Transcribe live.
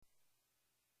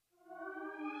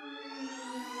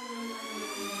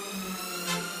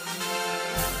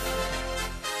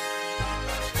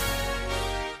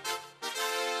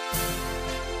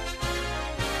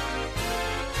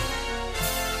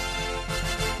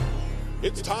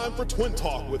It's time for Twin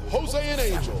Talk with Jose and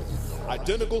Angel.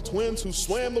 Identical twins who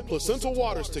swam the placental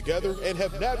waters together and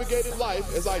have navigated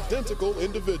life as identical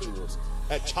individuals.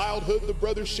 At childhood, the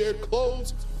brothers shared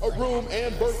clothes, a room,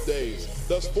 and birthdays,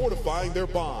 thus fortifying their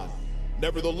bond.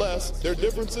 Nevertheless, their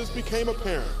differences became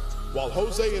apparent. While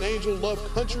Jose and Angel love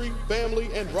country, family,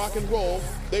 and rock and roll,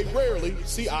 they rarely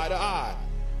see eye to eye.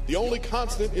 The only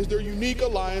constant is their unique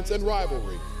alliance and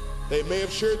rivalry. They may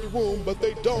have shared the room, but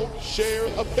they don't share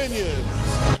opinions.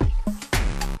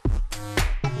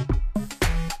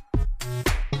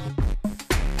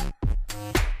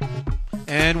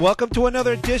 And welcome to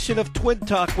another edition of Twin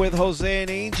Talk with Jose and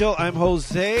Angel. I'm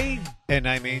Jose. And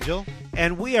I'm Angel.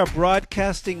 And we are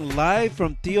broadcasting live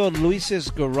from Tío Luis's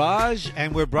garage.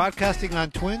 And we're broadcasting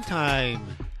on Twin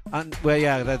Time.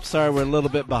 Sorry, we're a little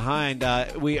bit behind.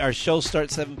 Our show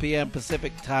starts 7 p.m.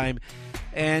 Pacific time.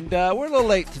 And we're a little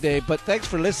late today, but thanks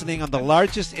for listening on the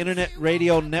largest internet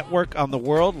radio network on the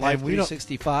world, Live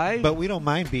 365. But we don't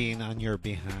mind being on your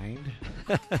behind.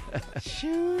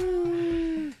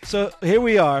 So here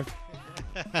we are,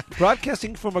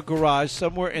 broadcasting from a garage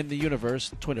somewhere in the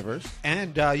universe, Twiniverse.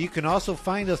 And you can also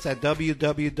find us at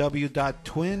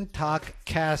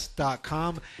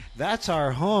www.twintalkcast.com. That's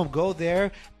our home. Go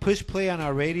there, push play on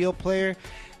our radio player,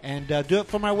 and do it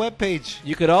from our webpage.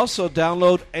 You could also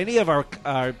download any of our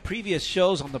previous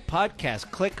shows on the podcast.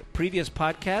 Click Previous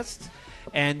Podcasts,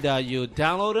 and you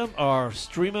download them or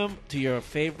stream them to your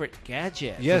favorite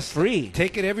gadget. Yes, for free.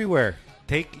 Take it everywhere.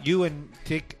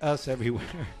 Take us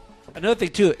everywhere. Another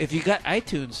thing, too, if you got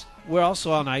iTunes, we're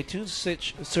also on iTunes.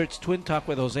 Search Twin Talk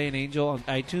with Jose and Angel on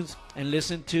iTunes and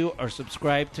listen to or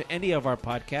subscribe to any of our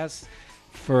podcasts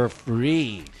for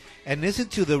free. And listen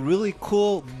to the really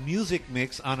cool music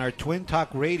mix on our Twin Talk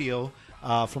Radio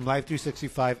from Live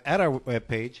 365 at our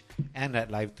webpage and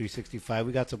at Live 365.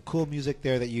 We got some cool music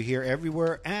there that you hear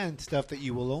everywhere and stuff that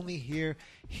you will only hear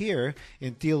here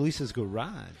in Tío Luis's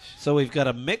garage. So we've got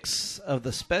a mix of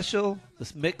the special,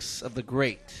 this mix of the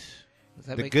great.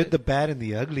 The good, the bad, and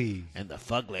the ugly. And the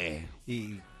fugly.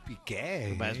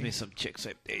 Reminds me of some chicks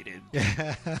I've dated.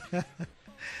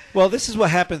 Well, this is what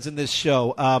happens in this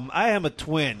show. I am a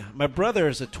twin. My brother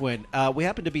is a twin. We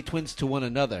happen to be twins to one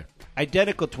another.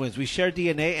 Identical twins. We share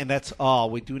DNA, and that's all.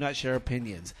 We do not share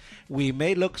opinions. We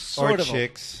may look sort of... Or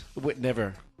chicks.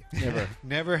 Never.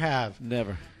 Never have.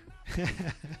 Never.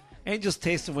 Angel's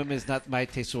taste in women is not my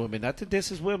taste in women. Not to diss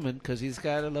his women, because he's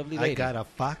got a lovely lady. I got a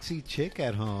foxy chick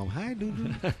at home. Hi,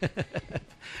 Lulu.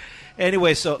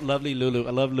 Anyway, so lovely Lulu.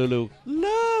 I love Lulu.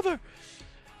 Love her.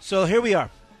 So here we are.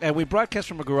 And we broadcast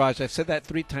from a garage. I've said that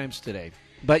 3 times today.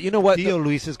 But you know what? Tío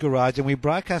Luis's garage. And we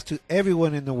broadcast to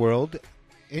everyone in the world,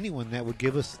 anyone that would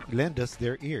lend us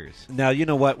their ears. Now, you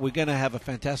know what? We're going to have a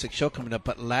fantastic show coming up.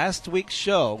 But last week's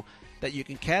show that you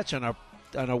can catch on our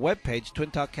webpage,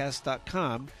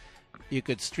 twintalkcast.com, you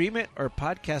could stream it or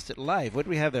podcast it live. What did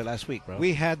we have there last week, bro?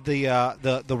 We had the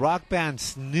rock band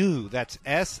Snew. That's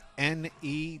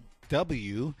SNEW.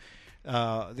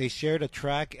 They shared a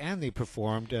track and they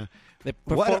performed.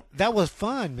 That was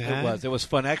fun, man. It was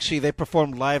fun. Actually, they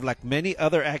performed live like many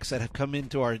other acts that have come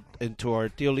into our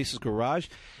Tío Luis's garage.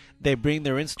 They bring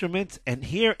their instruments, and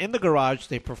here in the garage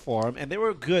they perform, and they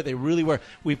were good. They really were.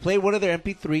 We played one of their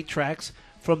MP3 tracks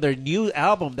from their new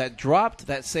album that dropped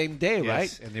that same day, right?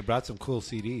 Yes, and they brought some cool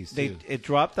CDs, too. It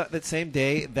dropped that same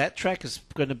day. That track is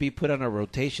going to be put on a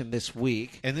rotation this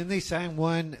week. And then they sang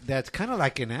one that's kind of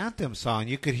like an anthem song.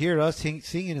 You could hear us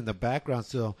singing in the background,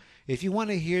 so if you want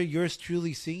to hear yours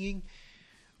truly singing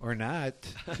or not,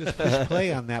 just push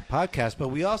play on that podcast. But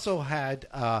we also had,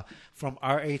 from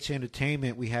RH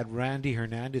Entertainment, we had Randy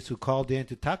Hernandez who called in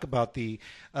to talk about the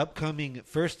upcoming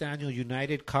first annual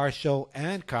United Car Show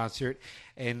and concert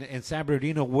in San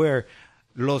Bernardino, where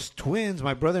Los Twins,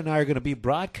 my brother and I, are going to be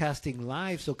broadcasting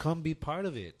live, so come be part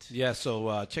of it. Yeah,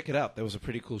 so check it out. That was a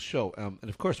pretty cool show. And,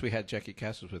 of course, we had Jackie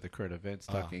Castles with the current events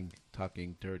talking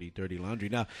dirty laundry.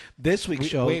 Now, this week's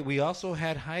show... we also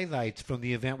had highlights from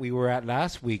the event we were at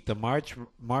last week, the March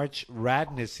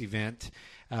Radness event.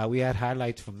 We had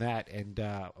highlights from that, and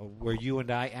where you and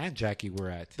I and Jackie were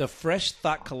at. The Fresh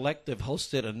Thought Collective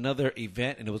hosted another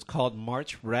event, and it was called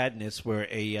March Radness, where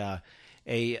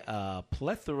a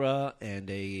plethora and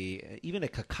even a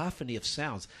cacophony of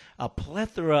sounds, a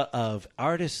plethora of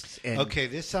artists. And okay,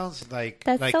 this sounds like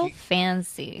so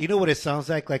fancy. You know what it sounds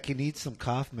like? Like you need some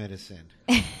cough medicine.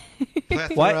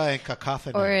 Plethora and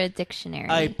cacophony, or a dictionary.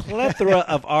 A plethora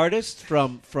of artists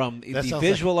from the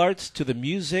visual arts to the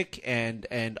music and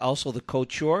also the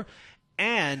couture.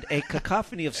 And a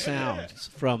cacophony of sounds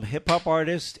from hip-hop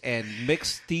artists and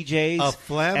mixed DJs. A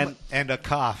phlegm and a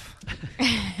cough.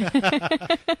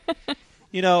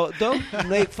 Don't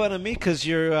make fun of me because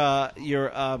your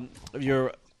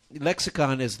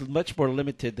lexicon is much more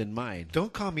limited than mine.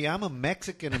 Don't call me. I'm a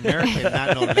Mexican American,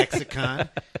 not no lexicon.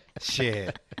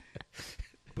 Shit.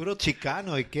 Puro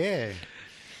Chicano, ¿y qué?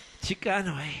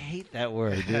 Chicano, I hate that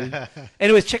word, dude.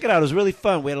 Anyways, check it out. It was really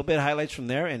fun. We had a little bit of highlights from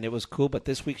there, and it was cool. But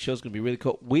this week's show is going to be really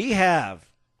cool. We have,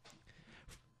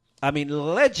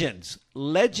 legends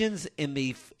in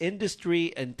the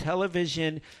industry and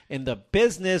television, in the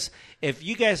business. If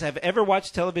you guys have ever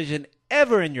watched television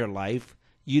ever in your life,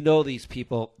 you know these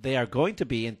people. They are going to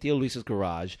be in Theo Luis's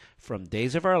garage from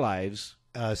Days of Our Lives.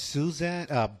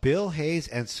 Bill Hayes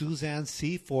and Suzanne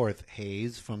Seaforth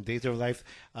Hayes from Days of Our Life,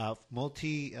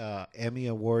 multi-Emmy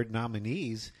Award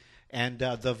nominees, and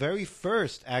the very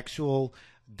first actual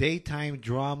daytime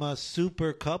drama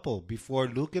super couple before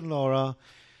Luke and Laura,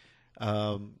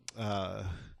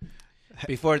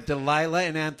 before Delilah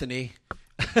and Anthony.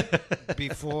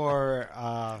 Before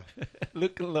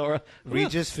Luke and Laura,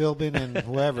 Regis Philbin and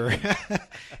whoever.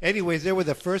 Anyways, they were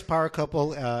the first power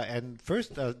couple and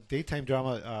first daytime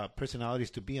drama personalities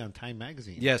to be on Time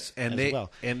Magazine. Yes, and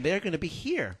they're going to be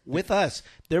here with us.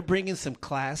 They're bringing some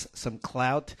class, some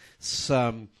clout,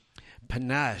 some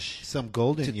panache, some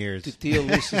golden years to Theo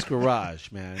Luis's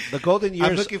garage, man. The golden years.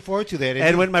 I'm looking forward to that.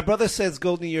 And when my brother says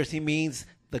golden years, he means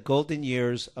the golden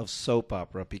years of soap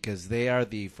opera, because they are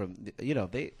they know.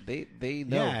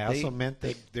 Yeah, I also meant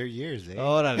their years. Eh?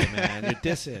 Órale, man, you're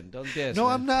dissing. Don't diss. No,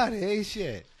 man. I'm not. Hey,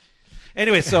 shit.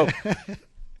 Anyway, so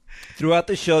throughout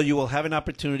the show, you will have an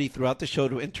opportunity throughout the show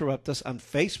to interrupt us on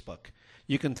Facebook.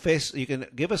 You can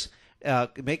give us.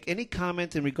 Make any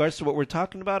comment in regards to what we're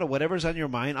talking about or whatever's on your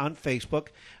mind on Facebook.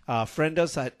 Friend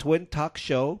us at Twin Talk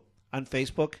Show on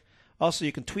Facebook. Also,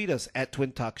 you can tweet us at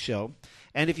Twin Talk Show.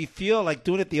 And if you feel like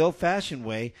doing it the old-fashioned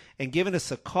way and giving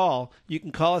us a call, you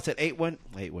can call us at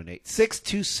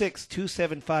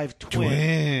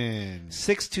 818-626-275-TWIN.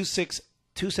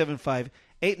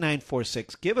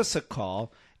 626-275-8946. Give us a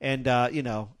call. And,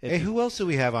 hey, who else do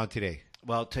we have on today?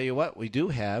 Well, I'll tell you what. We do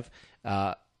have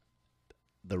the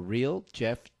real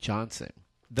Jeff Johnson.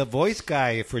 The voice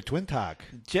guy for Twin Talk.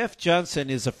 Jeff Johnson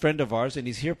is a friend of ours, and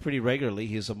he's here pretty regularly.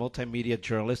 He's a multimedia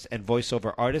journalist and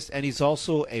voiceover artist, and he's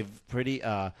also a pretty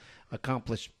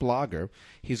accomplished blogger.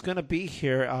 He's going to be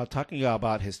here talking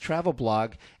about his travel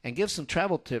blog and give some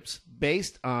travel tips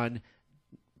based on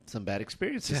some bad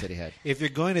experiences that he had. If you're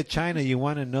going to China, you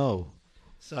want to know.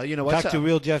 So, what's Talk to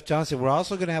real Jeff Johnson. We're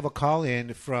also going to have a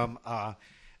call-in from a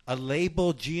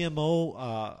Label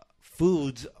GMO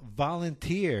Foods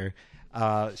volunteer.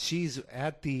 She's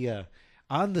at the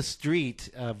on the street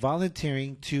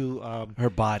volunteering to her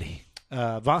body.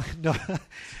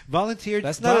 Volunteered.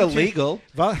 That's not illegal.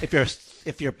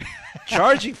 If you're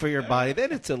charging for your body,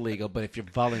 then it's illegal. But if you're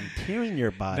volunteering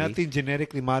your body, nothing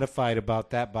genetically modified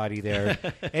about that body there.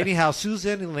 Anyhow,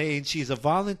 Susan Elaine, she's a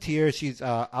volunteer. She's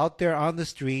out there on the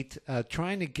street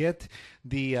trying to get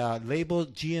the label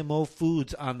GMO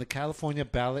foods on the California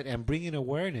ballot and bringing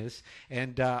awareness.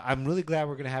 And I'm really glad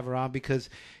we're going to have her on because,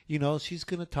 she's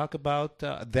going to talk about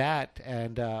that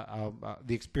and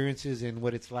the experiences and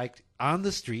what it's like on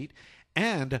the street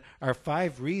and our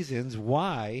 5 reasons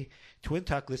why Twin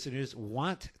Talk listeners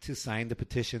want to sign the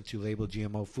petition to label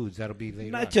GMO foods. That'll be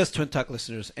later Not just Twin Talk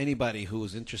listeners, anybody who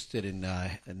is interested in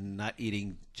not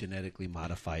eating genetically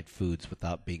modified foods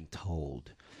without being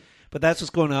told. But that's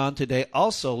what's going on today.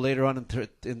 Also, later on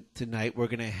tonight, we're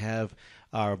going to have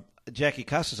our Jackie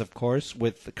Casas, of course,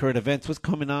 with the current events. What's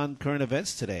coming on current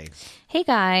events today? Hey,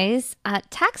 guys.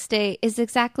 Tax day is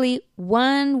exactly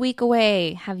 1 week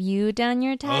away. Have you done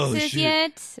your taxes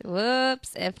yet?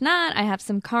 Whoops. If not, I have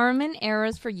some Carmen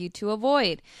errors for you to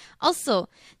avoid. Also,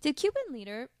 did Cuban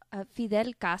leader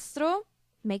Fidel Castro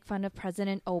make fun of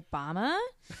President Obama?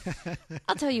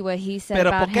 I'll tell you what he said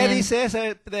about him. ¿Pero por qué dice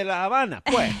eso de La Habana?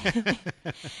 Pues.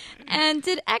 And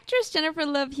did actress Jennifer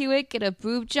Love Hewitt get a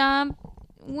boob job?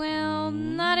 Well,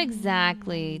 not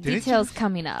exactly. Details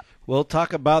coming up. We'll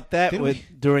talk about that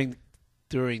during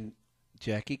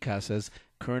Jackie Casas'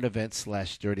 current events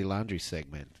 / dirty laundry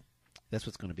segment. That's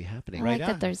what's going to be happening. I like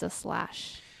that there's a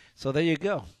slash. So there you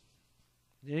go.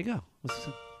 And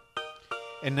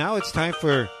now it's time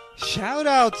for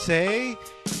shout-outs, eh?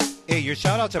 Hey, your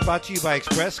shout-outs are brought to you by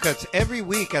Express Cuts. Every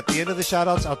week at the end of the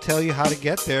shout-outs, I'll tell you how to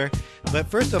get there. But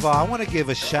first of all, I want to give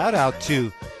a shout-out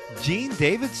to Jean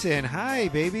Davidson. Hi,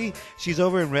 baby. She's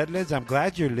over in Redlands. I'm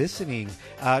glad you're listening.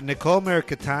 Nicole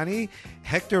Mercatani.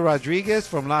 Hector Rodriguez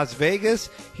from Las Vegas.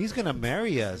 He's going to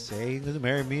marry us, eh? He's going to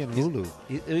marry me and Lulu.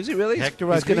 Is he really? Hector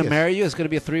Rodriguez. He's going to marry you? It's going to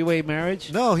be a 3-way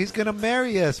marriage? No, he's going to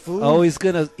marry us, fool. Oh, he's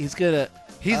going to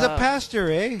He's a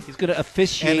pastor, eh? He's going to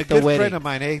officiate and the a good wedding. friend of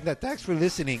mine, eh? Thanks for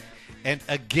listening. And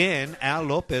again, Al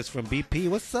Lopez from BP.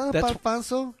 What's up,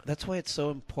 Alfonso? That's why it's so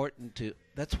important to.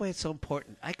 That's why it's so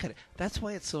important. That's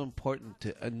why it's so important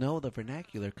to know the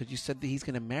vernacular, because you said that he's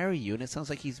going to marry you, and it sounds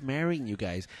like he's marrying you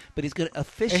guys, but he's going to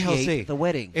officiate the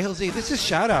wedding. Hey, Jose, this is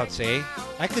shout-outs, eh?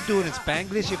 I could do it in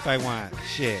Spanglish if I want.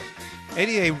 Shit.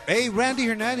 Anyway, hey, Randy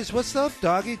Hernandez, what's up,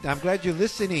 doggy? I'm glad you're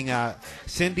listening.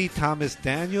 Cindy, Thomas,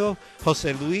 Daniel,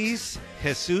 Jose Luis,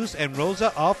 Jesus, and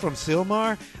Rosa, all from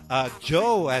Silmar.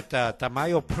 Joe at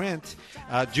Tamayo Print.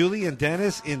 Julie and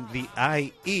Dennis in the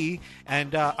IE.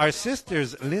 And our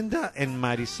sisters, Linda and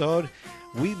Marisol.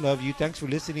 We love you. Thanks for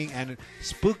listening. And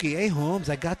Spooky, hey, Holmes,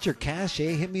 I got your cash,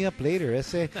 eh? Hit me up later,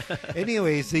 ese.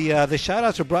 Anyways, the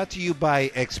shout-outs are brought to you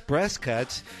by Express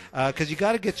Cuts, because you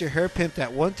got to get your hair pimped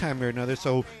at one time or another.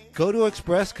 So go to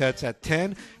Express Cuts at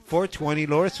 10420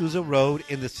 Laura Souza Road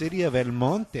in the city of El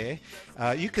Monte.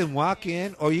 You can walk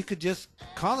in, or you could just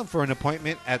call them for an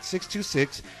appointment at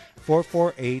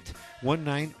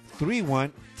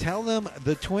 626-448-1931. Tell them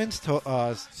the twins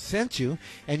sent you,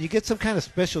 and you get some kind of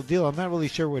special deal. I'm not really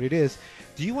sure what it is.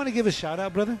 Do you want to give a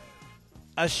shout-out, brother?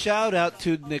 A shout-out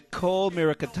to Nicole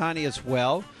Miracatani as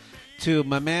well, to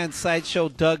my man Sideshow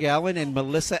Doug Allen and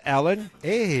Melissa Allen.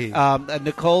 Hey.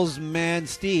 Nicole's man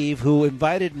Steve, who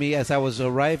invited me as I was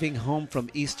arriving home from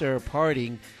Easter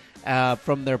partying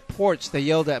from their porch. They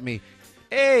yelled at me,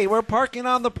 "Hey, we're parking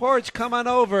on the porch. Come on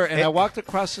over." And I walked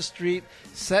across the street,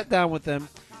 sat down with them,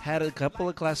 had a couple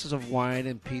of glasses of wine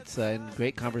and pizza and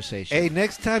great conversation. Hey,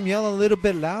 next time yell a little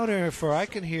bit louder for I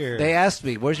can hear. They asked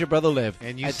me, "Where's your brother live?"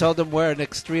 And I told them where,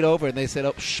 next street over, and they said,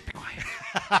 "Oh, shh, be quiet."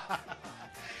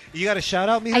 You got a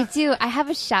shout-out, Mia? I do. I have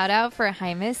a shout-out for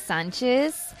Jaime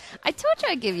Sanchez. I told you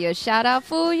I'd give you a shout-out,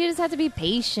 fool. You just have to be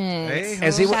patient.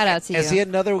 Hey, shout out to you. Is he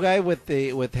another guy with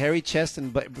hairy chest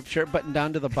and shirt buttoned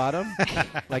down to the bottom?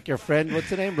 Like your friend, what's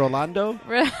the name? Rolando?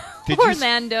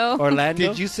 Orlando.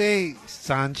 Did you say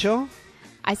Sancho?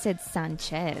 I said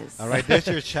Sanchez. All right, there's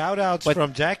your shout-outs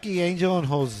from Jackie, Angel, and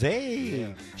Jose. Yeah.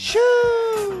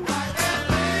 Shoo!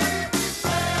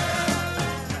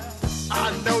 I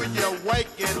know you're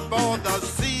waiting for the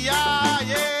CIA.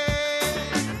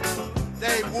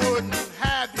 They wouldn't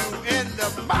have you in the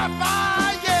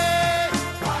mafia.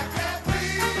 Why can't we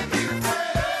be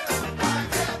friends? Why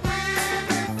can't we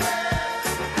be friends?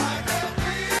 Why can't we?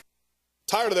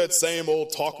 Tired of that same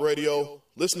old talk radio?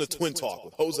 Listen to Twin Talk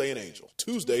with Jose and Angel,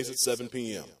 Tuesdays at 7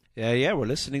 p.m. Yeah, we're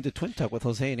listening to Twin Talk with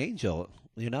Jose and Angel,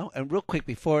 And real quick,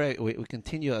 before we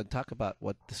continue and talk about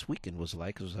what this weekend was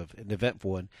like, it was an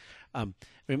eventful one.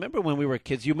 Remember when we were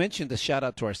kids, you mentioned the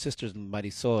shout-out to our sisters,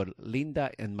 Marisol,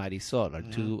 Linda and Marisol, our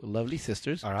two lovely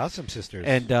sisters. Our awesome sisters.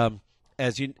 And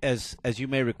as you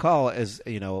may recall, as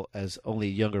only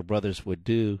younger brothers would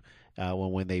do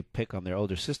when they pick on their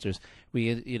older sisters,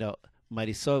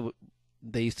 Marisol,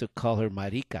 they used to call her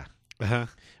Marica. Uh-huh.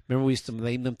 Remember we used to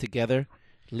name them together?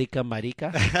 Lica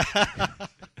Marica.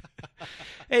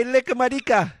 Hey, Lica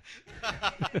Marica.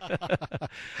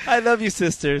 I love you,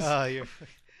 sisters.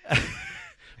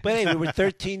 But hey, we were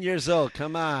 13 years old.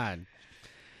 Come on.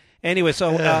 Anyway,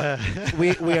 so we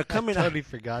are coming. I totally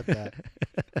forgot that.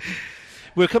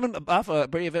 We're coming off a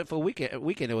very eventful weekend.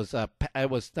 It was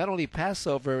not only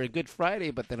Passover and Good Friday,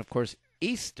 but then of course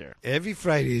Easter. Every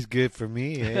Friday is good for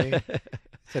me. Eh?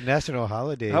 It's a national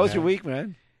holiday. How was your week,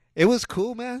 man? It was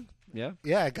cool, man. Yeah.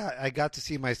 Yeah, I got to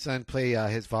see my son play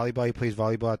his volleyball. He plays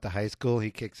volleyball at the high school.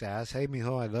 He kicks ass. Hey,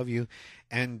 mijo, I love you.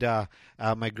 And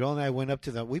my girl and I went up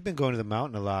to we've been going to the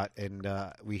mountain a lot, and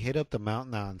we hit up the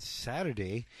mountain on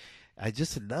Saturday. I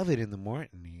just love it in the morning.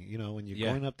 When you're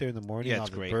going up there in the morning, all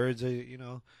the great. birds,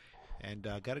 and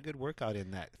got a good workout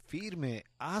in that. Firme,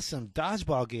 awesome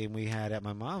dodgeball game we had at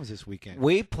my mom's this weekend.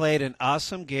 We played an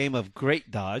awesome game of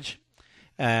Great Dodge.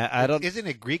 Isn't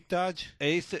it Greek Dodge?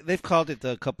 They've called it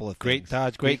a couple of things.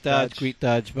 Great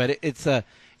Dodge. But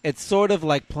it's sort of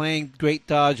like playing Great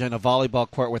Dodge on a volleyball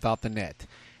court without the net,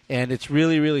 and it's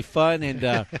really, really fun.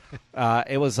 And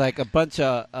it was like a bunch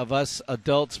of us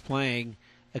adults playing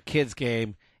a kids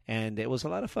game, and it was a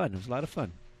lot of fun. It was a lot of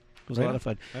fun.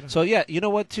 So yeah, you know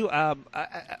what? Too, I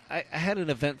had an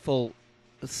eventful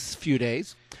few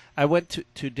days. I went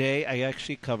today. I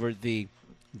actually covered the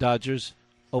Dodgers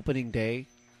opening day.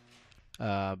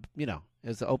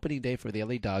 It's the opening day for the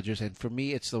LA Dodgers, and for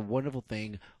me, it's the wonderful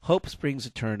thing. Hope springs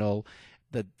eternal.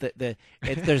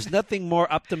 There's nothing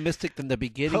more optimistic than the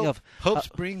beginning of Hope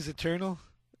springs eternal.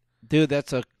 Dude,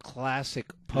 that's a classic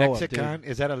poem. Lexicon? Dude.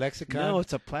 Is that a lexicon? No,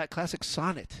 it's a classic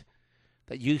sonnet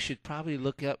that you should probably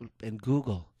look up and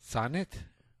Google. Sonnet?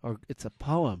 Or it's a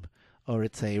poem or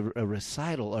it's a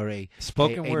recital or a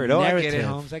Spoken a word. narrative. I get it,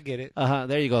 Holmes. I get it.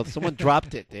 There you go. Someone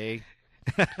dropped it, eh?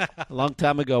 A long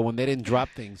time ago when they didn't drop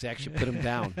things, they actually put them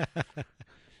down.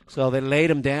 So they laid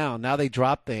them down. Now they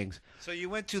drop things. So you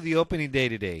went to the opening day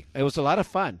today. It was a lot of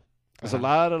fun. It was a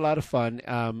lot of fun.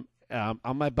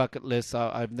 On my bucket list,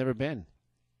 I've never been.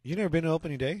 You never been to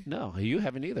opening day? No, you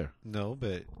haven't either. No,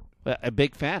 but A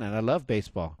big fan, and I love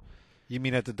baseball. you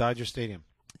mean at the Dodger Stadium?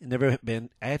 Never been.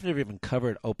 I have never even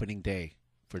covered opening day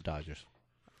for Dodgers.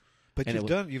 But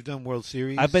And you've done World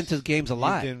Series. I've been to games a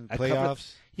lot. You've I done covered-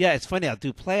 playoffs. Yeah, it's funny. I'll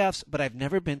do playoffs, but I've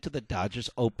never been to the Dodgers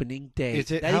opening day.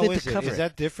 Is it? Not How even is to it? cover Is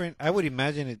that different? I would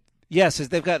imagine it. Yes,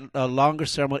 they've got a longer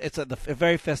ceremony. It's a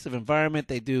very festive environment.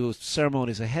 They do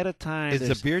ceremonies ahead of time. Is the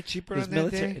There's- beer cheaper there's on that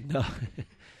military. day? No,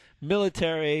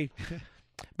 military.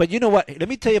 But you know what? Let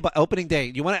me tell you about opening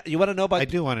day. You want to know about? I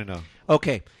do want to know.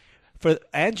 Okay, for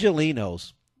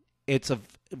Angelinos, it's a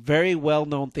very well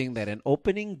known thing that an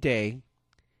opening day,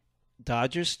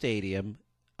 Dodger Stadium,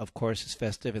 of course, is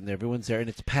festive and everyone's there and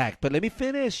it's packed. But let me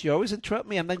finish. You always interrupt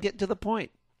me. I'm not getting to the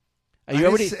point. I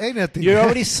didn't say nothing. You're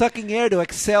already sucking air to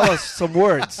excel us some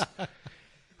words.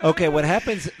 Okay, what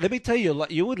happens? Let me tell you.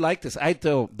 You would like this. I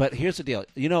don't. But here's the deal.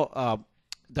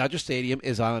 Dodger Stadium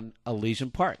is on Elysian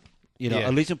Park. Yeah.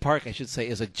 Elysian Park, I should say,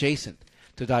 is adjacent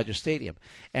to Dodger Stadium,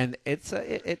 and it's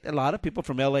a lot of people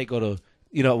from LA go to.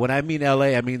 When I mean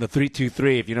LA, I mean the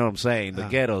 323. If you know what I'm saying, the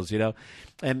ghettos.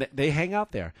 And they hang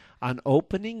out there on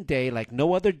opening day like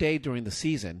no other day during the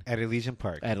season At Elysian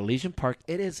Park. at Elysian Park.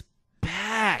 It is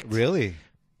packed. Really?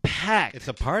 Packed. It's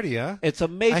a party, huh? It's a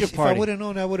major If party. I would have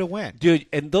known, I would have went. Dude,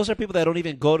 and those are people that don't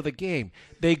even go to the game.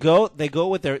 They go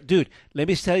with their dude. Let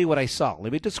me tell you what I saw.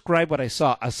 Let me describe what I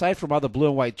saw. Aside from all the blue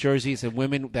and white jerseys and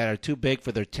women that are too big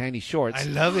for their tiny shorts, I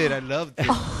love it. I love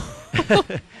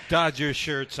it. Dodger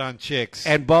shirts on chicks.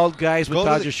 and bald guys with Go to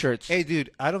Dodger the- shirts. Hey, dude,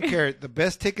 I don't care. The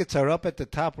best tickets are up at the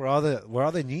top where all the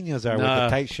niños are with Nah. the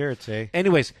tight shirts, eh?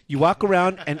 Anyways, you walk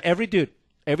around and every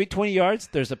 20 yards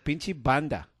there's a pinche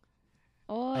banda.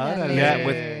 Órale.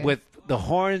 Yeah, with the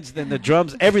horns, then the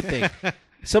drums, everything.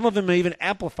 Some of them are even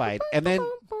amplified, and then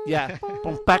yeah.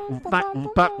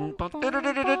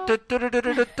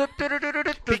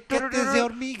 Piquetes de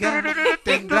hormiga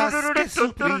tendrás que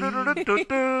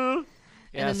sufrir.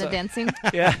 And then the dancing.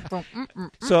 Yeah.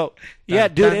 So, yeah,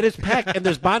 dude, it is packed. And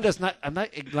there's bandas. I'm not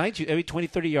lying to you. Every 20,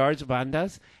 30 yards,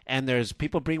 bandas. And there's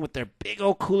people bring with their big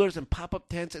old coolers and pop-up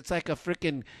tents. It's like a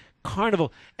freaking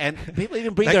carnival. And people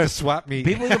even bring Like their the swap meet.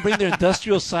 People even bring their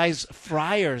industrial-sized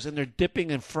fryers, and they're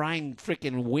dipping and frying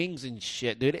freaking wings and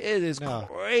shit, dude. It is No.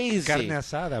 crazy. Carne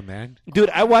asada, man. Dude,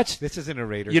 I watched... This isn't a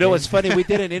Raider You know game. what's funny? We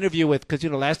did an interview with, because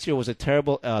last year was a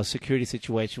terrible security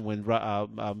situation when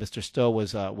Mr. Stowe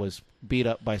was beat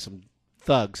up by some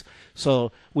thugs.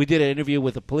 So we did an interview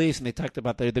with the police, and they talked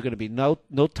about that there's going to be no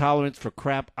tolerance for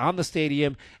crap on the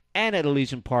stadium and at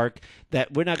Elysian Park.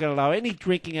 That we're not going to allow any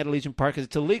drinking at Elysian Park because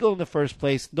it's illegal in the first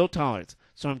place. No tolerance.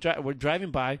 So we're driving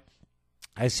by.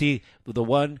 I see the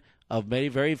one of many,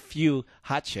 very few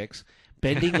hot chicks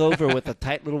bending over with the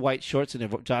tight little white shorts and a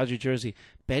Dodger jersey,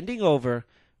 bending over,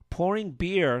 pouring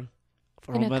beer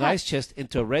from In a an cup. ice chest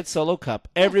into a red Solo cup.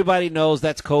 Everybody knows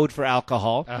that's code for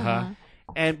alcohol. Uh-huh.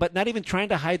 But not even trying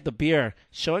to hide the beer,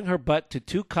 showing her butt to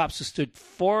two cops who stood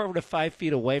 4 to 5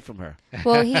 feet away from her.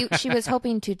 Well, she was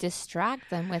hoping to distract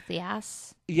them with the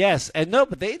ass. Yes, and no,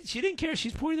 but she didn't care.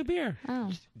 She's pouring the beer.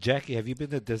 Oh. Jackie, have you been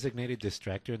the designated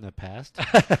distractor in the past?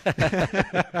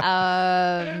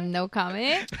 No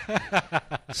comment.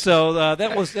 So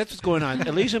that's what's going on.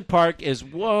 Elysian Park is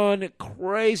one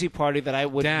crazy party that I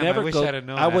would Damn, I never wish go. I'd have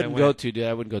known I that. wouldn't I go went. to, dude.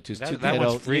 I wouldn't go to. It's That- too that ghetto.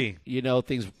 one's free. You know,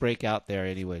 things break out there,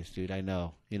 anyways, dude. I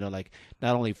know. Like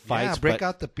not only fights, break but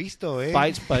out the pisto, eh?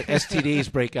 fights, but STDs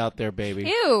break out there, baby.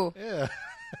 Ew. Yeah.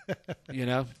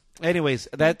 Anyways,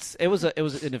 it was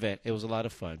an event. It was a lot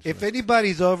of fun. If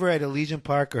anybody's over at Elysian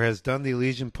Park or has done the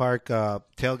Elysian Park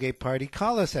tailgate party,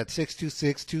 call us at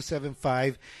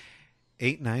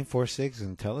 626-275-8946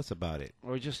 and tell us about it.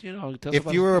 or just tell us If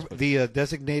about you were Facebook. the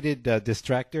designated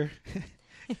distractor,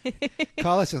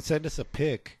 call us and send us a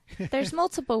pic. There's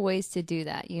multiple ways to do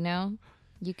that, You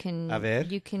can A ver.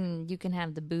 you can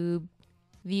have the boob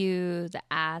view, the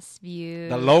ass view.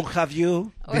 the lonja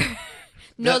view.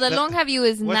 No, the the- lonja view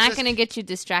is what's not this? going to get you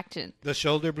distracted. The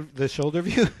shoulder view, The shoulder the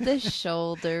view.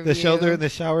 shoulder and the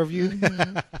shower view.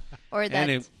 Or And that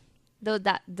it-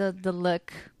 the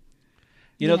look.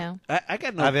 You You know, know. I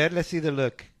got no. A ver, let's see the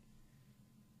look.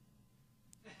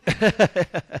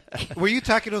 Were you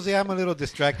talking, Jose? I'm a little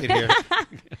distracted here.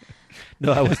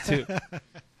 No, I was too.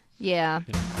 Yeah.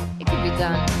 It could be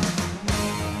done.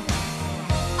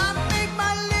 I make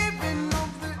my living on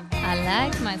the I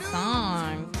like my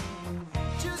song.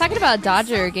 Talking about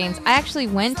Dodger games, I actually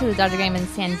went to the Dodger game in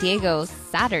San Diego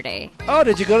Saturday. Oh,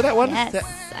 did you go to that one? Yes,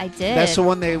 I did. That's the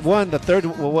one they won, the third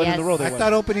one in Yes. a row. They I won.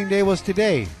 thought opening day was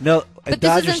today. No, But at this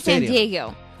Dodger is in Stadium. San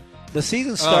Diego, The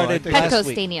season started I last Petco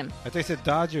week. Stadium. I thought you said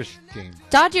Dodgers game.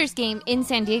 Dodgers game in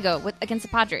San Diego against the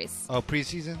Padres. Oh,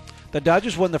 preseason? The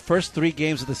Dodgers won the first 3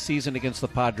 games of the season against the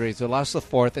Padres. They lost the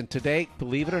 4th, and today,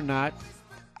 believe it or not,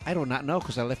 I do not know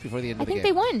because I left before the end I of the think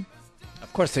game. they won.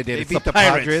 Of course they did. They It's beat the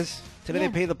Pirates. Padres. Today Yeah.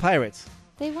 they pay the Pirates.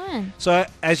 They won. So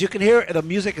as you can hear, the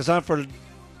music is on for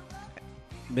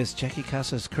Miss Jackie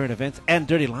Casa's current events and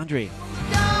Dirty Laundry.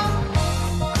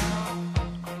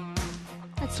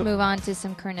 Let's move on to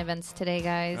some current events today,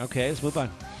 guys. Okay, let's move on.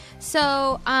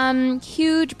 So,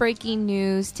 huge breaking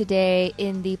news today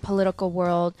in the political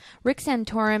world. Rick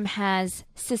Santorum has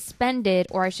suspended,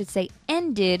 or I should say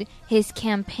ended, his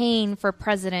campaign for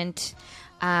president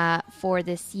for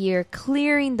this year,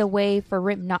 clearing the way for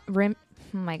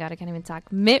oh my God, I can't even talk.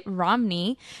 Mitt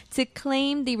Romney to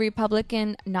claim the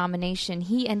Republican nomination.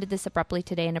 He ended this abruptly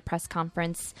today in a press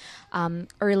conference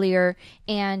earlier,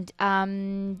 and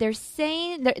they're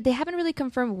saying they haven't really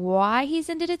confirmed why he's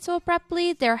ended it so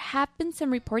abruptly. There have been some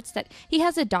reports that he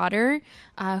has a daughter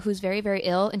who's very, very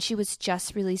ill, and she was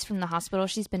just released from the hospital.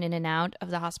 She's been in and out of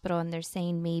the hospital, and they're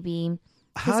saying maybe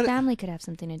his family could have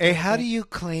something to do Hey, with how it. do you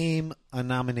claim a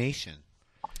nomination?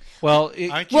 Well,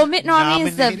 Aren't you Well, Mitt Romney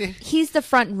is nominated? he's the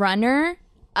front runner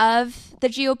of the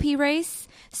GOP race.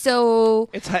 So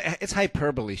it's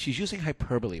hyperbole. She's using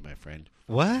hyperbole, my friend.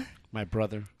 What? My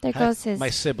brother. there goes his my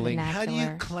sibling. How do you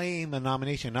vernacular. claim a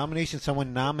nomination? Nomination,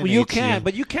 someone Well, nominates you can,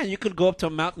 but you can. You could go up to a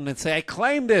mountain and say, I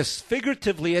claim this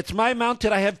figuratively. It's my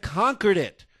mountain. I have conquered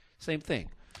it. Same thing.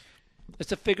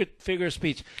 It's a figure of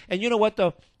speech. And you know what,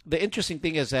 though? The interesting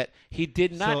thing is that he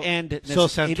did not end. So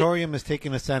he did- Santorium is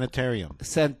taking a sanitarium.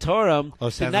 Santorum Oh,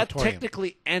 did not sanatorium.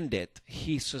 technically end it.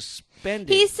 He suspended.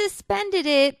 He suspended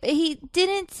it. But he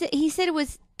didn't. He said it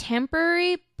was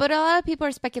temporary, but a lot of people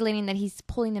are speculating that he's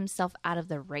pulling himself out of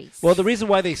the race. Well, the reason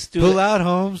why they Pull out,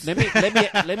 Holmes. Let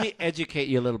me educate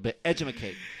you a little bit.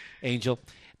 Educate, Angel.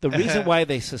 The reason why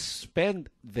they suspend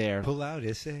their Pull out,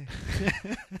 is it?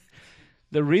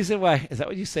 the reason why is that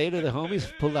what you say to the homies?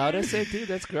 Pull out, I say, dude.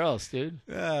 That's gross, dude.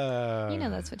 you know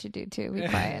that's what you do too. Be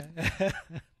quiet.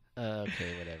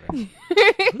 Okay,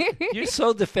 whatever. You're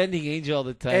so defending Angel all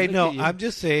the time. Hey, Look no, at you. I'm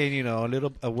just saying,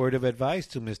 a word of advice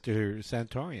to Mr.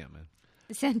 Santorium.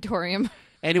 Santorium.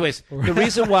 Anyways, the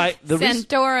reason why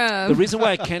Santorum. the reason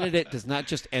why a candidate does not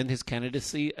just end his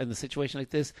candidacy in a situation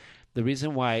like this, the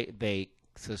reason why they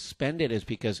suspend it is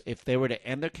because if they were to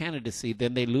end their candidacy,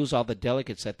 then they lose all the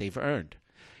delegates that they've earned.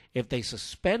 If they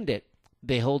suspend it,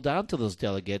 they hold on to those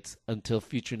delegates until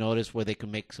future notice where they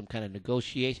can make some kind of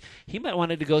negotiation. He might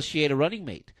want to negotiate a running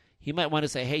mate. He might want to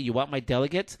say, hey, you want my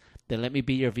delegates? Then let me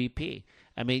be your VP.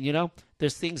 I mean,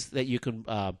 there's things that you can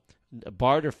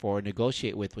barter for and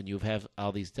negotiate with when you have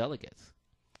all these delegates,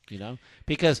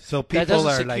 because So that people doesn't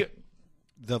are secure- like,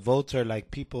 the votes are like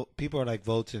people are like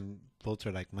votes, and votes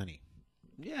are like money.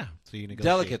 yeah, So you negotiate.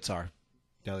 delegates are.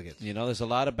 Delegates. There's a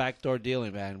lot of backdoor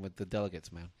dealing, man, with the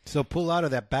delegates, man. So pull out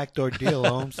of that backdoor deal,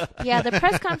 Holmes. Yeah, the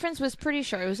press conference was pretty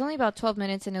short. It was only about 12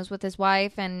 minutes, and it was with his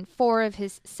wife and 4 of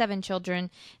his 7 children.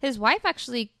 His wife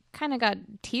actually kind of got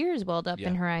tears welled up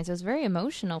in her eyes. It was very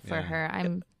emotional for her.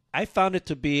 I found it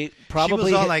to be She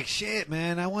probably. was all like, shit,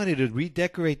 man, I wanted to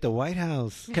redecorate the White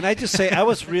House. Can I just say I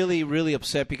was really, really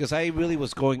upset because I really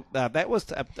was going. That was.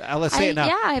 Let's say it now.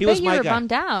 I he bet was you my were guy.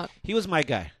 bummed out. He was my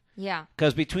guy Yeah.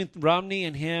 because between Romney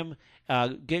and him,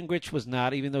 Gingrich was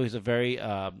not. Even though he's a very,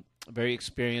 very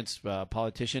experienced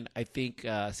politician, I think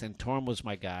Santorum was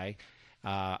my guy.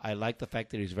 I like the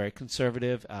fact that he's very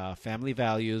conservative, family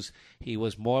values. He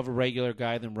was more of a regular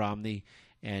guy than Romney,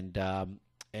 and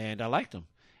I liked him.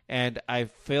 And I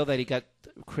feel that he got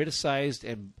criticized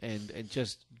and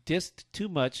just dissed too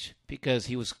much because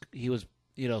he was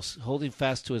holding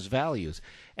fast to his values.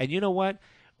 And you know what?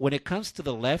 When it comes to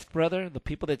the left, brother, the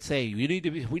people that say we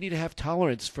need to have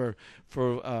tolerance for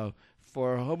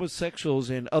homosexuals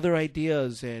and other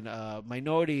ideas and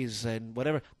minorities and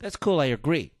whatever, that's cool. I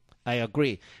agree.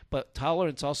 But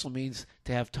tolerance also means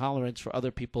to have tolerance for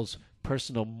other people's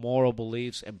personal moral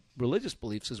beliefs and religious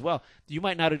beliefs as well. You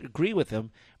might not agree with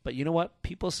them, but you know what?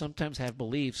 People sometimes have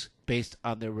beliefs based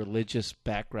on their religious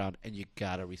background, and you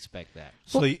gotta respect that.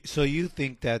 So you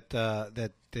think that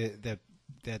that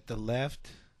the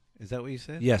left, is that what you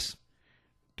said? Yes.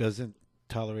 Doesn't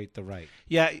tolerate the right.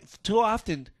 Yeah. Too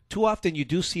often you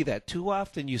do see that. Too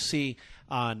often you see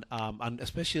on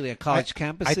especially on college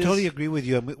campuses. I totally agree with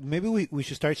you. Maybe we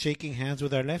should start shaking hands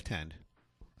with our left hand.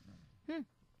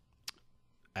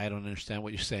 I don't understand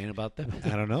what you're saying about them. I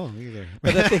don't know either.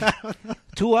 But the thing,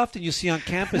 too often you see on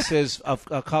campuses, of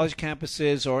college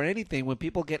campuses or anything, when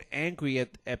people get angry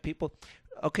at people.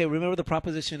 Okay, remember the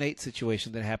Proposition 8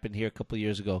 situation that happened here a couple of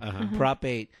years ago? Prop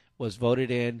 8 was voted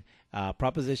in.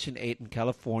 Proposition 8 in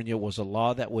California was a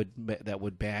law that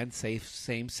would ban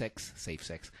same-sex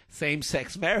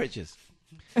marriages.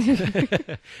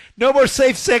 No more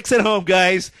safe sex at home,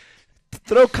 guys.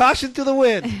 Throw caution to the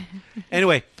wind.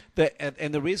 Anyway,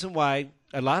 and the reason why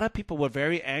a lot of people were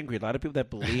very angry, a lot of people that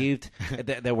believed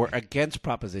that were against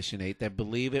Proposition 8, that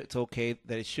believe it's okay,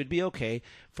 that it should be okay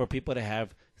for people to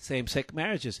have same-sex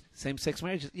marriages.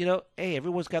 You know, hey,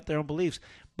 everyone's got their own beliefs.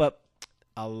 But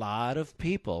a lot of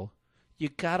people, you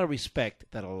got to respect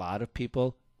that a lot of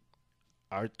people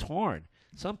are torn.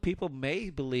 Some people may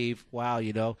believe, wow,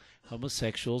 you know,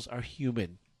 homosexuals are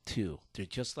human too. They're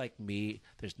just like me.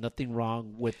 There's nothing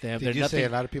wrong with them. Did you say a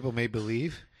lot of people may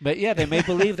believe? But yeah, they may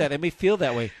believe that. They may feel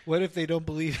that way. What if they don't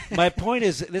believe? My point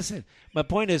is,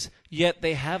 yet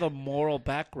they have a moral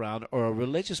background or a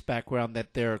religious background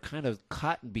that they're kind of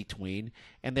caught in between.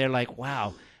 And they're like,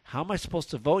 wow, how am I supposed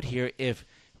to vote here if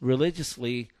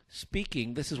religiously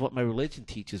speaking, this is what my religion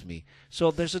teaches me?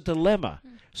 So there's a dilemma.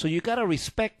 So you got to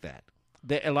respect that.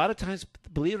 A lot of times,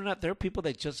 believe it or not, there are people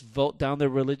that just vote down their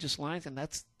religious lines, and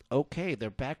that's okay.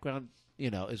 Their background, you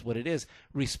know, is what it is.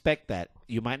 Respect that.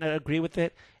 You might not agree with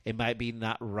it. It might be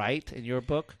not right in your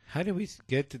book. How did we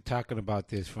get to talking about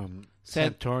this from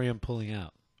Santorum pulling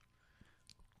out?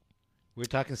 We're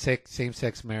talking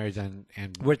same-sex marriage and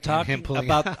we're talking him pulling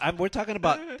about out. we're talking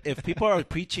about if people are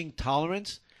preaching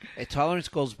tolerance. Tolerance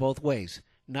goes both ways.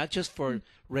 Not just for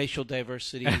racial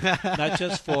diversity, not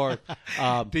just for...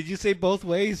 Did you say both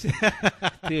ways?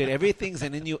 Dude, everything's a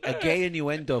gay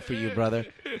innuendo for you, brother.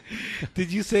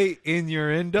 Did you say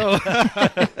innuendo?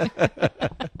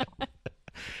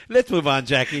 Let's move on,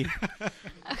 Jackie.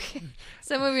 Okay.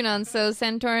 So moving on. So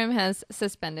Santorum has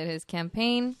suspended his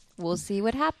campaign. We'll see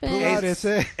what happens.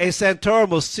 Hey, Santorum,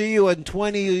 we'll see you in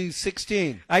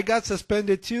 2016. I got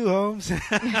suspended too, Holmes.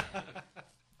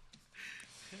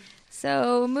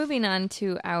 So moving on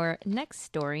to our next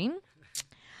story.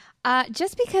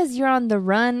 Just because you're on the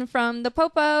run from the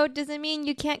popo doesn't mean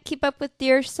you can't keep up with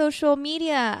your social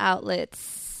media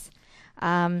outlets.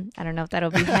 I don't know if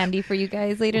that'll be handy for you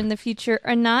guys later in the future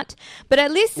or not. But at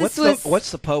least this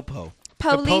what's the popo?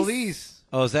 Police. The police.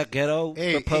 Oh, is that ghetto?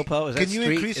 Hey, the popo? Is that can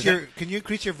you street? Can you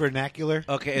increase your vernacular?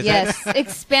 Okay. Yes,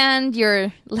 expand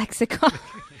your lexicon.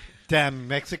 Damn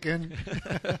Mexican.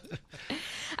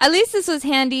 At least this was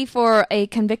handy for a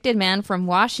convicted man from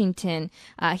Washington.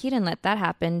 He didn't let that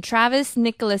happen. Travis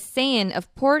Nicholas Sayin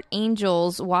of Port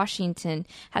Angels, Washington,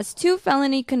 has 2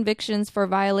 felony convictions for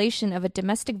violation of a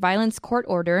domestic violence court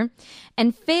order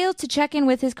and failed to check in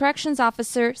with his corrections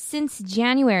officer since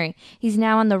January. He's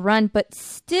now on the run, but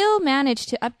still managed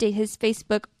to update his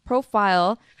Facebook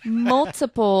profile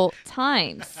multiple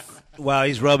times. Wow,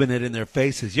 he's rubbing it in their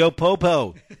faces. Yo,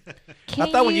 popo. I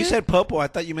thought when you said popo, I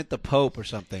thought you meant the Pope or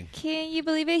something. Can you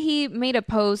believe it? He made a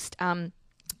post a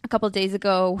couple of days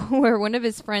ago where one of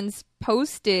his friends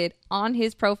posted on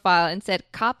his profile and said,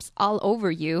 "Cops all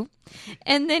over you."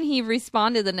 And then he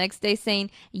responded the next day saying,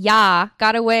 "Yeah,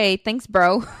 got away. Thanks,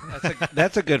 bro."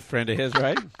 That's a good friend of his,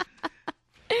 right?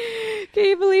 Can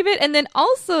you believe it? And then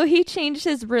also he changed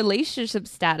his relationship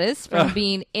status from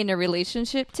being in a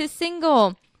relationship to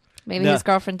single. Maybe his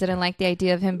girlfriend didn't like the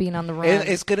idea of him being on the run.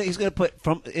 He's gonna put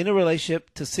from in a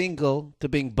relationship to single to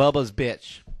being Bubba's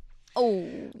bitch. Oh.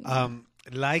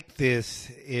 Like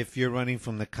this if you're running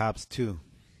from the cops too.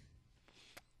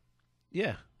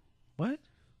 Yeah. What?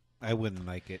 I wouldn't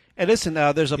like it. And listen,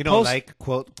 there's a you post. Like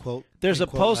quote. There's a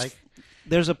quote, post. like.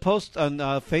 There's a post on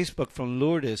Facebook from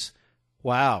Lourdes.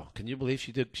 Wow, can you believe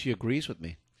she agrees with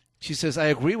me? She says, "I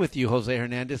agree with you, Jose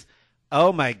Hernandez."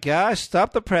 Oh my gosh!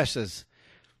 Stop the presses.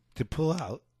 To pull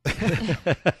out.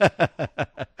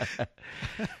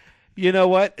 You know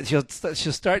what? She'll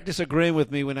start disagreeing with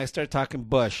me when I start talking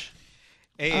Bush.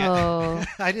 Hey, Oh.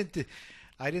 I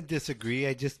didn't disagree.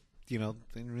 I just didn't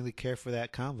really care for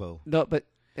that convo. No, but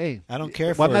hey, I don't care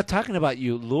well, for I'm not it. talking about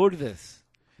you, Lourdes.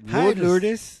 Hi,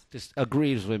 Lourdes. Just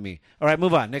agrees with me. All right,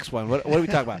 move on. Next one. What are we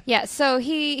talking about? Yeah, so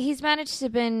he's managed to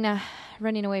been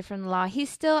running away from the law. He's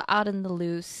still out in the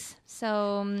loose.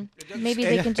 So maybe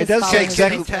they can just follow his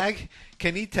Facebook.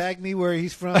 Can he tag me where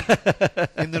he's from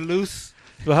in the loose?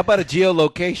 Well, how about a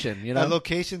geolocation? A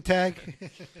location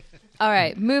tag. All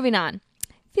right, moving on.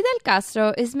 Fidel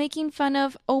Castro is making fun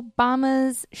of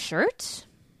Obama's shirt.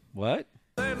 What?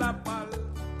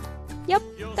 Yep,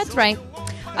 that's right.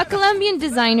 A Colombian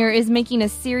designer is making a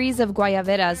series of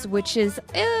guayaberas, which is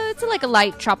it's like a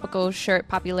light tropical shirt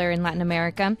popular in Latin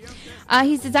America.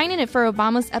 He's designing it for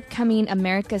Obama's upcoming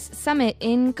America's Summit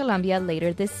in Colombia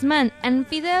later this month. And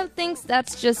Fidel thinks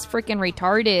that's just freaking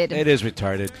retarded. It is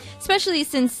retarded. Especially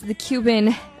since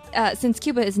Cuba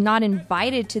is not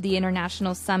invited to the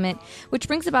international summit, which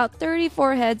brings about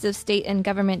 34 heads of state and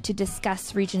government to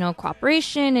discuss regional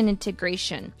cooperation and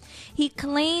integration. He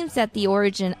claims that the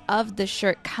origin of the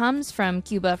shirt comes from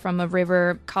Cuba, from a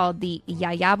river called the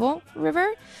Yayabo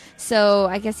River. So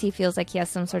I guess he feels like he has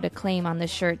some sort of claim on the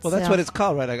shirt. Well, that's what it's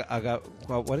called, right?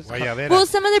 What is it called? Well,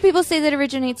 some other people say that it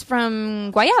originates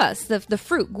from guayabas, the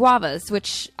fruit, guavas,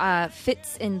 which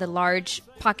fits in the large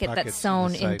pocket that's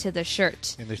sewn into the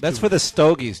shirt. That's for the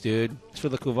stogies, dude. It's for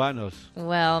the Cubanos.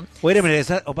 Well, wait a minute. Is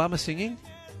that Obama singing?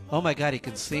 Oh, my God. He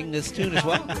can sing this tune as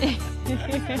well? He's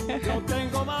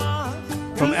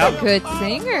a good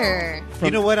singer.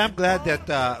 You know what? I'm glad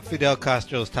that Fidel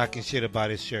Castro is talking shit about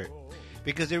his shirt.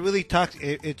 Because it really talks.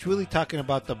 It's really talking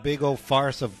about the big old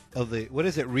farce of the, what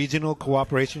is it, regional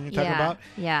cooperation you're talking about?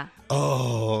 Yeah.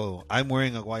 Oh, I'm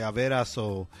wearing a guayabera,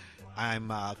 so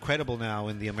I'm credible now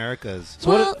in the Americas. So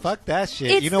well, fuck that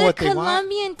shit. It's you know what they want? the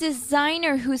Colombian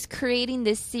designer who's creating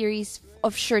this series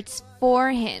of shirts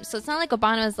for him. So it's not like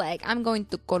Obama's like, I'm going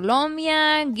to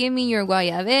Colombia, give me your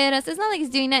guayaberas. It's not like he's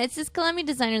doing that. It's this Colombian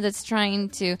designer that's trying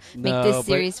to make this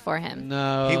series for him.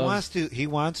 No. He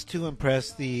wants to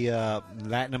impress the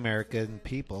Latin American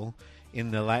people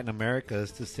in the Latin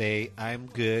Americas to say, I'm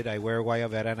good, I wear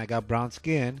guayabera and I got brown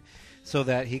skin, so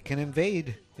that he can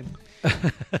invade.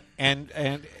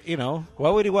 and you know,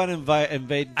 why would he want to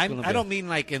invade? I don't mean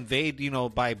like invade, you know,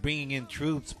 by bringing in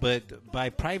troops, but by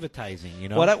privatizing. You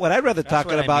know, what I'd rather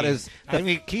talk about is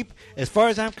keep, as far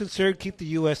as I'm concerned, keep the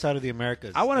U.S. out of the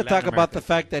Americas. I want to talk about the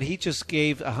fact that he just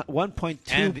gave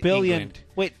 $1.2 billion.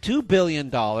 Wait, $2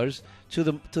 billion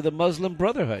to the Muslim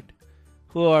Brotherhood,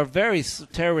 who are very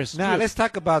terrorist. Nah, let's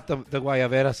talk about the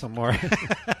guayabera some more.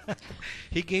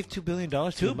 He gave $2 billion.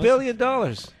 $2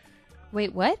 billion.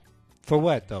 Wait, what? For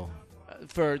what, though?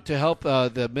 To help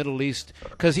the Middle East,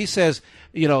 because he says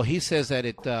that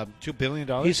it $2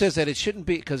 billion. He says that it shouldn't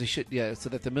be, because so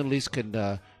that the Middle East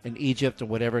can in Egypt or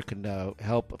whatever can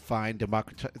help find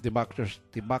democratize.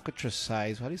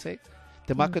 How do you say?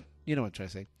 You know what I'm trying to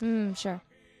say? Sure.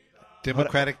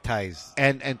 Democratic ties,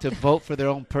 and to vote for their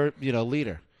own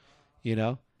leader. You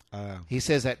know. He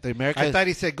says that the Americans... I thought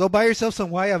he said, go buy yourself some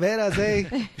guayaberas, eh?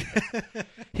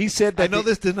 He said that... I know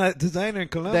this designer in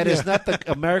Colombia. That it's not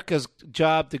America's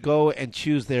job to go and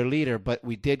choose their leader, but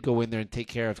we did go in there and take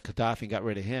care of Gaddafi and got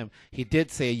rid of him. He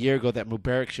did say a year ago that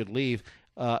Mubarak should leave.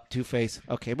 Two-Face.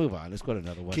 Okay, move on. Let's go to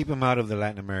another one. Keep him out of the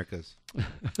Latin Americas.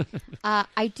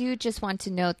 I do just want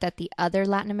to note that the other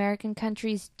Latin American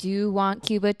countries do want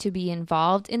Cuba to be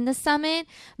involved in the summit,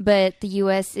 but the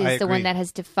U.S. is the one that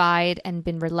has defied and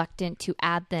been reluctant to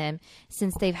add them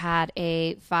since they've had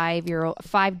a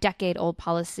 5-decade-old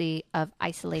policy of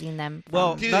isolating them.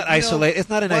 Well, not isolate. It's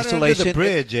not an isolation. Under the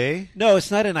bridge, eh? No,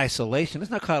 it's not an isolation.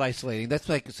 It's not called isolating. That's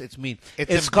like it's mean.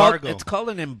 It's embargo. It's called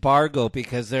an embargo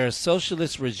because they're a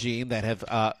socialist regime that have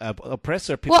oppressed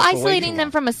their people. Well, isolating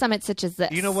them from a summit such as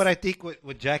this. You know what I think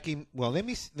with Jackie? Well, let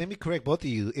me correct both of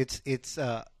you. It's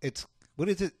what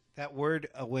is it, that word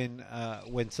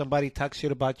when somebody talks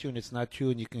shit about you and it's not true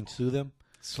and you can sue them?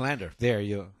 Slander. There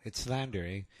you. It's slander,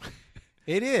 eh?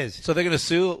 It is. So they're going to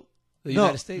sue the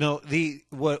United States? No.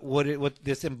 What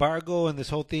this embargo and this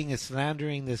whole thing is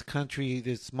slandering this country,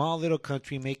 this small little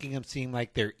country, making them seem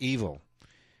like they're evil.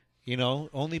 You know,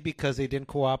 only because they didn't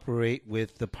cooperate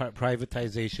with the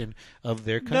privatization of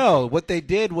their country. No, what they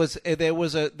did was they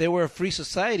were a free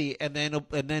society, and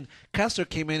then Castro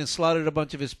came in and slaughtered a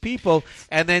bunch of his people,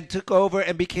 and then took over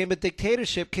and became a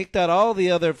dictatorship, kicked out all the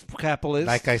other capitalists.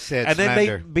 Like I said, and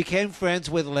slander. Then they became friends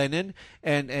with Lenin,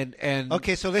 and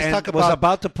okay, so let's talk was about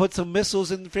about to put some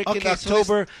missiles in freaking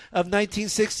October of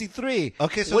 1963.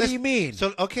 Okay, so what do you mean?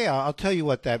 So okay, I'll tell you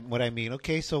what I mean.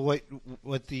 Okay, so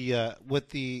what the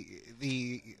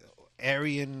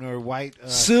Aryan or white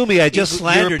sue me, I just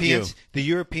slandered you. The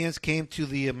Europeans came to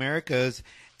the Americas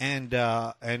and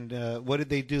what did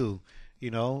they do?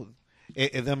 You know,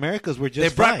 the Americas were just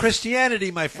they brought fine. Christianity,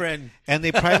 my friend, and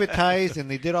they privatized and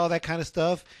they did all that kind of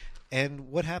stuff.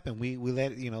 And what happened? We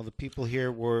let the people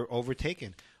here were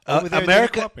overtaken.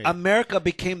 America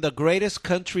became the greatest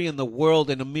country in the world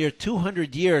in a mere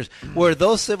 200 years, where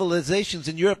those civilizations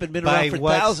in Europe had been around for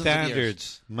thousands of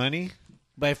years. Money,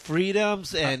 by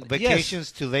freedoms and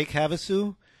vacations to Lake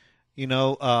Havasu. You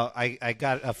know, I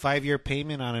got a 5-year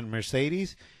payment on a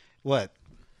Mercedes. What?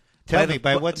 Tell me,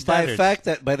 by what standards? By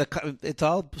the fact that it's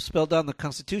all spelled out in the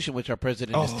Constitution, which our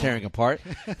president is tearing apart.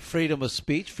 Freedom of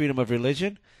speech, freedom of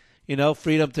religion,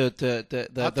 freedom to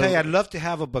I'll tell you, I'd love to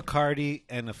have a Bacardi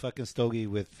and a fucking stogie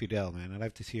with Fidel, man. I'd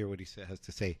like to hear what he has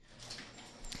to say.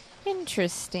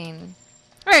 Interesting.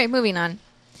 All right, moving on.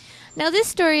 Now, this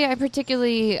story I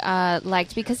particularly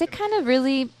liked because it kind of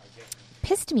really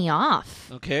pissed me off.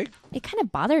 Okay. It kind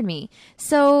of bothered me.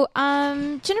 So,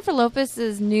 Jennifer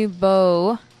Lopez's new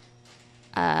beau,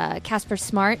 Casper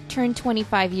Smart, turned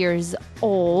 25 years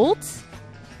old.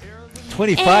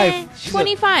 25?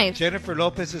 25. Jennifer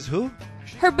Lopez is who?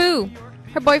 Her boo.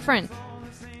 Her boyfriend.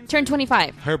 Turned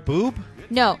 25. Her boob?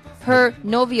 No, her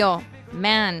novio.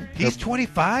 Man. He's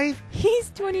 25? He's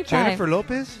 25. Jennifer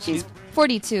Lopez? She's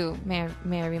 42. May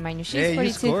I remind you? She's 42. You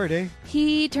scored, eh?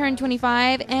 He turned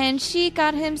 25, and she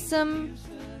got him some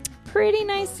pretty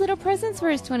nice little presents for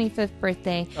his 25th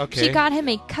birthday. Okay. She got him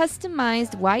a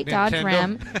customized white Dodge Nintendo?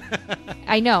 Ram.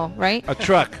 I know, right? A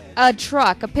truck. A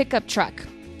pickup truck.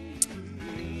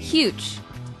 Huge.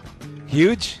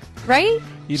 Huge? Right?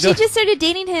 You She know- just started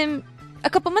dating him a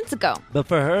couple months ago. But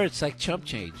for her, it's like chump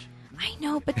change. I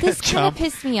know, but this kind of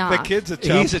pissed me off. The kid's a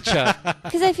chump. He's a chump.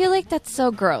 Because I feel like that's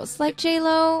so gross. Like,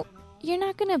 J-Lo, you're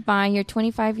not going to buy your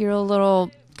 25-year-old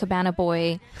little Cabana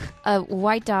boy a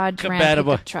white Dodge Ram Cabana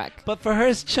pickup boy. truck. But for her,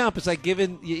 it's chump. It's like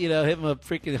giving him a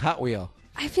freaking Hot Wheel.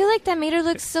 I feel like that made her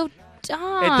look so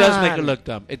dumb. It does make her look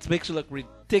dumb. It makes her look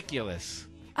ridiculous.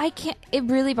 I can't. It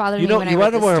really bothered me when I You read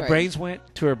want to know this where her story. brains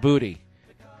went? To her booty.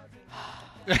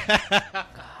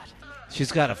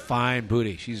 She's got a fine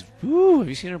booty. Have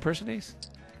you seen her impersonates?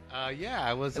 Yeah,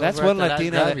 I was. That's over one at the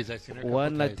Latina. Grammys. I seen her a couple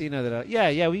One times. Latina that.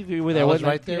 Yeah, we were there. I was wasn't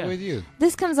right it? there Yeah. with you.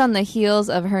 This comes on the heels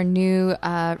of her new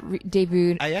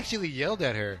debut. I actually yelled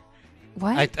at her.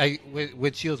 What?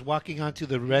 When she was walking onto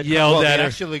the red, Yelled at the her.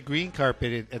 actually green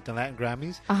carpet at the Latin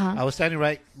Grammys. Uh-huh. I was standing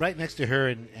right next to her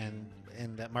and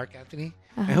that Mark Anthony,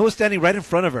 And who was standing right in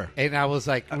front of her? and I was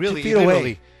like, 2 really, feet away.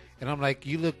 literally, and I'm like,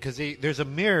 you look, because there's a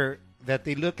mirror that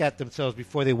they look at themselves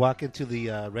before they walk into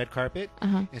the red carpet,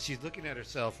 Uh-huh. and she's looking at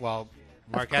herself while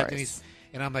Mark course. Anthony's,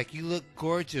 and I'm like, you look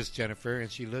gorgeous, Jennifer,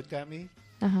 and she looked at me,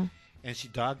 Uh-huh. and she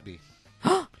dogged me.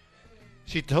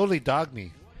 She totally dogged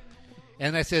me,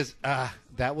 and I says,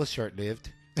 that was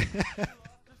short-lived.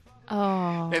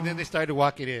 Oh. And then they started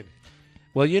walking in.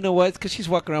 Well, you know what? It's because she's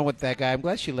walking around with that guy. I'm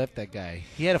glad she left that guy.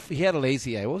 He had a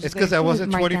lazy eye. What was It's his because name? I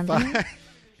wasn't Mark 25. Anthony?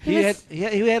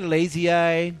 He had a lazy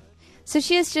eye. So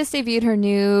she has just debuted her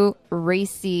new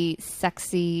racy,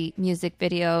 sexy music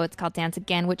video. It's called Dance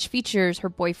Again, which features her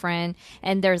boyfriend.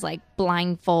 And there's like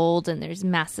blindfold and there's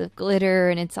massive glitter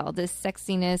and it's all this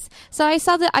sexiness. So I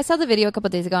saw the video a couple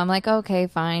of days ago. I'm like, okay,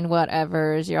 fine,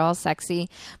 whatever. You're all sexy.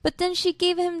 But then she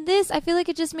gave him this. I feel like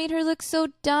it just made her look so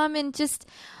dumb and just.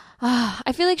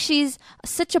 I feel like she's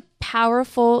such a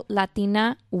powerful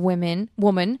Latina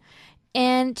woman,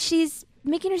 and she's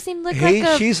making her seem look like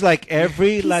a. She's like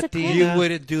every piece of Latina. crap. You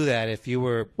wouldn't do that if you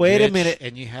were Wait a rich minute.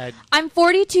 and you had. I'm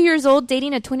 42 years old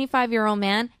dating a 25-year-old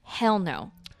man. Hell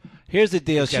no. Here's the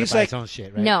deal. He's gotta She's buy like, his own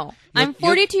shit, right? No. You'll- I'm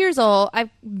 42 years old.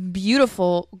 I'm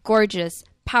beautiful, gorgeous,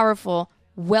 powerful,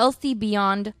 wealthy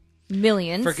beyond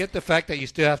millions. Forget the fact that you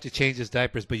still have to change his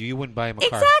diapers, but you wouldn't buy him a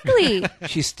car. Exactly.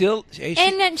 she's still. She,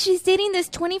 And then she's dating this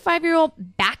 25-year-old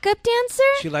backup dancer?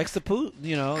 she likes the poo.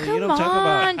 You know Come what I'm talking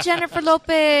on, about. Jennifer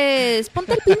Lopez. Ponte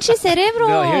el pinche cerebro.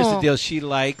 No, here's the deal. She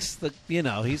likes the.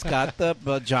 He's got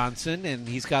the Johnson, and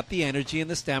he's got the energy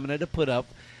and the stamina to put up,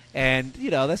 and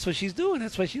that's what she's doing.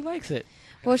 That's why she likes it.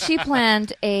 Well, she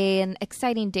planned an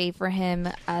exciting day for him.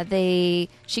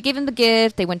 She gave him the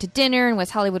gift. They went to dinner in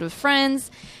West Hollywood with friends.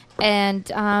 And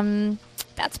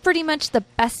that's pretty much the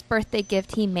best birthday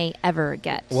gift he may ever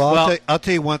get. Well, I'll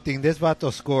tell you one thing. This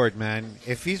vato scored, man.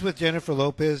 If he's with Jennifer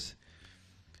Lopez,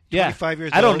 25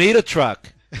 years I don't old. need a truck.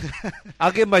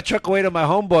 I'll give my truck away to my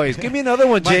homeboys. Give me another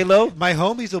one, J-Lo. My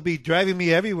homies will be driving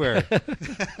me everywhere.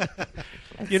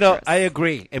 I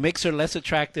agree. It makes her less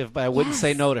attractive, but I wouldn't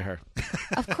say no to her.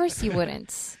 Of course you wouldn't.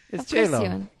 It's Of course J-Lo. you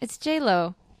wouldn't. It's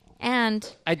J-Lo.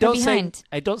 And I don't her say behind.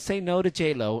 I don't say no to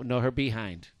J-Lo, no her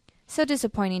behind. So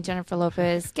disappointing, Jennifer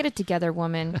Lopez. Get it together,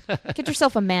 woman. Get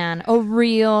yourself a man. A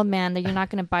real man that you're not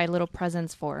going to buy little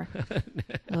presents for.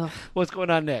 Ugh. What's going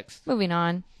on next? Moving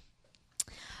on.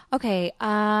 Okay,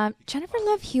 Jennifer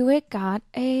Love Hewitt got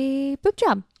a boob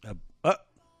job. A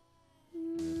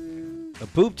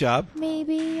boob job?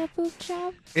 Maybe a boob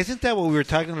job. Isn't that what we were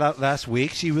talking about last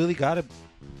week? She really got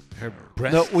her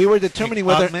breast. No, we were determining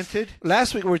whether augmented.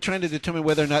 last week we were trying to determine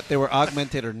whether or not they were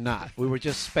augmented or not. We were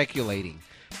just speculating.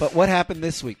 But what happened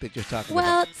this week that you're talking about?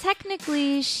 Well,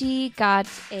 technically, she got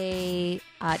a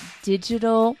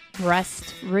digital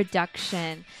breast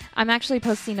reduction. I'm actually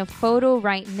posting a photo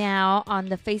right now on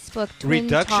the Facebook Twin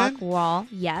Reduction? Talk wall.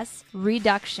 Yes,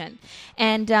 reduction.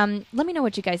 And let me know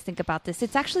what you guys think about this.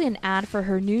 It's actually an ad for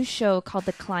her new show called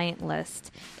The Client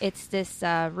List. It's this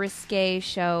risque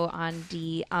show on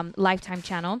the Lifetime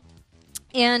channel.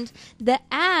 And the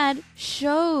ad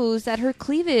shows that her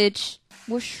cleavage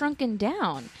was shrunken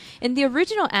down. In the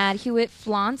original ad, Hewitt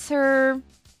flaunts her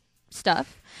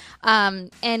stuff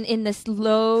and in this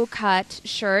low-cut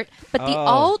shirt. But the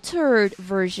altered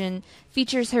version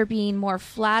features her being more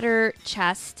flatter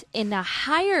chest in a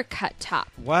higher-cut top.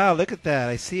 Wow, look at that.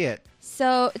 I see it.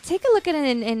 So take a look at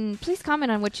it and please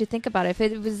comment on what you think about it. If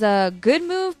it was a good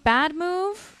move, bad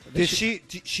move. Did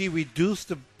she reduce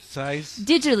the size?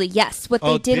 Digitally, yes. What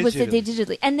they did was that they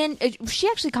digitally. digitally. And then she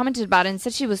actually commented about it and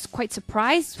said she was quite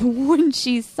surprised when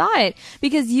she saw it.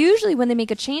 Because usually when they make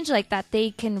a change like that,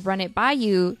 they can run it by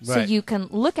you so Right. you can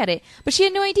look at it. But she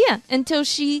had no idea until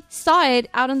she saw it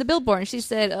out on the billboard. And she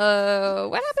said,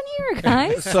 what happened here,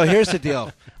 guys? So here's the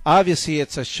deal. Obviously,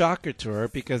 it's a shocker to her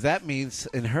because that means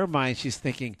in her mind she's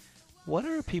thinking, what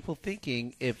are people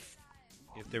thinking if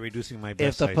they're reducing my if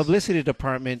breast the size. publicity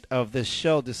department of this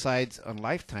show decides on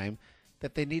Lifetime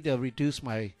that they need to reduce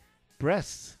my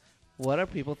breasts? What are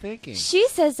people thinking? She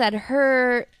says that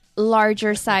her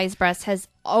larger size breast has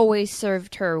always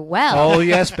served her well. Oh,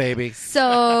 yes, baby. So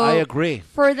I agree.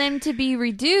 for them to be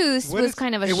reduced What was is-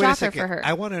 kind of a hey, wait shocker second. for her.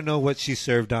 I want to know what she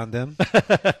served on them.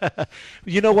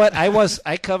 You know what?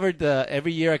 I covered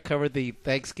every year. I covered the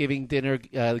Thanksgiving dinner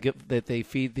that they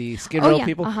feed the Skid Oh, Row yeah,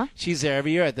 people. uh-huh. She's there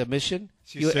every year at the Mission.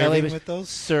 She's serving LA Mission. with those?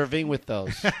 Serving with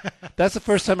those. That's the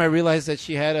first time I realized that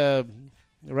she had a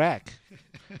rack.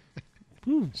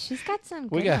 She's got some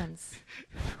We good got- ones.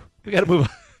 We got to move on.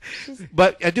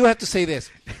 But I do have to say this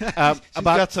She's about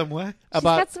got some what? She's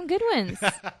got some good ones.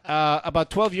 about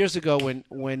 12 years ago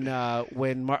when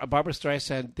Barbara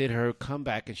Streisand did her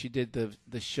comeback and she did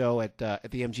the show at the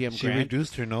MGM She Grand.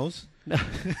 reduced her nose?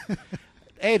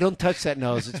 Hey, don't touch that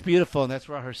nose. It's beautiful, and that's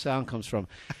where her sound comes from.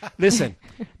 Listen,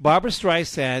 Barbara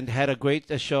Streisand had a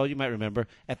great show, you might remember,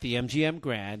 at the MGM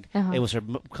Grand. Uh-huh. It was her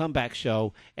comeback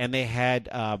show, and they had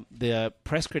the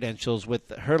press credentials with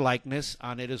her likeness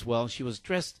on it as well. She was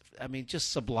dressed, I mean,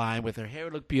 just sublime, with her hair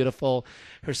looked beautiful.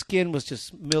 Her skin was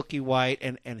just milky white,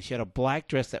 and she had a black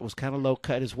dress that was kind of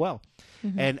low-cut as well.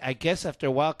 Mm-hmm. And I guess after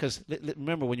a while, because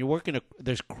remember, when you're working,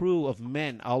 there's crew of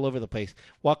men all over the place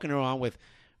walking around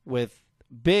with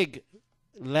big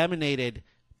laminated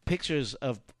pictures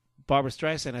of Barbara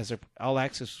Streisand as her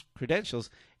all-access credentials,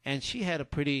 and she had a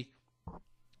pretty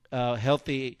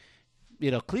healthy,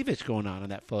 cleavage going on in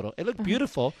that photo. It looked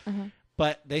beautiful,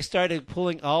 but they started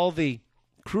pulling all the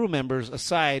crew members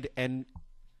aside and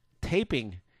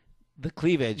taping the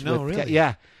cleavage. No, really?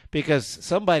 Yeah, because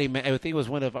somebody, I think it was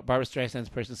one of Barbara Streisand's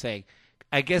person saying,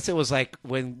 I guess it was like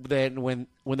when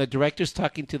the director's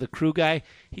talking to the crew guy,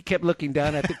 he kept looking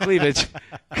down at the cleavage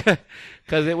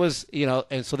because it was,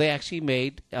 and so they actually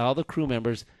made all the crew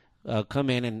members come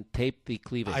in and tape the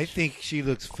cleavage. I think she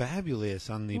looks fabulous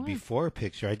on the before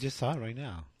picture. I just saw it right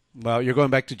now. Well, you're going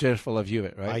back to Jennifer Love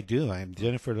Hewitt, right? I do.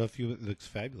 Jennifer Love Hewitt looks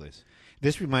fabulous.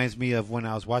 This reminds me of when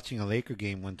I was watching a Laker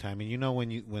game one time, and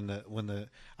when the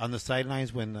on the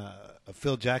sidelines when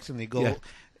Phil Jackson they go, Yeah.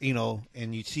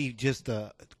 And you see just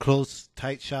a close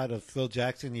tight shot of Phil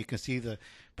Jackson, you can see the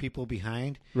people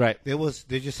behind. Right.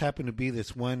 There just happened to be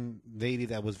this one lady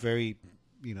that was very,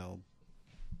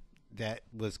 that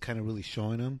was kind of really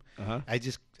showing him. Uh-huh.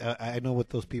 I know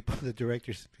what those people, the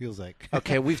directors, feels like.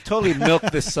 Okay, we've totally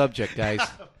milked this subject, guys.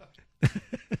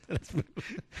 Let's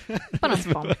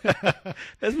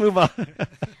move on.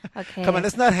 Okay. Come on,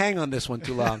 let's not hang on this one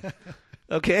too long.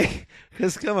 Okay?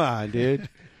 Because come on, dude.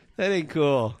 That ain't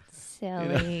cool.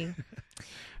 Silly.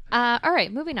 All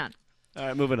right, moving on. All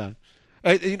right, moving on.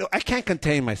 All right, I can't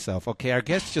contain myself, okay? Our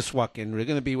guests just walk in. They're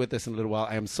going to be with us in a little while.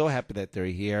 I am so happy that they're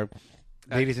here.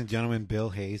 Ladies and gentlemen,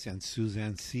 Bill Hayes and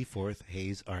Suzanne Seaforth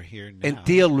Hayes are here now. And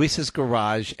Theo Luis's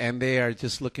Garage, and they are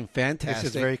just looking fantastic.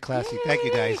 This is very classy. Thank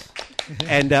you, guys.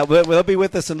 And they'll be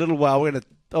with us in a little while. We're going to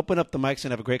open up the mics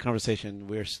and have a great conversation.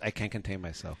 I can't contain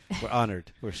myself. We're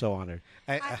honored. We're so honored.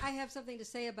 I have something to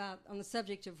say on the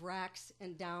subject of racks,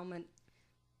 endowment,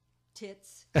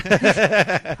 tits.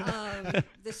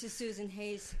 This is Susan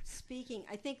Hayes speaking.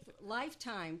 I think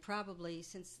Lifetime probably,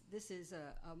 since this is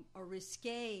a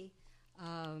risque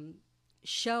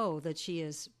show that she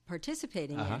is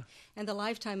participating in, and the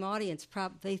Lifetime audience,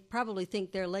 they probably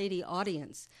think their lady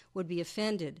audience would be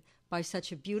offended by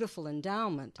such a beautiful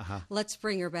endowment. Let's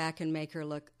bring her back and make her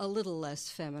look a little less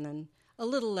feminine, a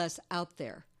little less out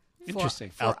there. Interesting.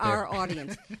 For Out there. our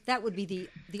audience. That would be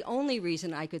the only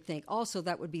reason I could think. Also,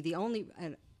 that would be the only...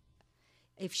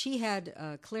 if she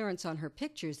had clearance on her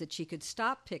pictures, that she could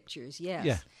stop pictures, yes.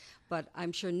 Yeah. But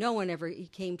I'm sure no one ever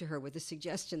came to her with the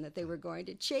suggestion that they were going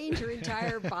to change her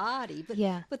entire body. But,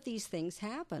 Yeah. but these things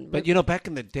happen. But you know, back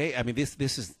in the day, I mean, this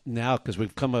is now because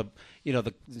we've come up, you know,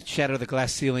 the shatter the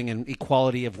glass ceiling and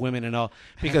equality of women and all.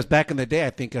 Because back in the day, I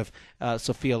think of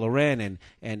Sophia Loren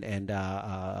and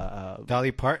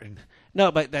Dolly Parton. no,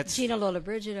 but that's Gina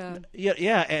Lollobrigida.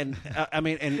 yeah, and I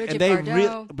mean, and Bridget they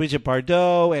Bardot. Bridget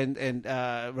Bardot and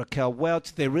Raquel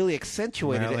Welch, they really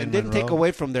accentuated it Marilyn and didn't take Monroe.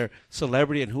 away from their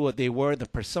celebrity and who they were, the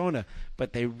persona,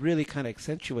 but they really kind of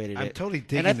accentuated I'm it. totally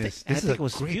And I digging this. I This is think a it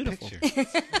was great beautiful. picture.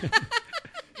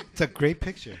 It's a great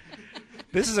picture.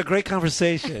 This is a great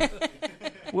conversation.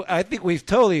 Well, I think we've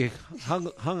totally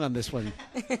hung on this one.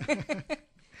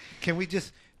 Can we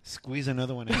just squeeze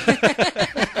another one out?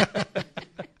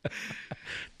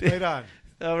 Right on.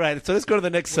 All right, so let's go to the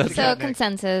next subject. So got next?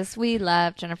 consensus, we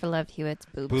love Jennifer Love Hewitt's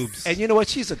boobs. Boobs. And you know what?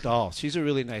 She's a doll. She's a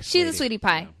really nice She's lady. a sweetie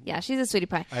pie. Yeah, she's a sweetie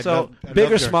pie. I So love- I big or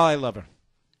loved her. small, I love her.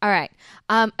 All right.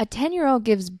 A 10-year-old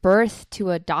gives birth to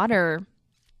a daughter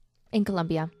in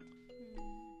Colombia.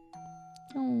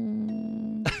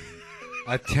 Oh,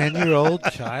 A 10-year-old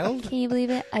child? can you believe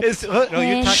it? A No,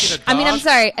 you're talking a I mean, I'm dog?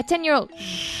 sorry. A 10-year-old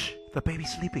The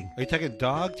baby's sleeping. Are you talking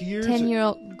dog years?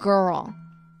 10-year-old girl.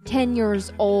 10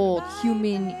 years old,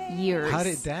 human years. How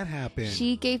did that happen?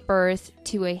 She gave birth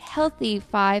to a healthy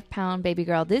 5-pound baby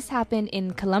girl. This happened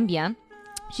in Colombia.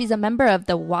 She's a member of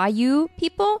the Wayu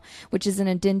people, which is an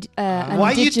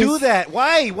Why you do that?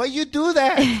 Why you do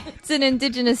that? It's an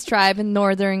indigenous tribe in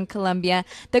northern Colombia.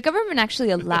 The government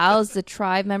actually allows the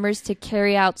tribe members to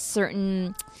carry out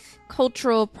certain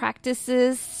cultural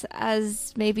practices,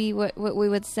 as maybe what we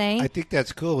would say. I think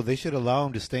that's cool. They should allow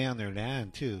them to stay on their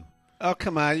land too. Oh,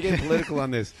 come on. You're getting political on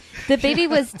this. The baby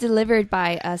was delivered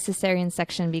by a cesarean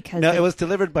section because No, it was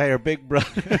delivered by her big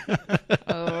brother.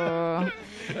 Oh.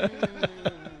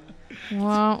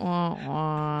 Wah, wah,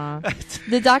 wah.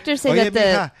 The doctors say that the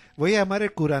mija, voy a llamar el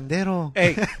curandero.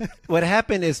 Hey, what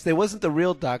happened is there wasn't the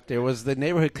real doctor. It was the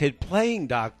neighborhood kid playing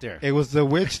doctor. It was the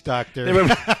witch doctor.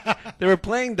 They were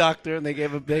playing doctor, and they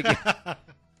gave a big...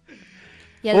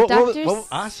 yeah the What- doctors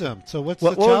Awesome. So what's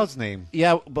What- the what- child's name?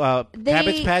 Yeah, They-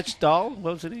 Cabbage Patch Doll.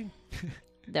 What was her name?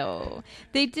 no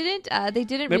they didn't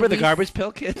Remember the release- Garbage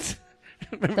Pail Kids?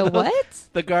 Remember the those? what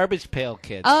The Garbage Pail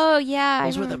Kids. oh yeah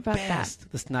Those I were the remember about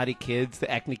best. The snotty kids, the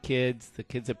acne kids, the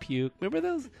kids that puke. Remember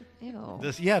those?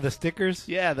 that. Ew. The stickers.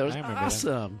 Yeah, those I remember them.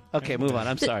 awesome. Okay, move on.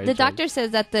 I'm sorry. The Jordan. doctor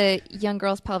says that the young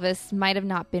girl's pelvis might have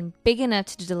not been big enough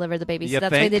to deliver the baby. So You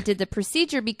that's why think? they did the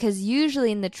procedure, because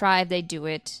usually in the tribe they do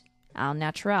it al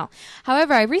natural.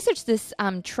 However, I researched this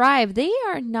tribe. They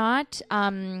are not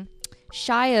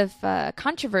shy of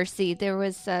controversy. There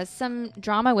was some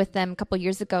drama with them a couple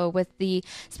years ago with the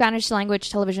Spanish language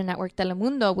television network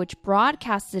Telemundo, which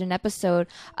broadcasted an episode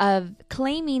of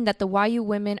claiming that the Wayu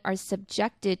women are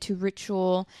subjected to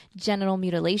ritual genital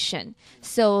mutilation.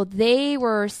 So they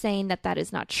were saying that that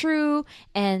is not true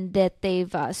and that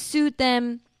they've sued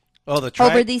them Oh, the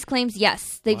tribe? over these claims.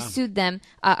 Yes, they've sued them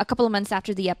a couple of months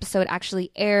after the episode actually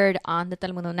aired on the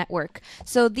Telemundo network.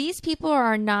 So these people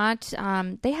are not,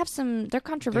 they have they're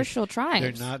controversial tribes.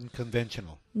 They're not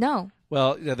conventional. No.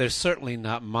 Well, yeah, they're certainly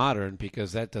not modern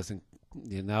because that doesn't...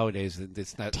 nowadays,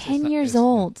 it's not... 10 years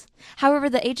old. However,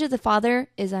 the age of the father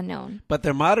is unknown. But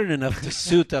they're modern enough to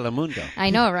sue Telemundo. I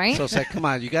know, right? So it's like, come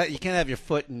on, you can't have your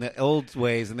foot in the old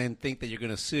ways and then think that you're going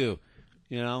to sue.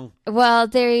 You know? Well,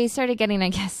 they started getting, I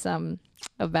guess,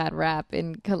 a bad rap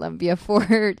in Colombia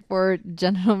for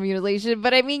genital mutilation.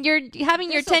 But I mean, you're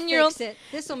having your 10-year-old...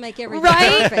 This will make everything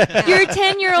Right? perfect. Your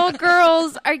 10-year-old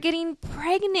girls are getting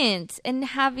pregnant and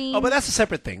having... Oh, but that's a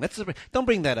separate thing. Don't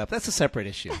bring that up. That's a separate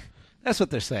issue. That's what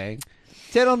they're saying.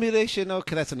 Genital mutilation,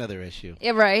 okay, that's another issue.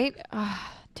 Yeah, right? Oh,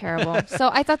 terrible. So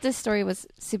I thought this story was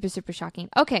super, super shocking.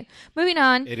 Okay, moving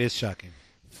on. It is shocking.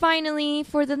 Finally,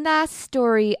 for the last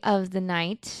story of the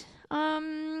night,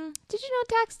 did you know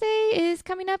tax day is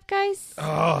coming up, guys?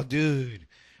 Oh, dude.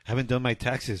 Haven't done my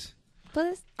taxes.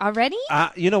 Please? Already?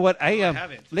 You know what?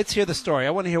 haven't. Let's hear the story. I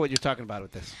want to hear what you're talking about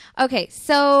with this. Okay,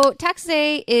 so tax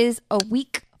day is a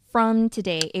week from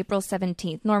today, April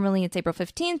 17th. Normally it's April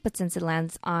 15th, but since it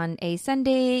lands on a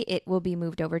Sunday, it will be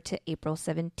moved over to April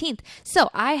 17th. So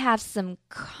I have some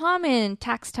common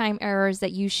tax time errors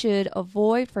that you should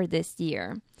avoid for this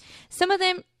year. Some of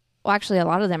them well, actually, a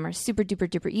lot of them are super duper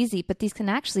duper easy, but these can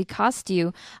actually cost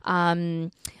you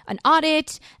an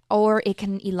audit, or it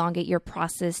can elongate your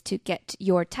process to get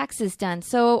your taxes done.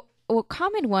 So a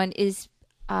common one is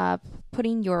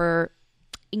putting your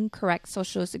incorrect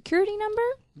social security number.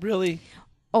 Really?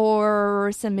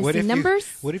 Or some missing numbers.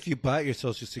 What if you bought your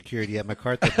Social Security at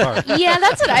MacArthur Park? Yeah,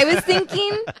 that's what I was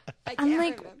thinking. I'm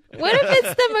like, what if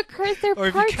it's the MacArthur Or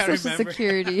if you Park can't Social remember.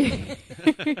 Security?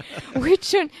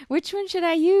 Which one should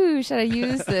I use? Should I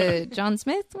use the John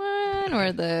Smith one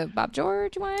or the Bob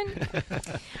George one?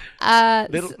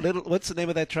 Little. What's the name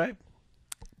of that tribe?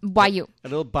 Bayou. A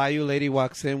little Bayou lady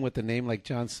walks in with a name like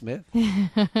John Smith.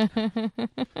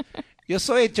 Yo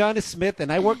soy John Smith,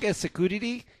 and I work at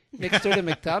security next door to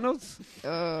McDonald's.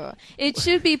 It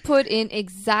should be put in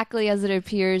exactly as it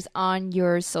appears on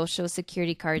your social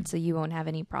security card, so you won't have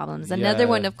any problems. Another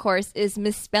one, of course, is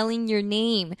misspelling your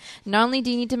name. Not only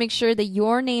do you need to make sure that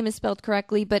your name is spelled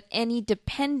correctly, but any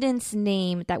dependent's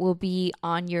name that will be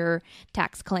on your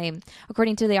tax claim.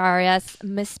 According to the IRS,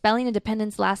 misspelling a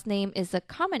dependent's last name is a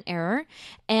common error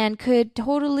and could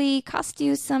totally cost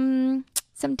you some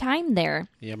time there.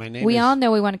 Yeah, my name We is... all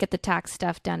know we want to get the tax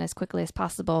stuff done as quickly as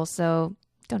possible, so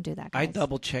don't do that, guys. I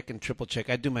double check and triple check.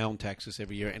 I do my own taxes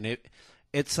every year, and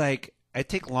it's like I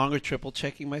take longer triple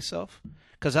checking myself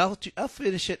because I'll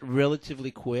finish it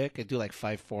relatively quick. I do like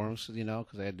 5 forms,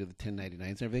 because I do the 1099s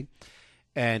and everything,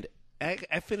 and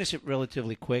I finish it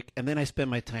relatively quick, and then I spend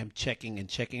my time checking,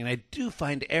 and I do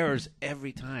find errors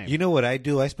every time. You know what I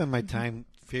do? I spend my time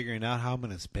figuring out how I'm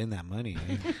going to spend that money.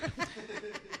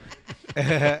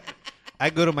 I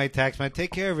go to my tax man,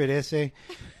 take care of it, essay.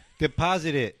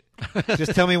 Deposit it.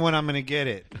 Just tell me when I'm going to get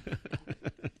it.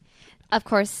 Of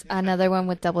course, another one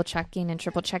with double checking and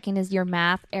triple checking is your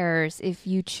math errors. If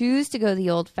you choose to go the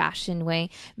old-fashioned way,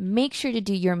 make sure to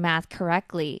do your math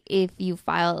correctly. If you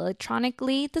file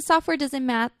electronically, the software does the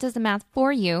math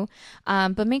for you,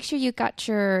 but make sure you got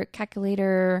your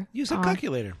calculator. Use a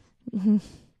calculator.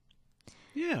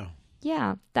 Yeah.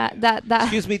 Yeah, that.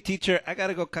 Excuse me, teacher. I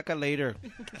gotta go caca later.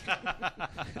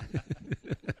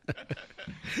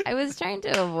 I was trying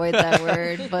to avoid that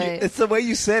word, but It's the way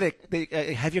you said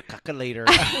it. Have your caca later.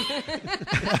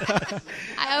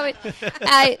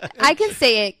 I can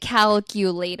say it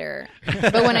calculator,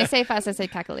 but when I say fast, I say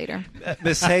calculator.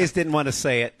 Miss Hayes didn't want to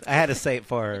say it. I had to say it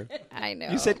for her. I know.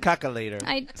 You said caca later.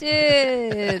 I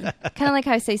did. Kind of like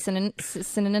how I say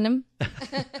synonym.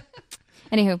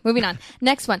 Anywho, moving on.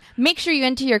 Next one. Make sure you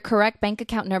enter your correct bank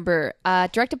account number.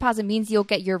 Direct deposit means you'll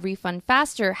get your refund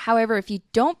faster. However, if you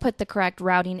don't put the correct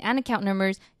routing and account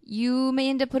numbers, you may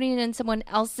end up putting it in someone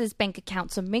else's bank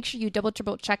account. So make sure you double,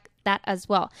 triple check that as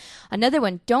well. Another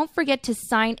one. Don't forget to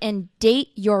sign and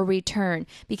date your return,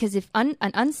 because if an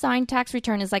unsigned tax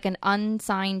return is like an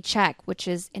unsigned check, which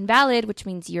is invalid, which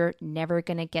means you're never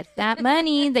going to get that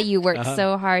money that you worked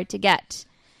so hard to get.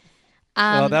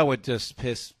 Well, that would just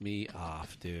piss me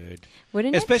off, dude.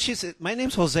 Wouldn't it? Especially, my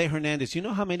name's Jose Hernandez. You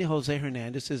know how many Jose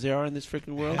Hernandezes there are in this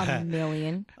freaking world? A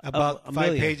million. About A 5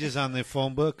 million. pages on the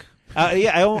phone book.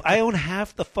 Yeah, I own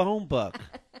half the phone book.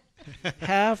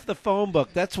 Half the phone book.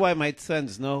 That's why my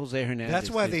sons know Jose Hernandez.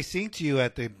 That's why they sing to you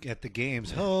at the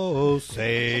games.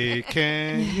 Jose,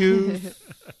 can you?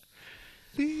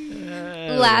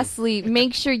 Lastly,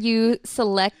 make sure you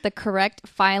select the correct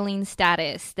filing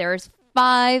status. There's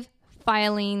 5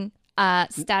 filing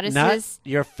statuses. Not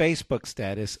your Facebook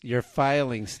status, your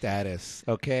filing status,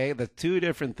 okay? The 2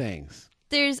 different things.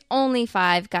 There's only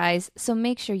 5, guys, so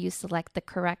make sure you select the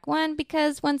correct one,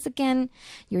 because once again,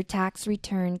 your tax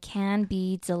return can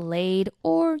be delayed,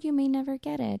 or you may never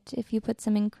get it if you put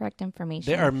some incorrect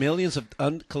information. There are millions of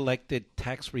uncollected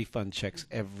tax refund checks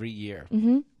every year.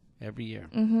 Mm-hmm. Every year.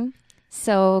 Mm-hmm.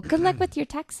 So good luck with your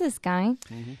taxes, guy.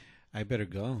 Mm-hmm. I better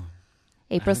go.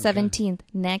 April 17th,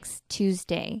 next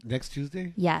Tuesday. Next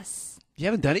Tuesday? Yes. You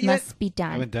haven't done it yet? Must be I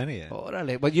done. haven't done it yet.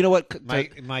 Orale. But you know what?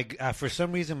 My for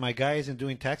some reason my guy isn't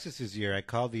doing taxes this year. I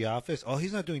called the office. Oh,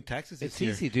 he's not doing taxes this It's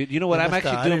year. easy, dude. You know what? They I'm must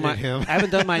have actually doing audited him. I haven't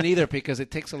done mine either because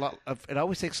it takes a lot. It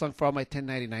always takes long for all my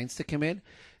 1099s to come in.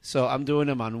 So I'm doing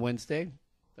them on Wednesday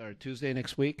or Tuesday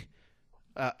next week.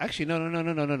 Actually, no.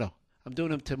 I'm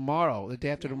doing them tomorrow, the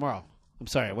day after tomorrow. I'm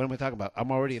sorry. What am I talking about?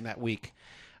 I'm already in that week.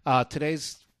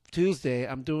 Today's Tuesday.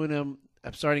 I'm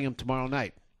starting them tomorrow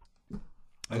night.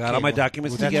 I got all my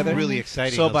documents that's together. really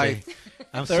exciting. So Jose. by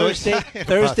I'm so Thursday excited about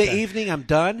Thursday that. evening, I'm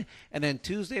done, and then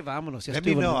Tuesday, vámonos. Let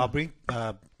me know. I'll bring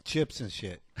chips and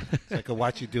shit so I can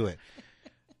watch you do it.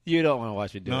 You don't want to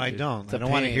watch it do No, it. I dude. don't. It's I a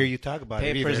don't want to pain. hear you talk about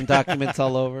it Papers either. and documents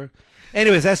all over.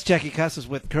 Anyways, that's Jackie Casas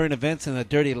with current events and the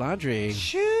dirty laundry.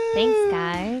 Thanks,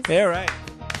 guys. All right.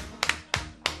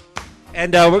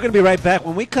 And we're going to be right back.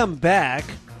 When we come back,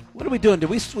 what are we doing? Did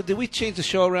we change the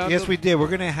show around? Yes, we did. We're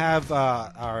going to have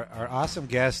our awesome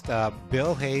guest,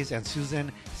 Bill Hayes and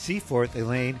Susan Seaforth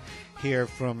Elaine, here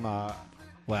from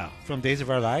from Days of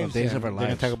Our Lives. From Days of Our They're going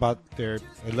Lives. to talk about their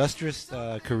illustrious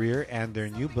career and their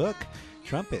new book,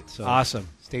 Trumpet. So Awesome.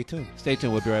 Stay tuned. Stay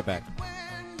tuned. We'll be right back.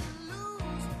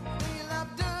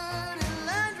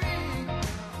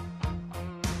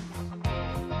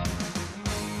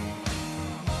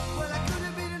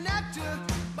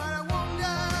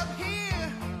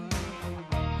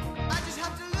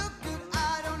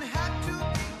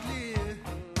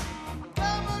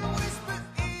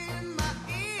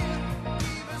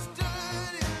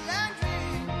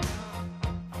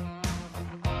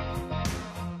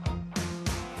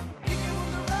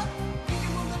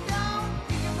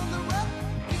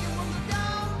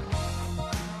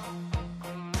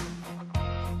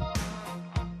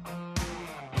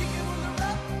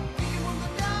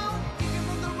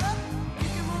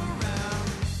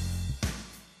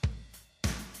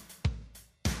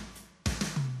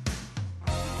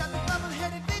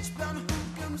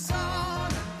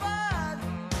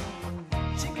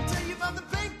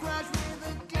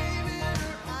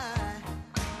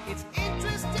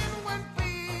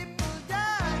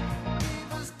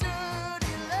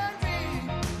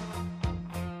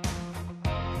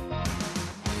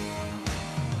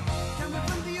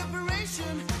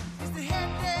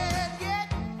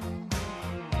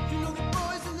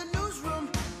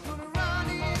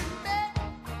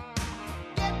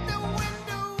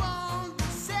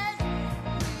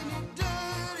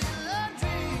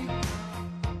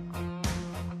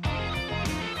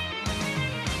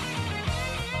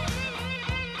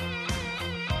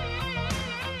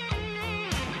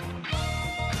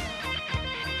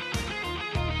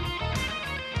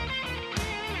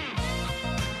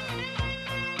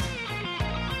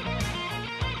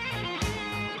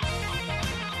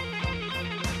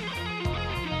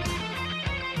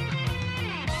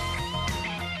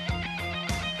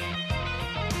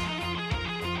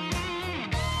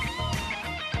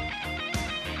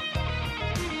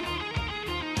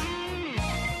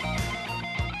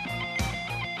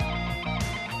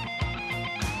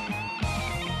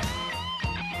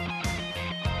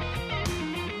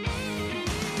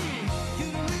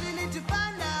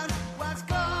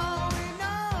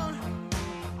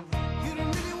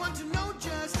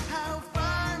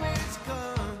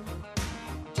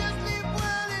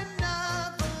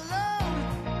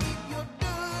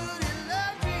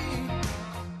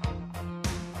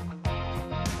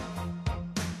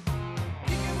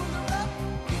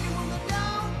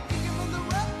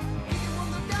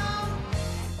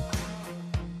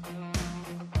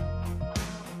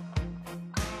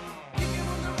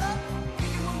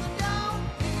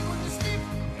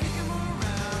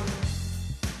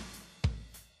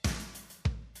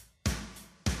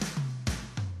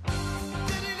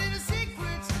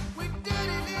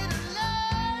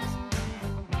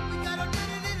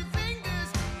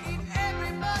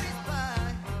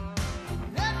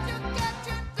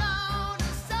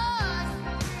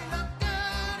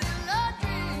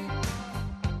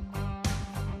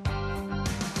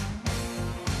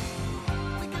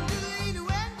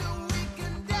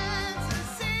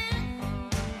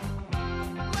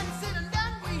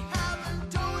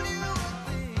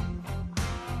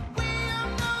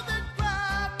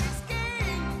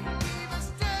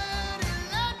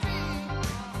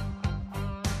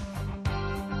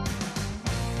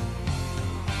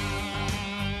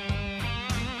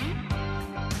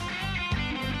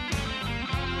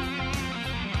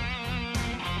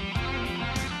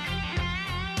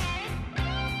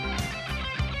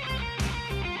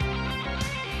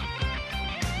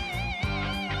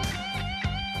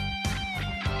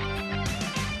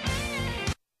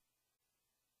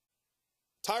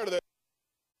 Tired of that.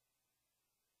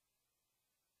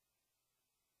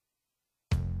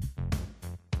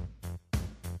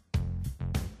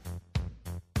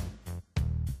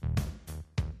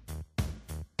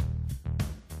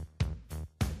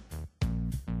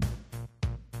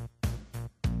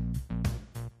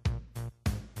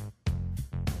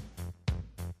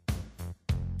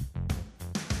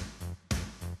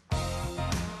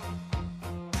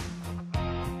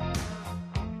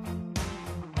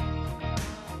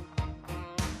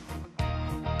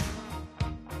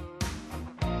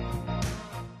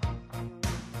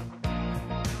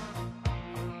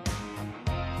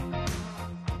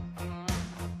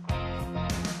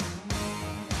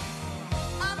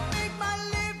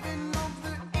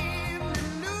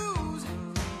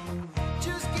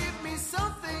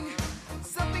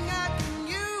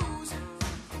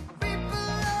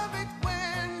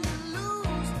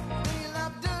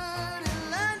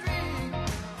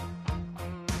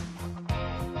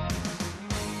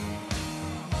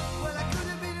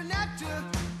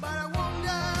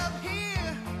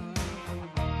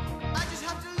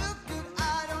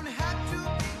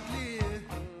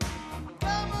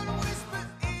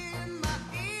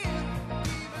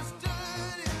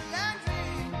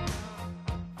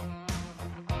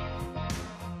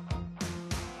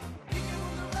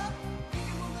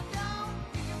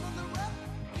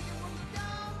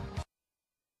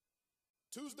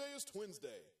 Tuesday is Twins Day.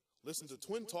 Listen to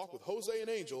Twin Talk with Jose and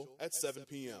Angel at 7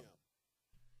 p.m.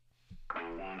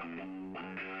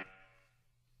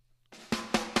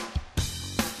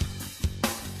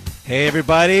 Hey,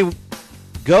 everybody.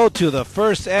 Go to the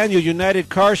first annual United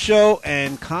Car Show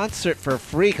and concert for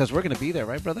free because we're going to be there,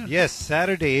 right, brother? Yes,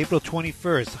 Saturday, April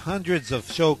 21st. Hundreds of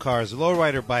show cars,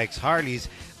 lowrider bikes, Harleys.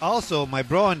 Also, my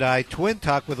bro and I, Twin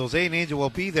Talk with Jose and Angel, will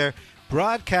be there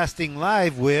broadcasting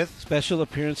live with special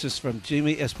appearances from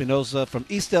Jimmy Espinosa from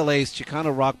East LA's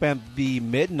Chicano rock band, The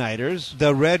Midnighters.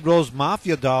 the Red Rose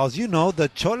Mafia Dolls, you know, the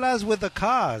Cholas with the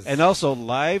cause. And also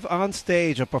live on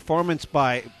stage, a performance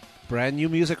by brand new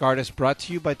music artist brought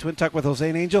to you by Twin Talk with Jose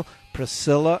and Angel,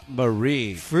 Priscilla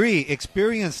Marie. Free.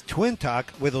 Experience Twin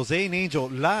Talk with Jose and Angel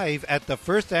live at the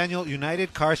first annual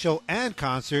United Car Show and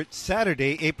concert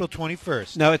Saturday, April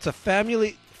 21st. Now, it's a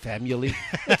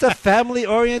it's a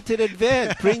family-oriented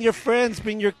event. Bring your friends,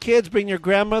 bring your kids, bring your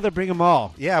grandmother, bring them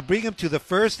all. Yeah, bring them to the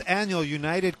first annual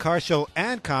United Car Show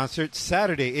and concert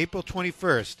Saturday, April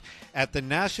 21st at the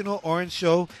National Orange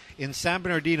Show in San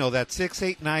Bernardino. That's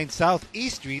 689 South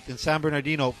East Street in San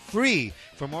Bernardino. Free.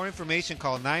 For more information,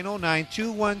 call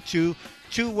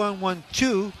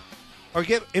 909-212-2112 or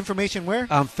get information where?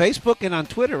 On Facebook and on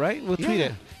Twitter, right? We'll tweet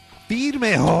it.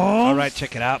 Firme, Holmes. All right,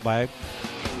 check it out. Bye.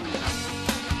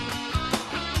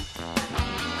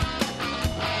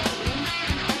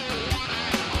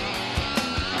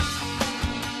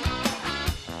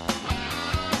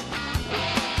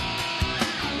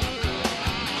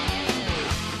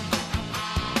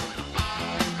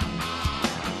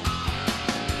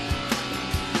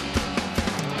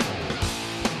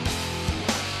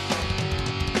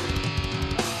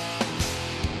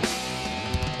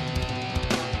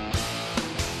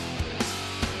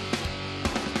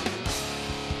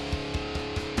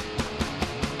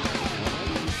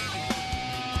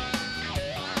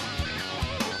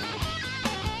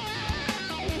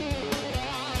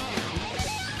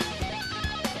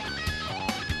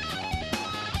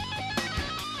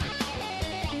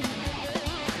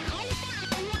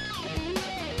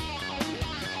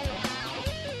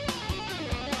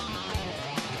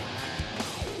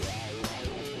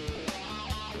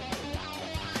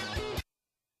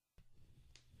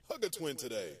 Hug a twin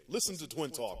today. Listen to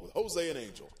Twin Talk with Jose and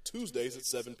Angel, Tuesdays at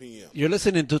 7 p.m. You're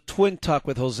listening to Twin Talk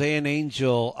with Jose and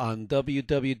Angel on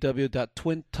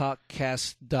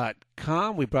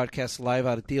www.twintalkcast.com. We broadcast live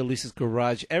out at Theo Luis's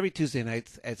Garage every Tuesday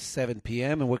night at 7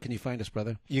 p.m. And where can you find us,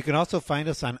 brother? You can also find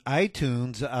us on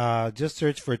iTunes. Just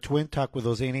search for Twin Talk with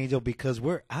Jose and Angel because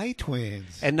we're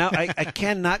iTwins. And now I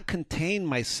cannot contain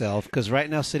myself because right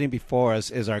now sitting before us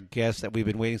is our guest that we've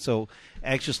been waiting so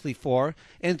anxiously for.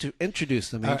 And to introduce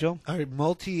them, Angel. Our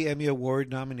multi-Emmy Award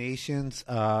nominations,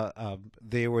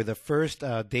 they were the first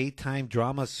daytime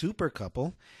drama super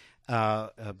couple,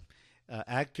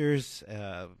 actors,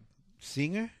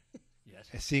 singer? Yes.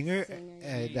 Singer,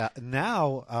 and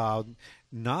now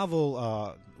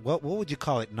novel, what would you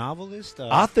call it, novelist?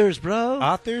 Authors, bro.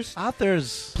 Authors.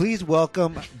 Please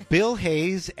welcome Bill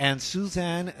Hayes and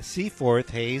Suzanne Seaforth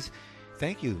Hayes.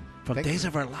 Thank you. From Days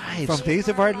of Our Lives. From Days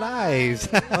of Our Lives.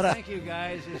 Thank you,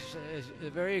 guys. It's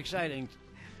very exciting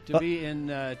to be in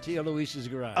Tia Luis's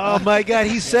garage. Oh, my God.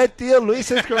 He said Theo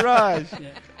Luis's Garage.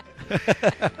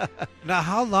 Now,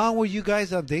 how long were you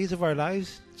guys on Days of Our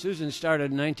Lives? Susan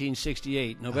started in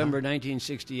 1968, November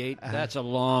 1968. That's a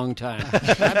long time.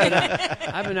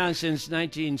 I've been on since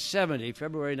 1970,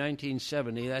 February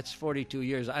 1970. That's 42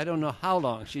 years. I don't know how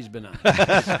long she's been on.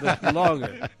 It's been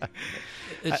longer.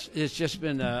 It's just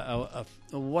been a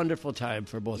wonderful time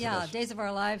for both of us. Yeah, Days of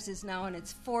Our Lives is now in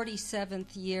its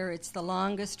 47th year. It's the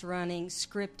longest-running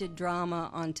scripted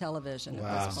drama on television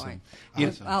at this point.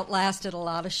 Awesome. Outlasted a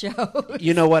lot of shows.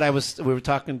 You know what? We were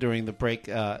talking during the break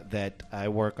that I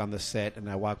work on the set and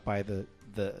I walk by I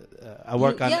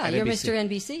work on you're NBC. Mr.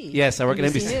 NBC. Yes, I work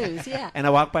at NBC News, yeah. And I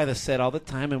walk by the set all the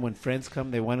time, and when friends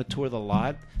come, they want to tour the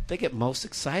lot. They get most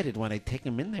excited when I take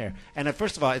them in there. And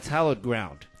first of all, it's hallowed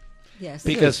ground. Yes.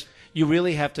 Because you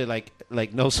really have to like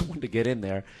know someone to get in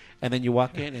there, and then you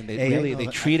walk in and they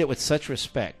treat it with such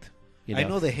respect. You know? I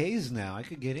know the Hayes now. I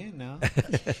could get in now.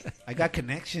 I got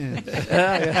connections.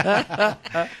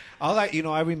 I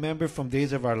remember from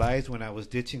Days of Our Lives when I was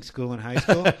ditching school in high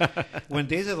school. When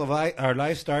Days of Our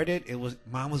Lives started, it was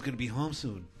Mom was going to be home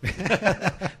soon.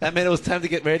 That meant it was time to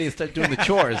get ready and start doing the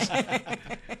chores.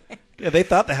 Yeah, they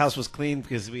thought the house was clean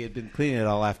because we had been cleaning it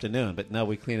all afternoon, but no,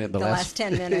 we cleaned it in the last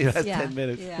 10 minutes. 10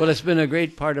 minutes. Yeah. Well, it's been a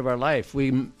great part of our life. We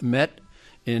met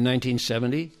in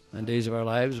 1970. on Days of Our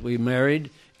Lives. We married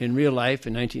in real life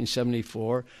in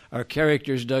 1974. Our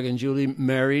characters, Doug and Julie,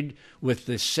 married with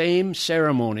the same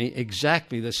ceremony,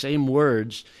 exactly the same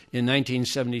words, in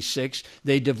 1976.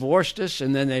 They divorced us,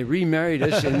 and then they remarried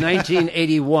us in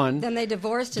 1981. Then they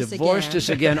divorced us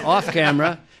again off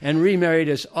camera, and remarried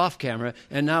us off camera,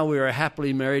 and now we're a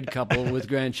happily married couple with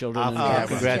grandchildren. Yes,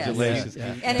 congratulations.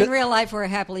 yes. And in real life, we're a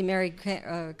happily married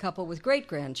couple with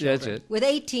great-grandchildren. That's it. With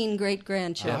 18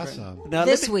 great-grandchildren. Awesome. Now,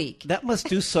 This week. That must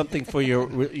do something for your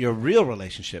real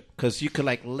relationship, because you could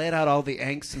like let out all the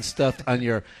angst and stuff on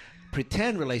your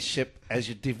pretend relationship as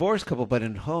your divorced couple, but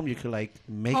in home you could like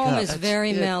make Home up. is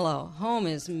very mellow. Home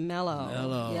is mellow.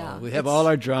 Hello. Yeah. We have all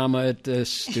our drama at the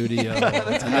studio,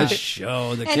 and the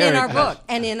show, the and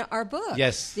in our book.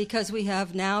 Yes. Because we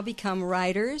have now become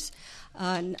writers.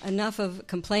 Enough of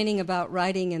complaining about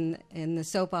writing in the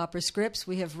soap opera scripts.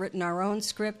 We have written our own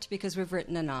script because we've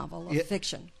written a novel of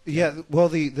fiction. Yeah, well,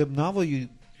 the novel you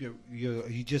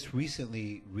just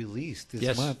recently released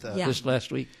this month. Just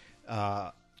last week.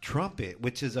 Trumpet,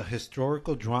 which is a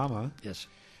historical drama. Yes.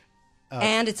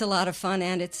 And it's a lot of fun,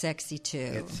 and it's sexy, too.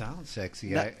 It sounds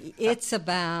sexy. It's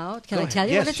about... Can I tell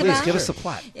you Yes, what it's please, about? give us the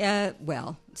plot.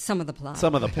 Well, some of the plot.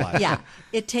 Some of the plot. Yeah.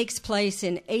 It takes place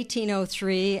in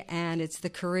 1803, and it's the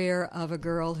career of a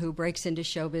girl who breaks into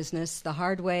show business the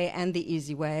hard way and the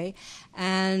easy way,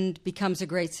 and becomes a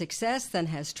great success, then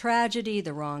has tragedy,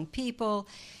 the wrong people...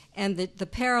 And the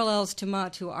parallels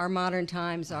to our modern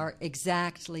times are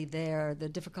exactly there. The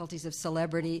difficulties of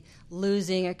celebrity,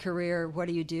 losing a career, what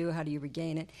do you do, how do you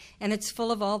regain it? And it's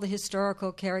full of all the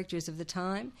historical characters of the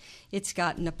time. It's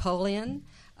got Napoleon.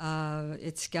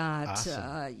 It's got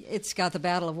the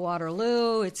Battle of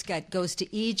Waterloo. Goes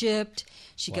to Egypt.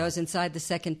 She goes inside the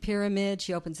second pyramid.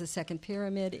 She opens the second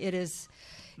pyramid. It's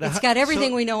got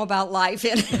everything we know about life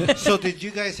in it. So did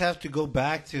you guys have to go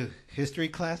back to history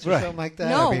class or something like that?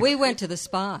 No, we went to the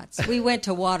spots. We went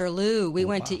to Waterloo. We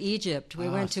went to Egypt. We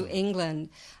went to England.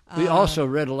 We also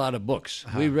read a lot of books.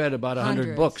 We read about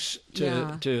 100 books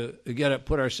Yeah. to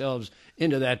put ourselves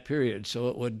into that period, so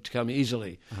it would come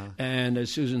easily. And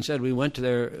as Susan said, we went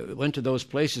to those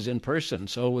places in person.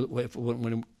 So when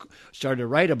we started to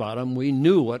write about them, we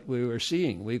knew what we were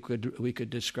seeing. We could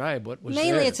describe what was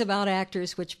Mainly there. it's about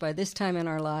actors, which by this time in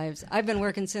our lives, I've been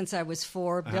working since I was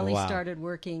 4. Billy started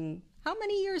working... How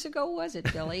many years ago was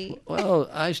it, Billy? Well,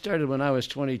 I started when I was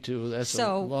 22. That's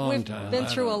a long time. So we've been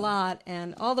through a lot,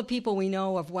 and all the people we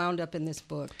know have wound up in this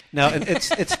book. Now it's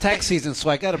tax season,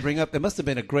 so I got to bring up. It must have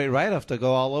been a great write-off to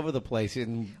go all over the place.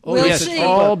 And We'll see.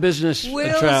 All business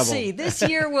We'll travel. see. This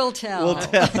year will tell.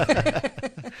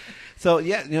 So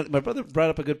yeah, my brother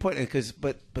brought up a good point,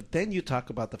 but then you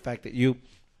talk about the fact that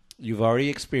you've already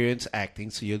experienced acting,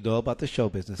 so you know about the show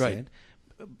business. Right.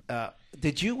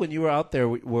 Did you, when you were out there,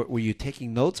 were you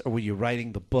taking notes, or were you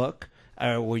writing the book,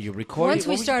 or were you recording? Once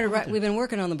we started, we've been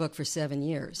working on the book for 7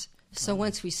 years. So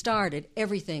once we started,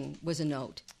 everything was a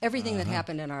note. Everything that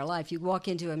happened in our life. You walk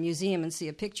into a museum and see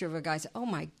a picture of a guy, say, "Oh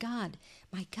my God,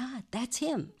 that's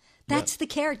him. That's the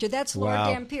character. That's Lord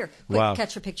Dampier." Quick,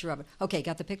 catch a picture of it. Okay,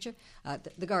 got the picture?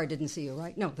 The guard didn't see you,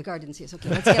 right? No, the guard didn't see us. Okay,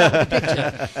 let's get out the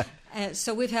picture.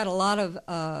 So we've had a lot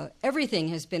of, everything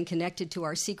has been connected to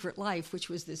our secret life, which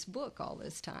was this book all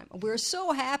this time. We're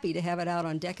so happy to have it out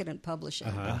on Decadent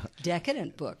Publishing.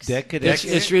 Decadent Books.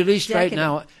 It's released right Decadent.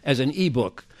 now as an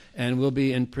ebook, and will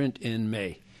be in print in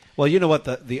May. Well, you know what?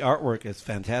 The artwork is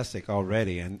fantastic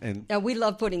already, and We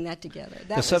love putting that together.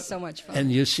 That was so much fun.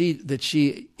 And you see that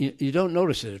you don't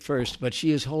notice it at first, but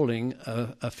she is holding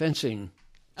a fencing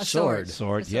sword.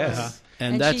 sword. A Yes,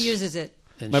 and she uses it.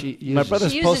 And my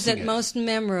brother's She uses posting it most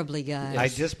memorably, guys. I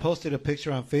just posted a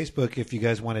picture on Facebook. If you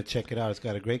guys want to check it out, it's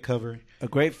got a great cover. a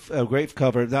great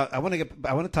cover. Now, I want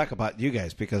to talk about you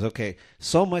guys because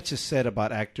so much is said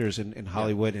about actors in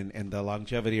Hollywood and the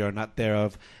longevity or lack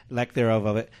thereof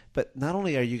of it. But not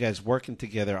only are you guys working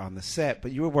together on the set,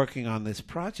 but you were working on this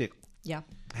project,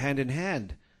 hand in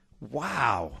hand.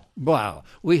 Wow.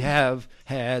 We have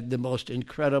had the most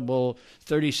incredible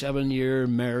 37-year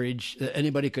marriage that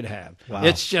anybody could have. Wow.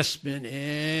 It's just been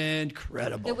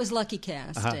incredible. It was lucky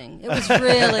casting. It was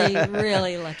really,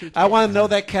 really lucky casting. I want to know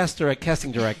that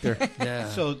casting director. Yeah.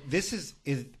 So this is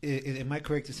am I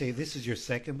correct to say this is your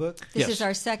second book? This Yes. is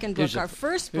our second Here's book. Our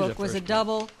first book was a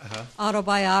double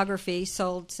autobiography,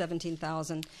 sold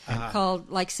 17,000, called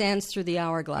Like Sands Through the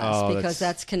Hourglass, because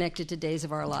that's connected to Days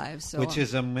of Our Lives. So Which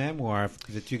is a memoir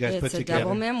that you guys put it's a together.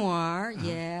 double memoir,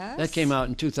 yes. That came out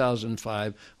in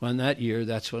 2005.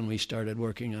 That's when we started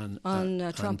working on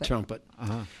Trumpet.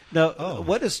 Now,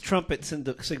 what does trumpet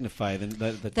signify?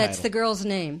 The That's the title? girl's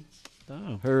name.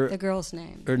 Oh. The girl's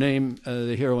name. Her name,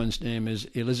 the heroine's name, is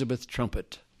Elizabeth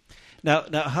Trumpet. Now,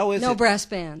 how is No it? brass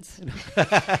bands.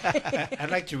 I'd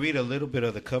like to read a little bit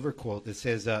of the cover quote that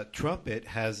says, Trumpet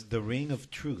has the ring of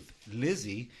truth.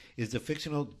 Lizzie is the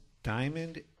fictional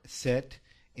diamond set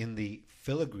in the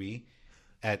filigree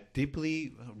at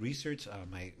deeply researched.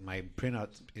 My printout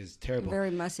is terrible. Very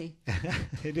mussy.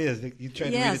 It is. You tried to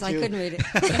read it Yes, too? I couldn't read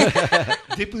it.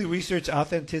 Deeply researched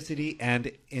authenticity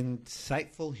and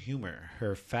insightful humor.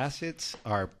 Her facets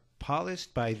are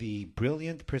polished by the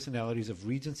brilliant personalities of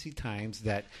Regency Times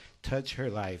that touch her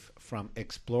life, from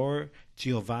explorer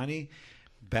Giovanni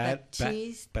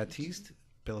Battiste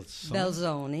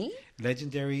Belzoni.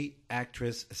 legendary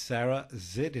actress Sarah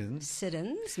Siddons.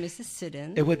 Mrs.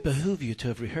 Siddons. It would behoove you to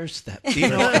have rehearsed that. You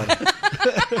know,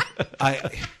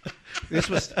 this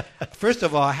was, first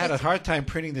of all, I had a hard time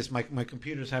printing this. My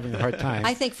computer's having a hard time.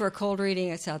 I think for a cold reading,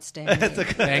 it's outstanding.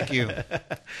 Thank you.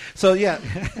 So yeah,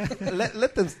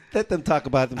 let them talk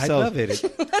about I themselves. love it.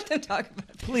 Let them talk about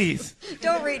it. Please.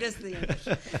 Don't read us the English.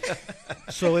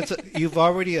 So you've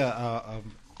already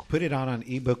put it on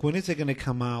ebook. When is it going to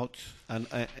come out?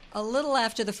 A little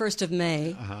after the 1st of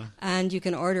May, and you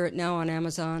can order it now on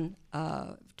Amazon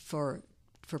for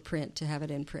print, to have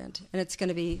it in print. And it's going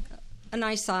to be a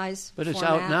nice size But it's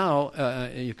format. out now.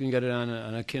 You can get it on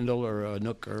a Kindle or a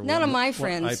Nook or None of my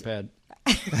friends iPad.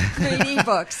 read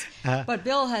ebooks. But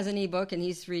Bill has an ebook, and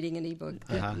he's reading an ebook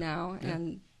now.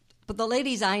 But the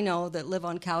ladies I know that live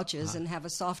on couches and have a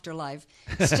softer life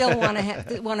still want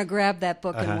to grab that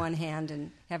book in one hand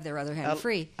and have their other hand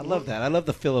free. I love that. I love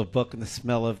the feel of a book and the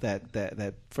smell of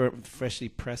that freshly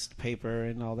pressed paper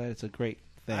and all that. It's a great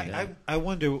thing. I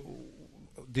wonder,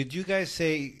 did you guys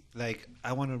say, like,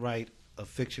 I want to write a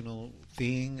fictional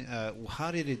thing?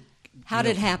 How did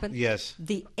it happen? Yes.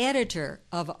 The editor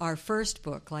of our first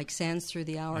book, Like Sands Through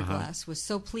the Hourglass, was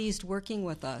so pleased working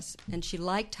with us, and she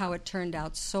liked how it turned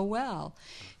out so well.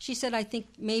 She said, I think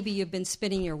maybe you've been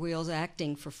spinning your wheels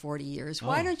acting for 40 years.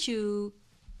 Why don't you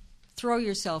throw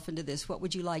yourself into this? What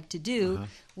would you like to do?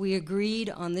 We agreed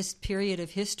on this period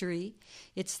of history.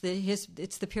 It's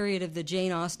the period of the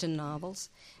Jane Austen novels.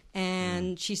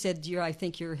 And she said, I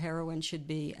think your heroine should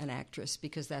be an actress,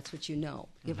 because that's what you know.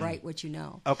 You write what you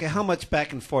know. Okay, how much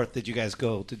back and forth did you guys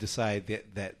go to decide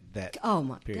that Oh,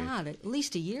 my period? God, at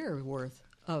least a year worth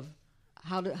of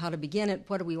how to begin it,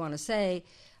 what do we want to say,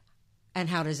 and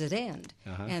how does it end?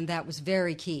 And that was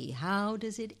very key. How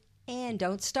does it end?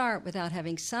 Don't start without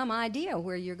having some idea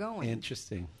where you're going.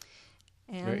 Interesting.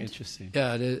 And Very interesting.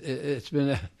 Yeah, it's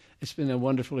been a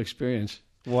wonderful experience.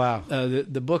 Wow.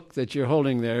 The book that you're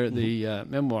holding there, the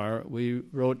memoir, we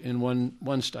wrote in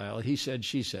one style. He said,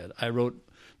 she said. I wrote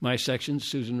my section.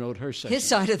 Susan wrote her section. his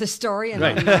side of the story. And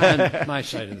right, and my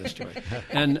side of the story.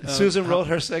 And Susan wrote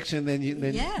her section,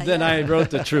 then I wrote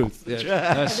the truth. Yes,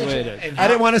 that's the way it is. I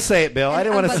didn't want to say it, Bill. I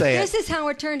didn't want to but say this it. is how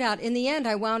it turned out. In the end,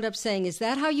 I wound up saying, is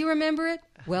that how you remember it?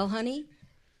 Well, honey,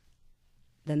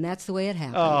 then that's the way it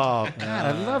happened. Oh God,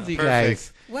 I love you Perfect.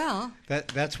 guys. Well,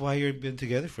 That's why you've been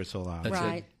together for so long. That's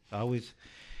right. Always.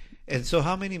 And so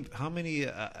how many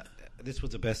this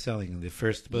was the best selling in the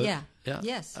first book? Yeah. Yeah,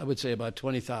 Yes. I would say about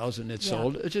 20,000 it Yeah.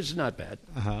 sold, which is not bad.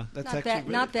 That's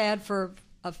Not bad for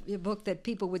a book that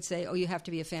people would say, oh, you have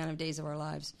to be a fan of Days of Our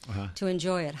Lives to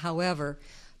enjoy it. However,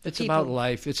 It's people- about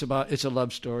life. It's a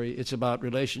love story. It's about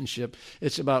relationship.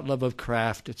 It's about love of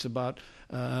craft. It's about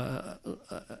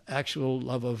actual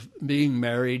love of being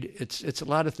married. It's a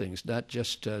lot of things, not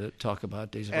just talk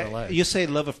about Days of Our Lives. You say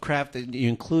love of craft, and you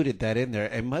included that in there.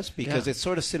 It must be because Yeah. it's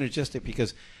sort of synergistic.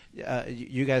 Because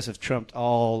you guys have trumped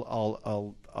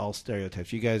all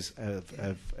stereotypes. You guys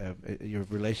have your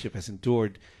relationship has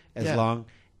endured as Yeah. long,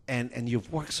 and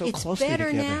you've worked so it's closely better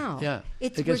together. now. Yeah,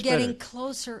 it we're gets getting better.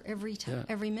 closer every time, Yeah.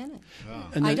 every minute.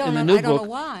 And I don't in the know- new I don't know book,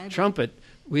 why, but- Trumpet,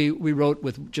 we wrote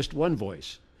with just one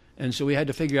voice. And so we had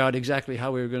to figure out exactly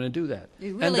how we were going to do that.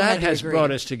 You really and had that to has agree.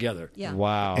 brought us together. Yeah.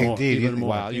 Wow, Indeed. Even more.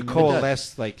 Wow, you It does.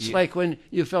 coalesced like It's like when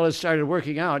you fellas started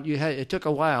working out. It took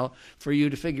a while for you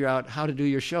to figure out how to do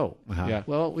your show. Yeah.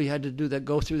 Well, we had to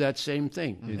go through that same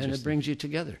thing, and it brings you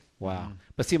together. wow.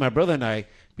 But see, my brother and I,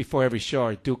 before every show,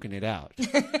 are duking it out.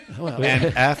 And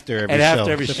after every And show.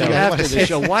 after every show. After the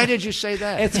show, why did you say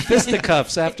that? It's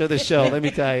fisticuffs after the show. Let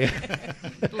me tell you.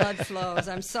 Blood flows.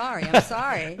 I'm sorry.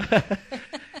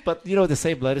 But they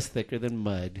say blood is thicker than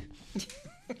mud.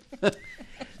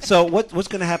 So what's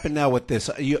going to happen now with this?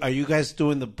 Are you guys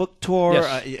doing the book tour?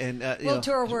 Yes. We'll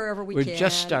tour wherever we We're can.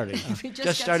 just starting. We just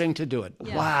got- starting to do it.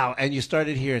 Yeah. Wow, and you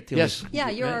started here at the Yes. Yeah,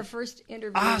 you're Right. our first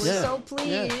interview. Awesome. We're Yeah. so pleased.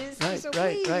 Yeah. We're so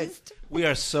Right. pleased. We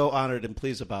are so honored and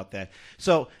pleased about that.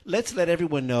 So let's let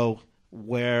everyone know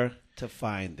where to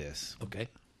find this, Okay.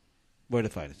 where to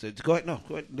find it? So go ahead. No,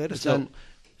 go ahead. Let us It's know. on.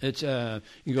 It's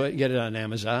you can go get it on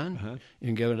Amazon. You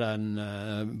can get it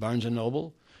on Barnes and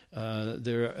Noble. You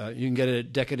can get it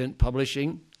at Decadent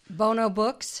Publishing. Bono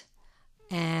Books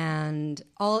and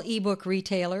all ebook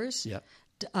retailers. Yeah.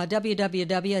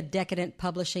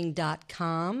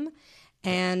 www.decadentpublishing.com.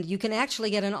 And you can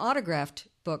actually get an autographed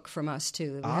book from us, too.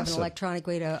 We have an Awesome. electronic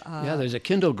way to... Yeah, there's a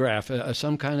Kindle graph,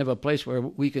 some kind of a place where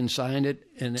we can sign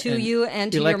it To you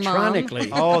and to your mom. electronically.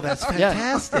 Oh, that's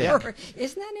fantastic.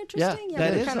 Isn't that interesting? Yeah,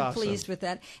 that we're is kind of awesome. pleased with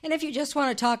that. And if you just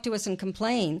want to talk to us and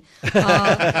complain,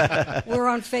 we're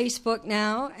on Facebook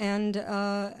now, and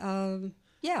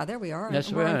yeah, there we are.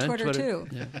 Yes, we're we are on on Twitter, Twitter. too.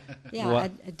 Yeah, Well-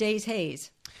 at Days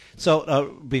Hayes.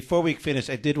 So before we finish,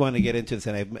 I did want to get into this,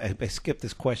 and I skipped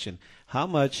this question. How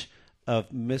much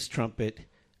of Miss Trumpet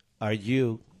are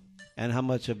you, and how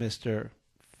much of Mr.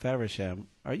 Faversham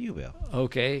are you, Bill?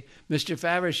 Okay, Mr.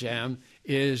 Faversham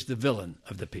is the villain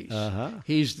of the piece. Uh-huh.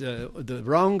 He's the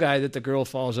wrong guy that the girl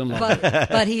falls in love with.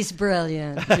 But he's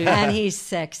brilliant, and he's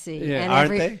sexy, Yeah. and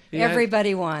Aren't they?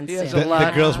 everybody wants he has him. a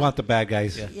lot- The girls want the bad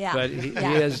guys. Yeah, But he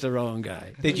is the wrong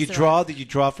guy. Did you He's draw? Did you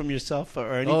draw from yourself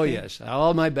or anything? Oh, yes.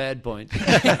 All my bad points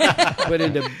put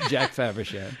into Jack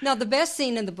Faversham. Now, the best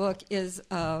scene in the book is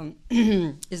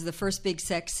is the first big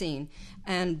sex scene.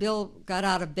 And Bill got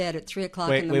out of bed at 3 o'clock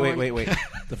in the morning. Wait.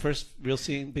 The first real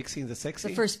scene, big scene, the sex The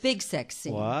scene? first big sex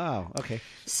scene. Wow, okay.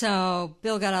 So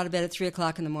Bill got out of bed at 3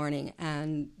 o'clock in the morning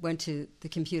and went to the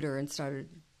computer and started.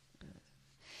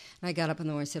 And I got up in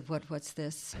the morning and said, "What's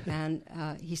this?" And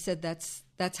he said, "That's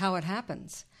how it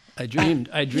happens." I dreamed.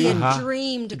 He had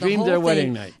dreamed the Dreamed whole their thing.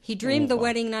 wedding night. He dreamed the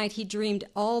wedding night. He dreamed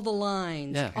all the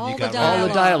lines, Yeah. all you the got dialogue. All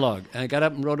the dialogue. And I got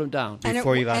up and wrote them down. And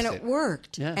Before you lost and it. it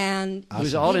worked. Yeah. And It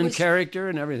was all he in was- character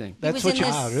and everything. He That's was what in you-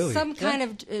 this, really? some kind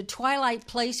of twilight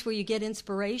place where you get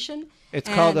inspiration. It's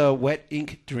And- called a wet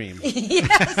ink dream.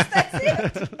 Yes,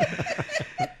 that's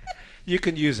it. You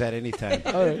can use that anytime.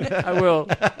 I will.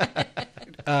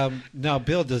 Now,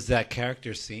 Bill, does that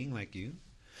character sing like you?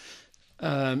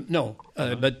 No,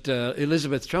 but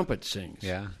Elizabeth Trumpet sings.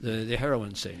 Yeah. The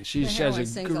heroine sings. She The has heroine a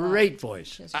sings a lot. great voice.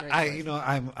 She has a great I voice. you know,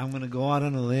 I'm going to go out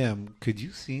on a limb. Could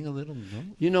you sing a little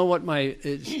note? You know what?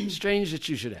 It's strange that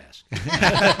you should ask.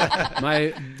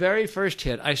 My very first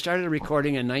hit, I started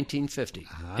recording in 1950,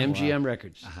 MGM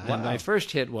Records. And my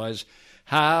first hit was,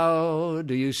 "How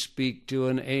do you speak to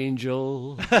an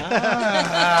angel?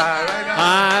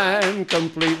 I'm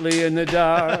completely in the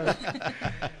dark.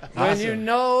 When you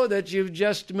know that you've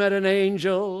just met an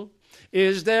angel,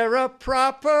 is there a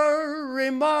proper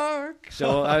remark?"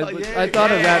 So I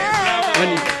thought of that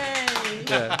when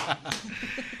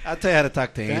I'll tell you how to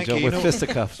talk to Thank Angel you. with You know-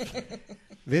 fisticuffs.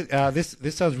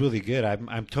 This sounds really good.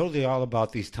 I'm totally all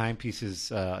about these timepieces,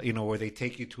 where they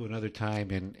take you to another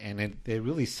time, and it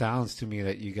really sounds to me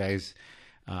that you guys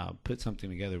put something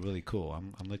together really cool.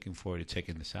 I'm looking forward to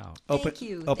checking this out. Open Thank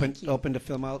you. to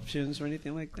film options or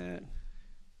anything like that?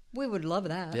 We would love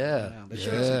that. Let's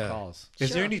show some calls.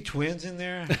 Is there any twins in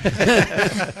there?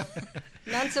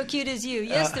 Not so cute as you.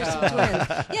 Yes, there's some twins.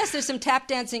 Yes, there's some tap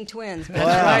dancing twins. But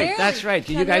That's right. really- That's right.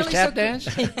 Do you not guys really tap so dance?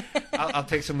 I'll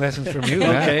take some lessons from you.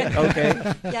 man.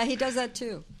 Okay. Yeah, he does that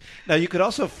too. Now, you could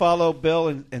also follow Bill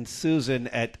and Susan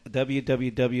at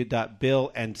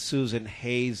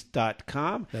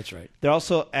www.billandsusanhayes.com. That's right. They're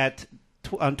also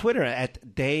on Twitter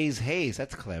at Days Hayes.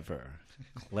 That's clever.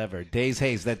 Days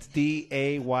Hayes. That's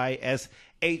DaysHayes.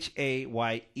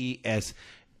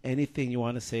 Anything you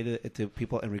want to say to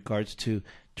people in regards to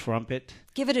Trumpet?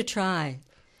 Give it a try.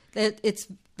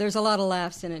 There's a lot of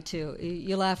laughs in it too.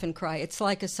 You laugh and cry. It's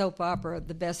like a soap opera,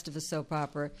 the best of a soap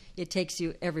opera. It takes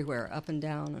you everywhere, up and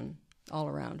down and all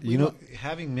around.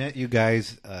 Having met you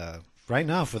guys right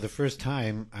now for the first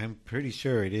time, I'm pretty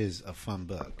sure it is a fun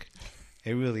book.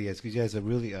 It really is, because you guys are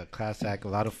really a class act, a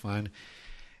lot of fun.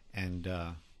 And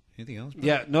anything else? Bro?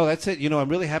 Yeah, no, that's it. I'm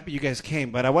really happy you guys came,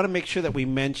 but I want to make sure that we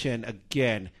mention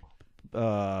again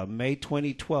May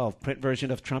 2012 print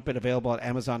version of Trumpet available at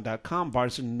Amazon.com,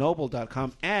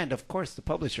 BarnesandNoble.com, and of course the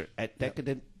publisher at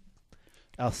Decadent.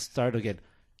 I'll start again.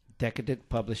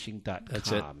 DecadentPublishing.com.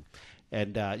 That's it.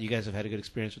 And you guys have had a good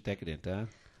experience with Decadent, huh?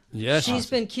 Yes. She's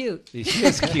been cute. She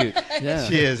is cute. Yeah.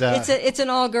 She is. It's an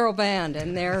all girl band,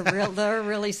 and they're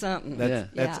really something. That's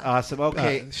Yeah. awesome.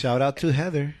 Okay. shout out to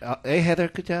Heather. Hey, Heather,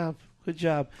 good job. Good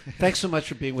job. Thanks so much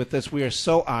for being with us. We are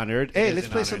so honored. Hey, is let's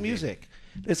an play honor, some indeed. music.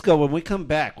 Let's go. When we come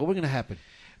back, what we're going to happen?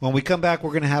 When we come back,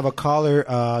 we're going to have a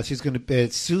caller. She's going to.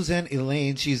 It's Suzanne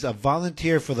Elaine. She's a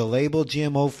volunteer for the Label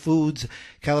GMO Foods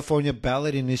California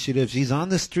Ballot Initiative. She's on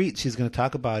the street. She's going to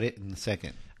talk about it in a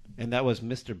second. And that was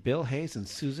Mr. Bill Hayes and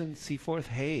Susan Seaforth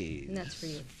Hayes. And that's for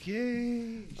you.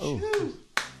 Yay. Oh.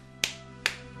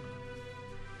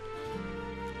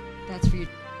 That's for you.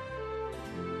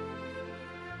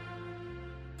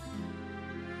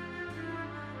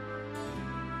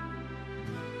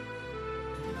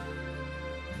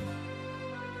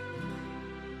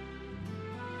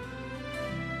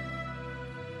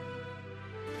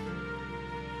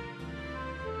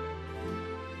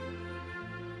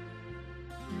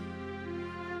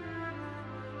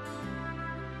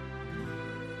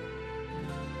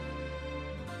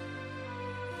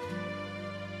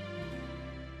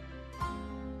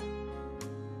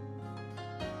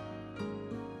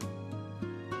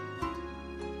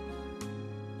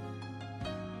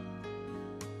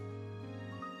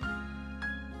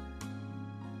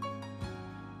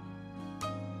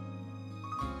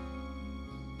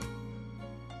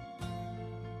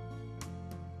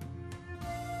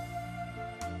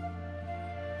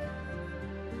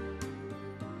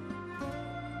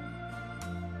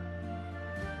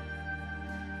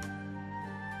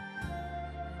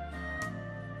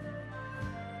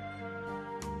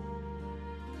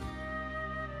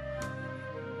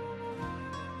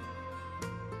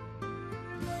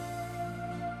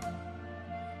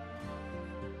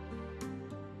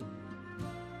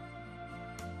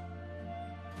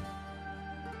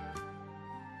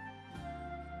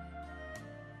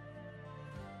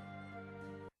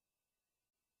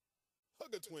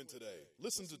 Hug a twin today.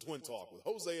 Listen to Twin Talk with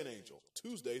Jose and Angel,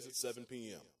 Tuesdays at 7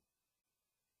 p.m.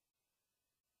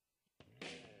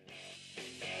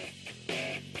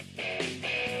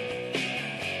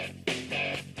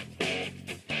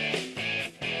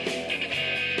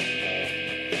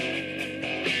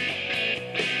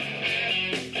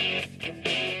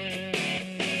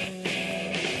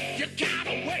 You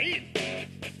gotta wait,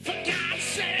 for God's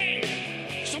sake.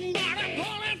 Somebody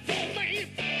pulling for me.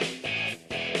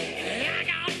 I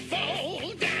got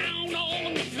fall down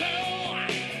on the floor.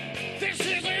 This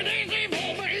is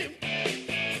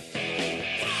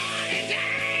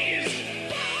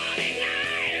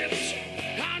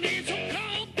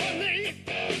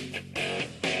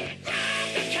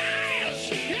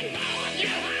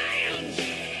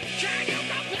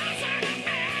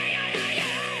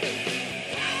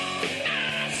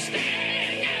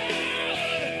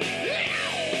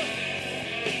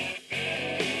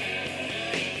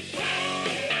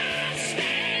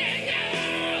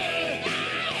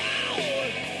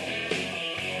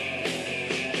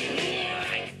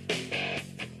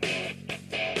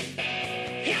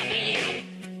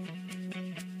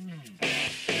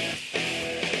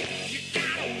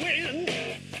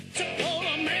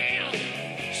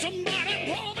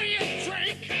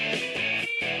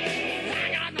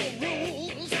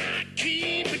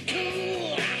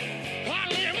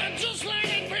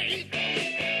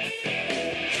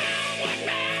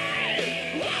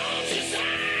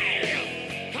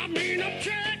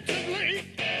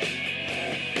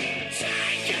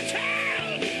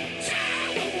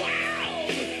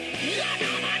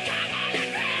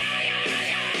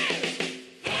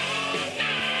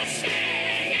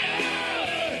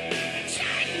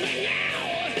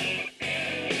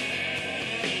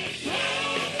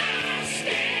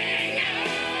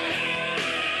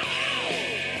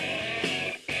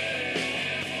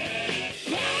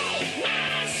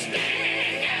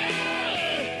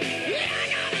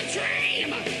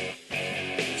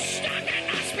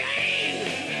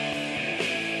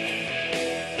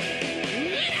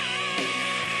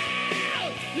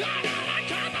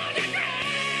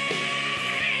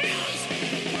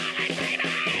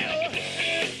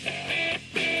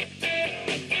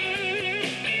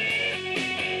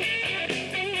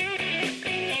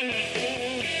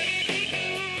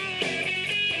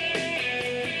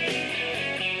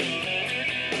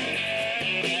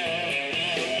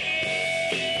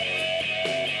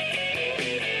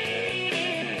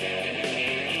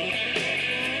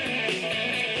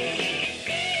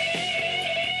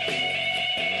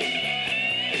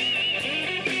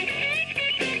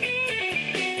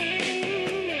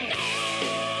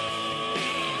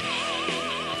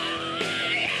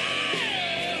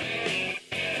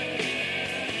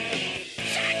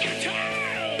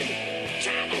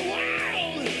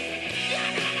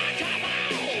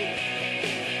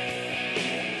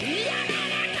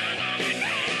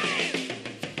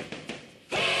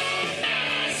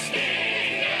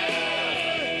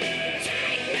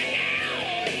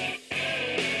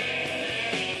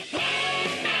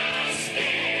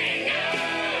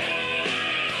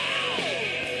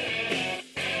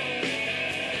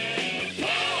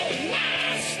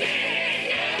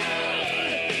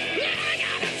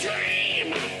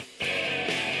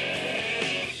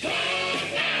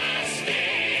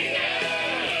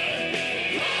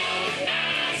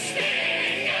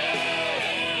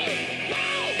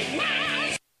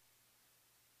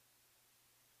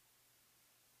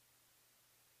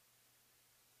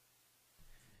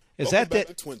Is Welcome that back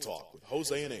dead? to Twin Talk with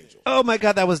Jose and Angel. Oh my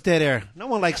God, that was dead air. No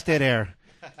one likes dead air.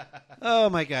 Oh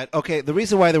my God. Okay, the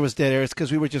reason why there was dead air is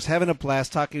because we were just having a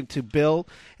blast talking to Bill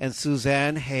and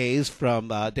Suzanne Hayes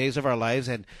from Days of Our Lives,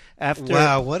 and after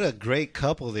Wow, what a great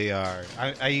couple they are!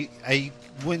 I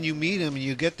when you meet them and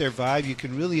you get their vibe, you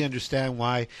can really understand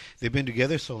why they've been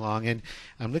together so long. And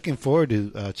I'm looking forward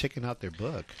to checking out their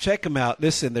book. check them out.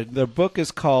 Listen, their book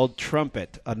is called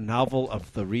Trumpet, a novel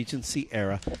of the Regency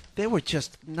era. They were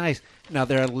just nice. Now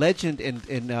they're a legend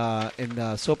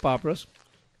in soap operas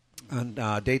on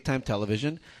daytime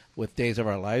television with Days of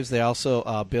Our Lives. They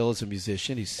also Bill is a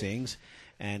musician; he sings,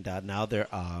 and now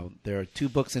they're 2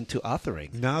 books into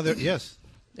authoring. Now they're yes.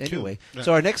 Anyway, Two.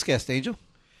 so our next guest, Angel,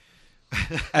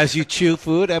 as you chew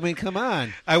food, I mean, come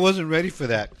on. I wasn't ready for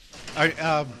that.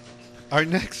 Our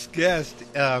next guest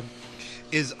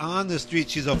is on the street.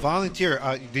 She's a volunteer.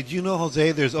 Did you know,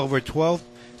 Jose, there's over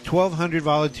 1,200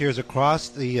 volunteers across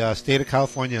the state of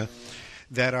California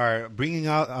that are bringing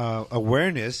out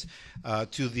awareness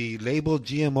to the labeled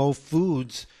GMO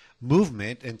foods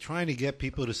movement and trying to get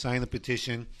people to sign the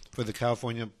petition for the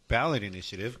California ballot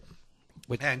initiative.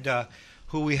 And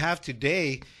who we have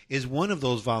today is one of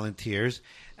those volunteers,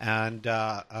 and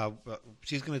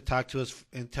she's going to talk to us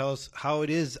and tell us how it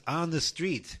is on the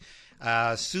street.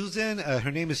 Susan,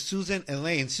 her name is Susan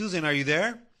Elaine. Susan, are you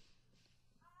there?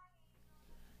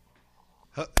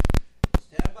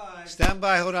 Stand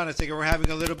by. Hold on a second. We're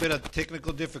having a little bit of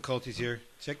technical difficulties here.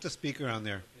 Check the speaker on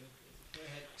there.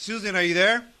 Susan, are you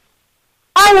there?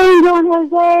 Hi, how you doing,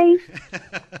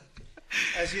 Jose?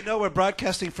 As you know, we're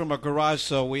broadcasting from a garage,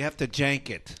 so we have to jank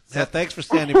it. So thanks for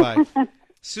standing by.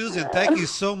 Susan, thank you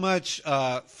so much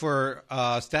for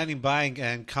standing by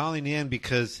and calling in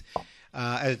because,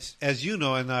 as you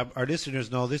know and our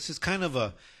listeners know, this is kind of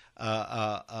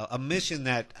a mission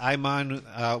that I'm on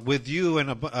with you and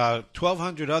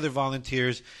 1,200 other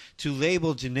volunteers to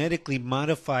label genetically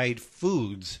modified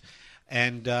foods.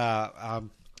 And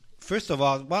first of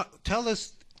all,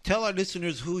 tell our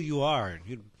listeners who you are.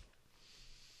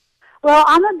 Well,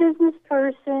 I'm a business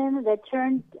person that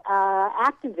turned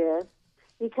activist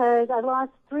because I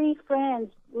lost 3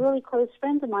 friends, really close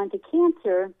friends of mine, to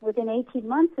cancer within 18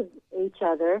 months of each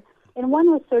other, and one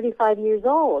was 35 years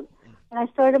old. And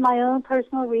I started my own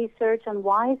personal research on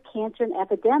why is cancer an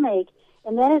epidemic,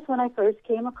 and that is when I first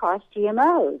came across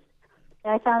GMOs.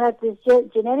 And I found out this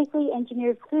genetically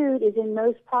engineered food is in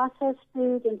most processed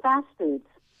foods and fast foods.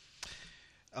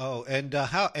 Oh, and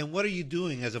what are you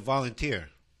doing as a volunteer?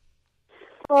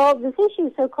 Well, this issue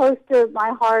is so close to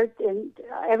my heart and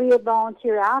every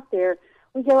volunteer out there.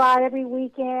 We go out every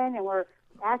weekend and we're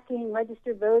asking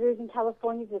registered voters in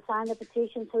California to sign the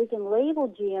petition so we can label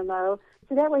GMO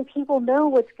so that way people know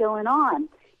what's going on.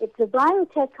 If the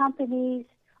biotech companies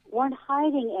weren't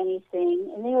hiding anything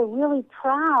and they were really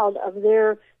proud of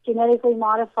their genetically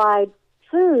modified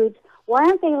foods, why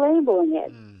aren't they labeling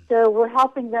it? So we're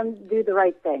helping them do the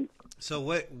right thing. So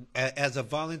what, as a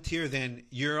volunteer then,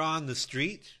 you're on the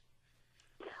street?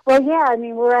 Well, yeah, I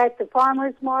mean, we're at the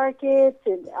farmers markets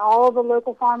and all the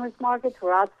local farmers markets.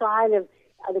 We're outside of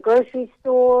the grocery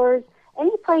stores.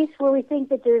 Any place where we think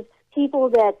that there's people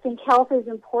that think health is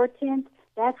important,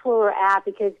 that's where we're at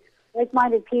because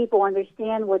like-minded people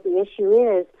understand what the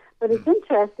issue is. But it's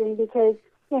interesting because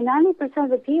 90% of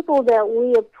the people that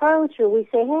we approach or we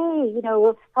say, hey,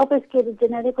 help us get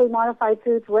genetically modified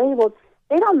foods labeled,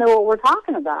 they don't know what we're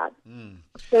talking about.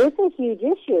 So it's a huge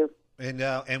issue.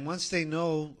 And once they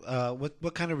know,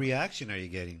 what kind of reaction are you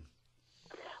getting?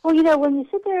 Well, when you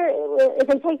sit there, if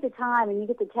they take the time and you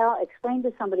get to explain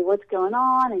to somebody what's going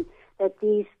on and that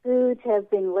these foods have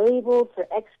been labeled for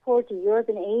export to Europe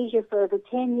and Asia for over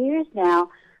 10 years now,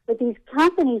 but these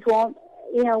companies won't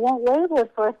label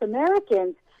it for us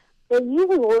Americans, they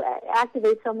usually will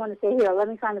activate someone to say, here, let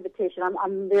me sign the petition.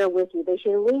 I'm there with you. They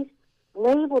should at least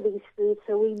label these foods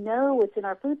so we know what's in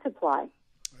our food supply.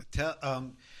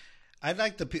 I'd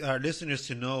like our listeners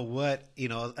to know what,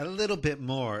 a little bit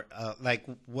more, like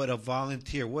what a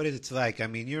volunteer, what it's like. I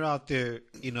mean, you're out there,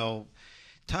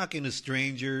 talking to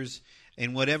strangers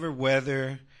in whatever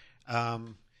weather.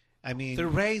 The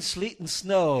rain, sleet, and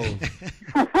snow.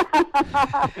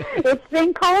 It's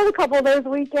been cold a couple of those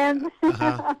weekends.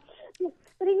 But,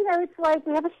 it's like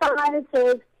we have a sign that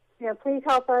says, please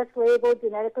help us label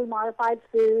genetically modified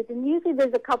foods. And usually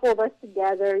there's a couple of us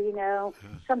together,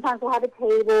 Sometimes we'll have a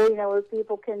table, where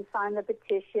people can sign the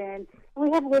petition. And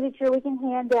we have literature we can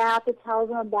hand out that tells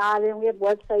them about it. And we have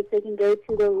websites they can go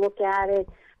to look at it.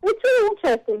 But it's really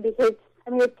interesting because,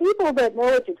 if people that know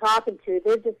what you're talking to,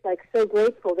 they're just, so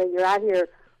grateful that you're out here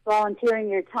volunteering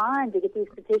your time to get these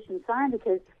petitions signed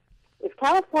because if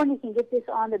California can get this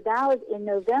on the ballot in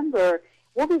November,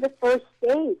 we'll be the first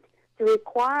state to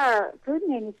require food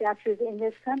manufacturers in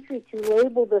this country to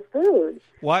label the food.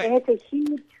 Why? And it's a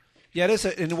huge... Yeah, it is.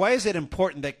 And why is it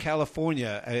important that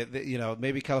California,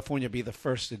 maybe California be the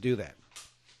first to do that?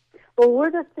 Well,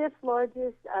 we're the fifth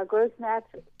largest gross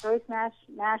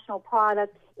national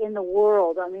product in the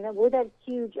world. I mean, we're that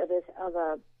huge of a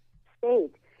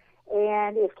state.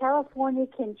 And if California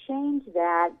can change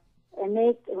that and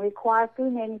require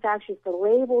food manufacturers to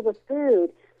label the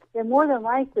food, then more than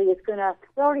likely it's going to...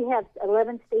 We already have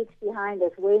 11 states behind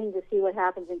us waiting to see what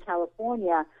happens in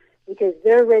California because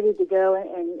they're ready to go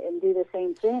and do the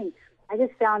same thing. I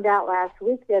just found out last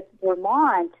week that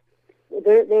Vermont,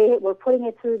 they were putting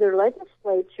it through their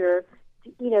legislature,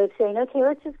 saying, okay,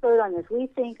 let's just vote on this. We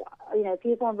think,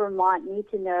 people in Vermont need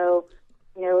to know,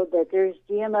 that there's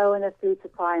GMO in the food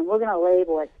supply, and we're going to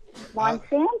label it.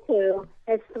 Monsanto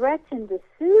has threatened to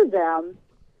sue them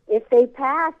if they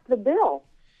pass the bill.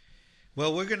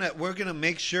 Well, we're gonna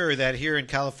make sure that here in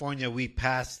California we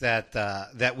pass that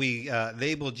we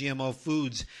label GMO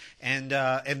foods, and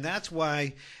that's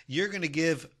why you're going to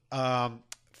give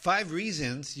 5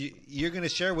 reasons. You're going to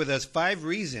share with us 5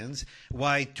 reasons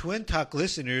why Twin Talk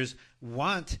listeners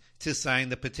want to sign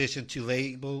the petition to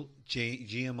label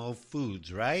GMO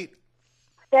foods, right?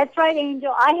 That's right,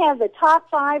 Angel. I have the top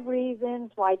 5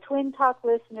 reasons why Twin Talk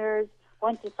listeners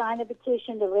want to sign a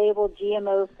petition to label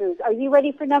GMO foods. Are you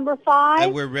ready for number 5?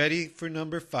 And we're ready for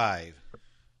number 5.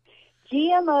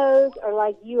 GMOs are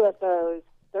like UFOs.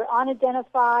 They're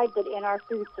unidentified, but in our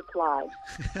food supply.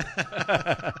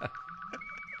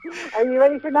 Are you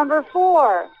ready for number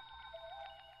 4?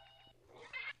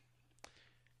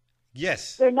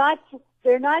 Yes. They're not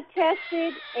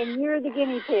tested, and you're the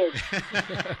guinea pig.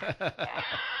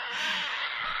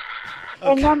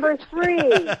 And number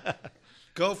 3.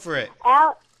 Go for it.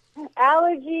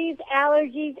 Allergies. How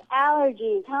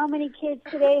many kids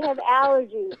today have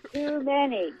allergies? Too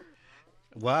many.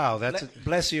 Wow,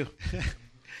 bless you.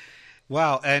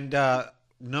 Wow, and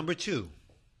number 2.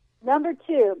 Number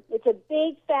 2, it's a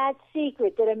big fat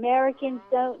secret that Americans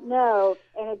don't know,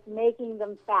 and it's making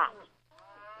them fat.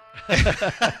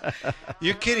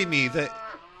 You're kidding me.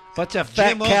 Bunch of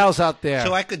fat GMO, cows out there.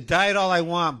 So I could diet all I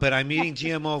want, but I'm eating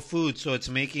GMO food, so it's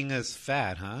making us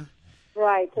fat, huh?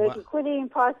 Right. So if you quit eating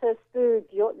processed foods,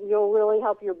 you'll really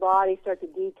help your body start to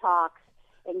detox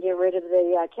and get rid of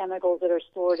the chemicals that are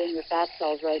stored in your fat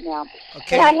cells right now.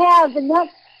 Okay. And I have the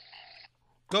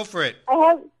Go for it.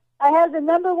 I have the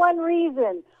number 1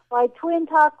 reason why Twin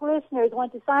Talk listeners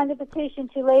want to sign the petition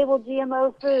to label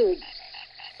GMO foods.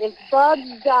 If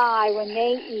bugs die when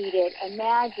they eat it,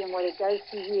 imagine what it does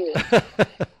to you.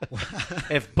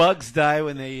 If bugs die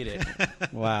when they eat it.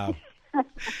 Wow.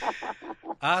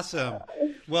 Awesome.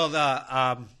 Well,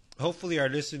 hopefully our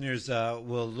listeners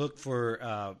will look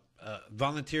for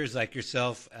volunteers like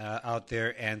yourself out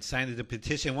there and sign the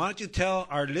petition. Why don't you tell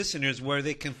our listeners where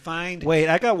they can find... Wait,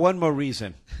 I got one more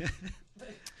reason.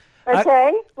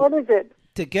 Okay, what is it?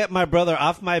 To get my brother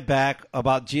off my back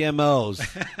about GMOs.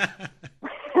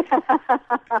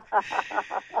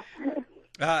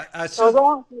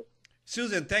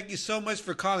 Susan, thank you so much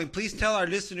for calling. Please tell our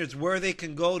listeners where they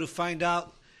can go to find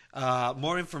out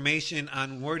more information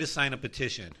on where to sign a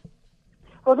petition.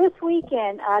 Well, this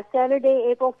weekend, Saturday,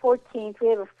 April 14th, we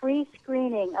have a free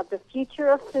screening of The Future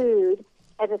of Food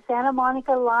at the Santa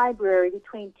Monica Library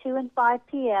between 2 and 5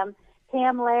 p.m.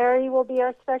 Pam Larry will be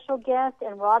our special guest,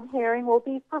 and Rob Herring will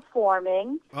be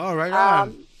performing. Oh, right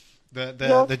on.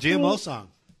 The GMO song.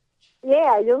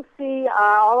 Yeah, you'll see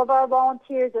all of our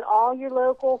volunteers at all your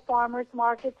local farmers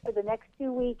markets for the next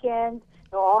 2 weekends.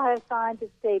 They'll all have signs that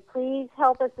say, please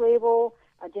help us label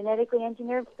genetically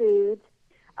engineered foods.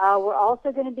 We're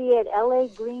also going to be at LA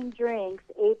Green Drinks,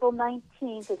 April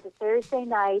 19th. It's a Thursday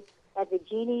night at the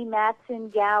Jeannie Matson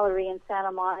Gallery in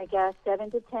Santa Monica,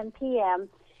 7 to 10 p.m.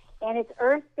 And it's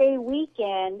Earth Day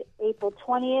weekend, April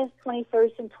 20th,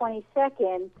 21st, and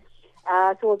 22nd.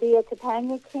 So we'll be at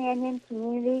Topanga Canyon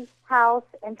Community House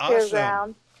and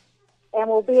Fairgrounds. And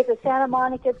we'll be at the Santa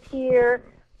Monica Pier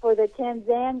for the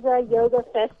Tanzanza Yoga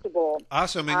Festival.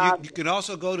 Awesome. And you can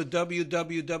also go to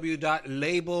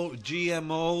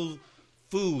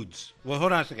www.labelgmofoods. Well,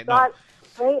 hold on a second. No.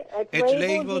 It's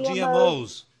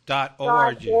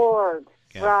labelgmos.org.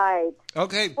 Yeah. Right.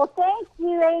 Okay. Well, thank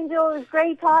you, Angel. It was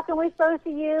great talking with both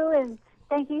of you, and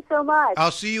thank you so much.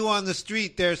 I'll see you on the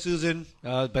street there, Susan.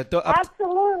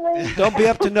 Absolutely. Don't be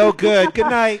up to no good. Good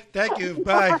night. Thank you.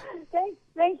 Bye.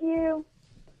 Thank you.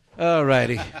 All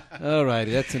righty.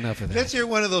 That's enough of that. Let's hear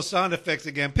one of those sound effects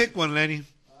again. Pick one, Lenny.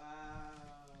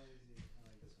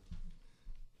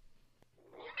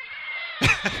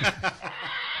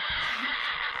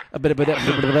 That's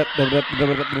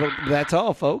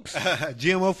all, folks.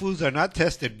 GMO foods are not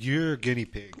tested. You're a guinea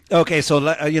pig. Okay, so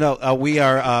we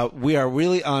are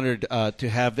really honored to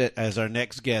have it as our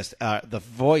next guest. The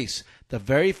voice, the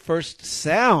very first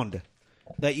sound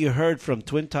that you heard from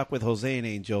Twin Talk with Jose and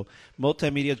Angel,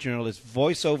 multimedia journalist,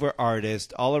 voiceover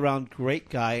artist, all-around great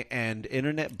guy, and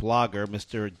internet blogger,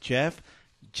 Mr. Jeff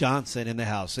Johnson in the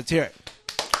house. Let's hear it.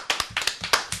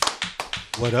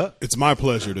 What up? It's my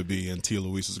pleasure to be in Tia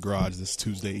Luis's garage this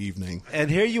Tuesday evening. And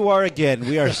here you are again.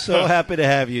 We are so happy to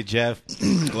have you, Jeff.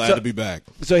 Glad to be back.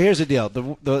 So here's the deal: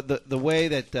 the way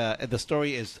that the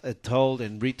story is told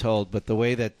and retold, but the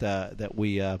way that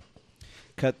we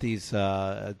cut these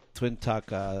Twin Talk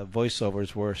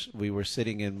voiceovers, we were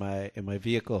sitting in my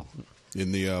vehicle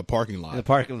In the parking lot. in the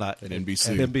parking lot At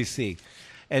NBC. At NBC,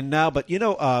 and now, but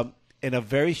in a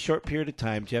very short period of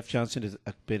time, Jeff Johnson has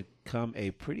become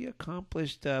a pretty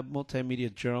accomplished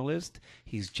multimedia journalist.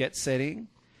 He's jet-setting,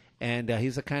 and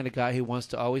he's the kind of guy who wants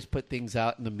to always put things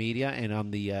out in the media and on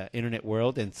the internet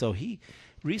world. And so he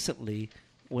recently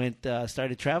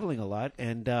started traveling a lot,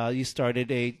 and you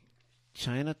started a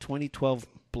China 2012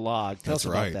 blog. Tell us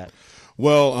about that.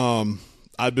 Well,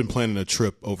 I've been planning a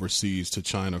trip overseas to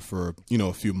China for,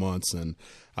 a few months, and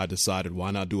I decided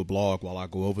why not do a blog while I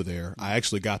go over there. I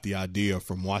actually got the idea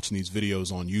from watching these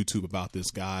videos on YouTube about this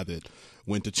guy that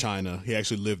went to China. He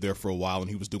actually lived there for a while, and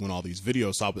he was doing all these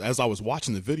videos. So as I was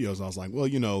watching the videos, I was like, well,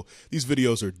 these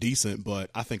videos are decent,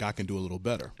 but I think I can do a little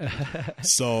better.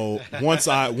 So once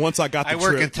I got the I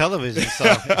work trip, in television, so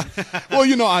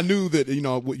well, I knew that,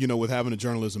 with having a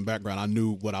journalism background, I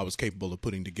knew what I was capable of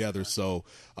putting together. So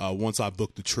once I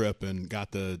booked the trip and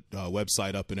got the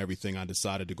website up and everything, I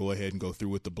decided to go ahead and go through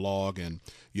with the blog. And,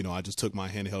 I just took my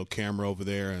handheld camera over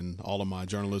there and all of my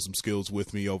journalism skills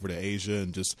with me over to Asia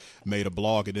and just made a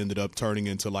blog. It ended up turning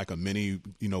into like a mini,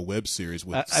 web series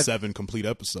with 7 complete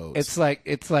episodes. It's like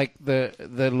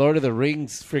the Lord of the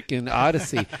Rings freaking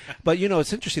Odyssey. But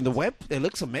it's interesting. The web, it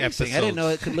looks amazing. Episodes. I didn't know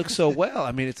it could look so well.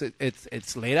 I mean,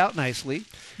 it's laid out nicely.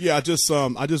 Yeah, I just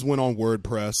went on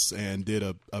WordPress and did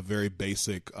a very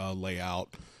basic layout.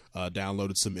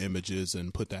 Downloaded some images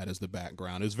and put that as the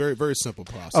background. It's a very, very simple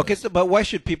process. Okay, but why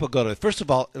should people go to it? First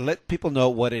of all, let people know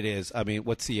what it is. I mean,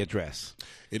 what's the address?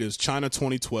 It is China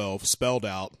 2012, spelled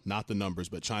out, not the numbers,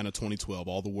 but China 2012,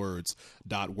 all the words,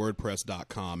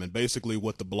 .wordpress.com. And basically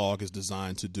what the blog is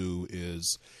designed to do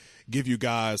is give you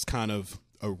guys kind of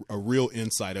a real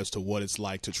insight as to what it's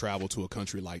like to travel to a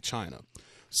country like China.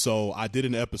 So I did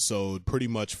an episode pretty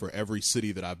much for every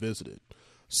city that I visited.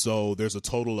 So there's a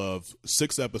total of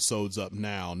 6 episodes up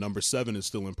now. Number 7 is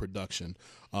still in production.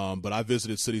 But I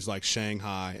visited cities like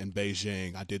Shanghai and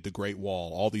Beijing. I did the Great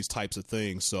Wall, all these types of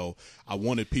things. So I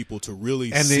wanted people to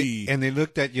really see. And they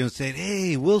looked at you and said,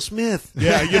 "Hey, Will Smith."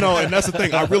 Yeah, and that's the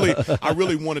thing. I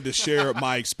really wanted to share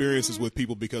my experiences with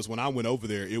people because when I went over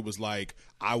there, it was like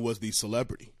I was the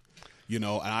celebrity. And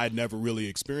I had never really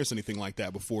experienced anything like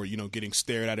that before, getting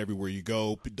stared at everywhere you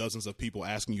go, dozens of people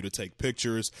asking you to take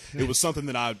pictures. It was something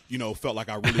that I, felt like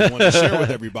I really wanted to share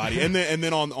with everybody. And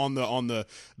then on the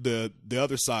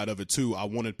other side of it too, I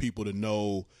wanted people to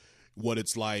know what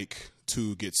it's like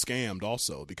to get scammed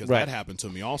also, because that happened to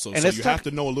me also. And so you have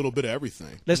to know a little bit of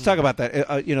everything. Let's talk about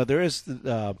that. There is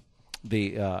the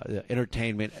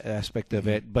entertainment aspect of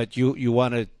it, but you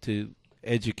wanted to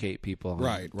educate people.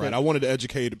 Right. I wanted to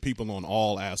educate people on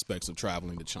all aspects of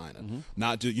traveling to China,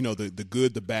 not just the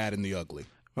good, the bad, and the ugly.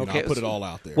 I put it all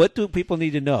out there. What do people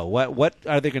need to know? What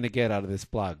are they going to get out of this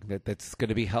blog that's going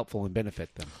to be helpful and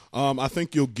benefit them? I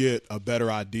think you'll get a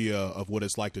better idea of what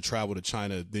it's like to travel to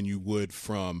China than you would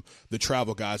from the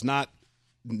travel guides. Not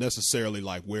necessarily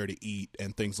like where to eat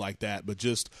and things like that, but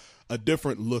just a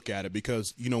different look at it,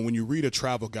 because when you read a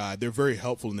travel guide, they're very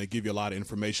helpful and they give you a lot of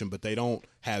information, but they don't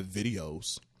have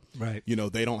videos. Right.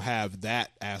 They don't have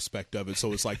that aspect of it.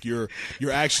 So it's like you're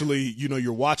actually,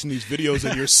 you're watching these videos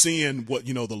and you're seeing what,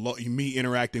 me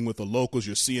interacting with the locals.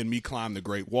 You're seeing me climb the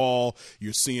Great Wall.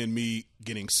 You're seeing me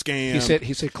getting scammed.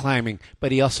 He said climbing,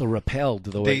 but he also rappelled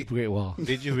the Great Wall.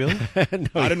 Did you really? No,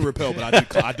 I didn't rappel, but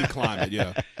I did climb it.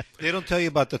 Yeah. They don't tell you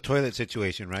about the toilet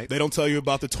situation, right? They don't tell you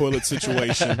about the toilet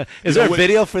situation. Is there a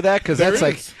video for that? Because that's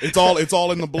like it's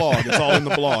all in the blog. It's all in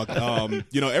the blog.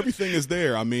 Everything is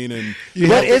there. I mean, and you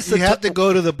have to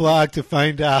go to the blog to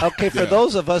find out. Okay, for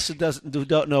those of us who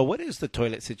don't know, what is the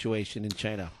toilet situation in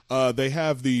China? They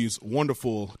have these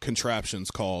wonderful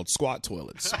contraptions called squat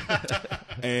toilets,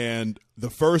 and the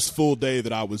first full day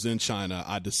that I was in China,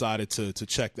 I decided to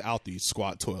check out these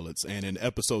squat toilets. And in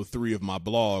episode 3 of my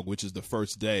blog, which is the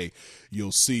first day,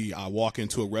 you'll see I walk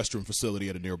into a restroom facility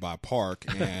at a nearby park,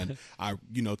 and I,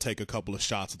 take a couple of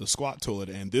shots of the squat toilet.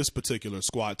 And this particular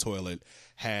squat toilet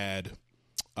had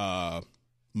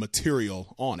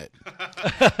material on it.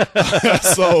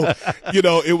 So,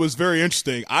 it was very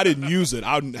interesting. I didn't use it.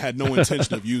 I had no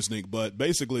intention of using it, but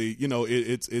basically,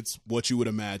 it's what you would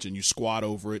imagine. You squat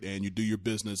over it and you do your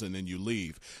business and then you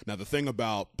leave. Now, the thing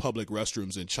about public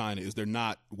restrooms in China is they're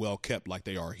not well kept like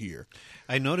they are here.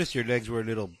 I noticed your legs were a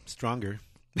little stronger.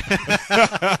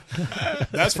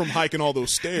 That's from hiking all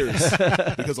those stairs,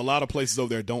 because a lot of places over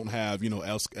there don't have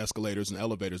escalators and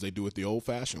elevators. They do it the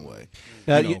old-fashioned way.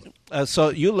 So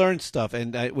you learned stuff,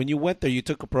 and when you went there, you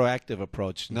took a proactive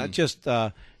approach, not just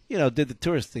did the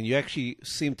tourist thing. You actually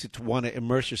seemed to want to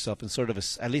immerse yourself and sort of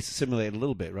at least assimilate a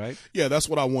little bit, right? Yeah, that's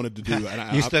what I wanted to do.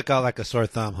 And you stuck out like a sore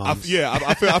thumb, Holmes.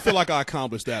 I feel like I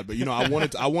accomplished that. But I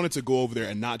wanted to go over there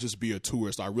and not just be a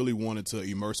tourist. I really wanted to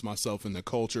immerse myself in the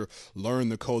culture, learn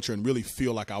the culture, and really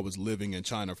feel like I was living in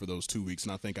China for those 2 weeks.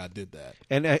 And I think I did that.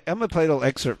 And I'm gonna play a little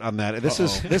excerpt on that.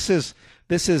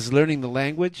 This is learning the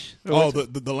language.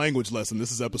 The language lesson.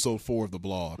 This is episode 4 of the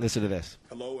blog. Listen to this.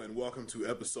 Hello and welcome to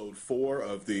episode 4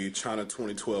 of the China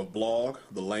 2012 blog,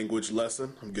 the language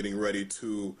lesson. I'm getting ready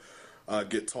to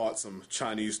get taught some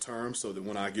Chinese terms so that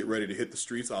when I get ready to hit the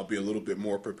streets, I'll be a little bit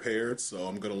more prepared. So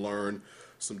I'm going to learn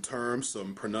some terms,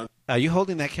 some pronunciation. Are you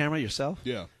holding that camera yourself?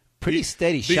 Yeah. Pretty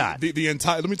steady shot. The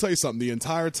entire. Let me tell you something. The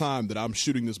entire time that I'm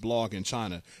shooting this blog in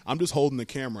China, I'm just holding the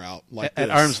camera out like at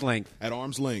this, arm's length. At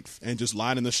arm's length, and just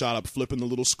lining the shot up, flipping the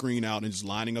little screen out, and just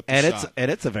lining up the shot.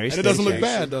 And it's a very. And it doesn't look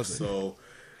bad, does it? So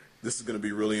this is going to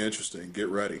be really interesting. Get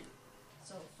ready.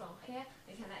 So from here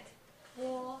we can like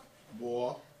bo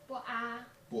Bo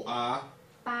bo a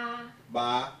ba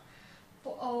ba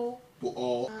po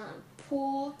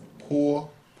po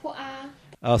po a.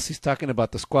 Oh, she's talking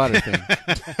about the squatter thing.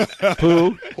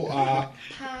 Poo. Pa.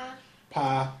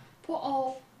 Pa.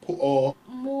 Po.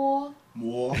 Mo.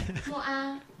 Mo.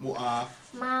 A.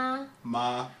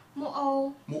 Ma.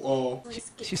 Mo.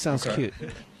 She sounds cute.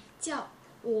 叫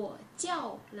我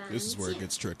叫蓝 This is where it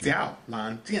gets tricky. 叫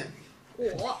蓝剑，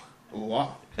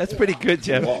我 That's pretty good,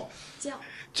 Jeff. 叫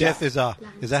Jeff is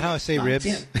that how I say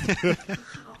ribs?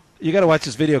 You got to watch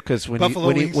this video because when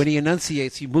wings. he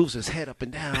enunciates, he moves his head up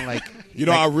and down like.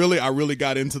 I really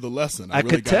got into the lesson. I really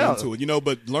could tell. Into it.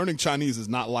 But learning Chinese is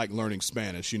not like learning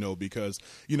Spanish. Because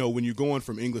when you're going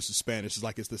from English to Spanish,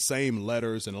 it's the same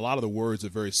letters and a lot of the words are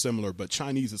very similar. But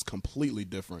Chinese is completely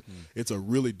different. It's a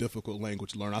really difficult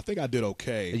language to learn. I think I did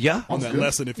okay. Yeah. On that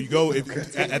lesson. If you go at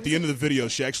the end of the video,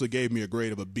 she actually gave me a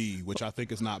grade of a B, which I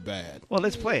think is not bad. Well,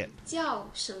 let's play it. 叫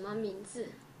什么名字？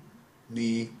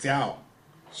你叫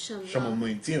什么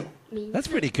名字？ That's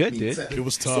pretty good, dude. It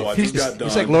was So I tough. just got done.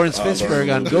 He's like Lawrence Fishburne learning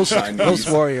on a little bit of Ghost Chinese.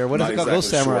 Warrior. What is Not it called? exactly Ghost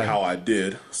Samurai. Sure how I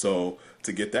did. So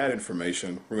to get that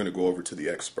information, we're going to go over to the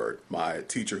expert, my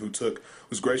teacher who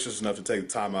was gracious enough to take the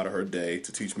time out of her day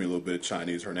to teach me a little bit of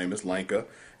Chinese. Her name is Lenka,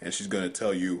 and she's going to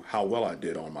tell you how well I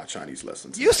did on my Chinese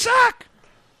lessons. You suck.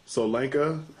 So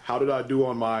Lenka, how did I do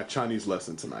on my Chinese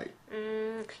lesson tonight?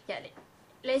 Yeah,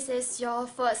 this is your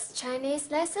first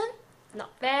Chinese lesson.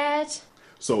 Not bad.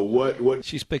 So what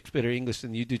She speaks better English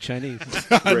than you do Chinese.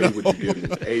 grade would you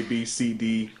give me? A, B, C,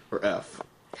 D, or F?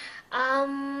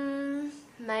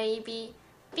 Maybe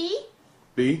B.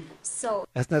 B? So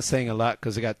That's not saying a lot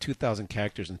because I got 2,000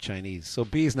 characters in Chinese, so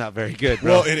B is not very good,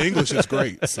 bro. Well, in English it's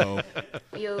great. So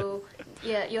you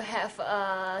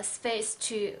have space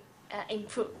to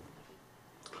improve.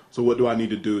 so what do I need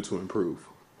to do to improve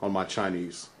on my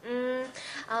Chinese?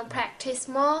 Practice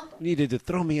more. You needed to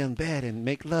throw me on bed and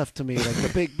make love to me like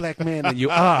the big black man that you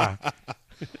are.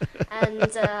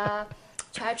 And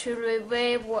try to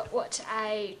review what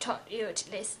I taught you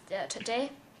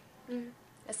today.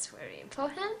 That's very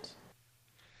important.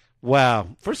 Wow.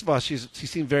 First of all, she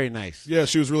seemed very nice. Yeah,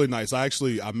 she was really nice. I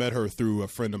met her through a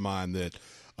friend of mine that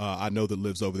I know that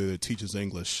lives over there that teaches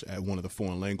English at one of the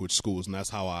foreign language schools, and that's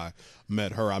how I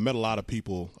met her. I met a lot of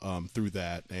people through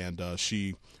that, and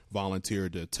she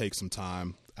volunteered to take some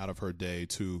time out of her day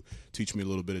to teach me a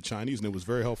little bit of Chinese, and it was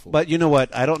very helpful. But you know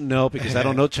what? I don't know because I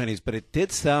don't know Chinese, but it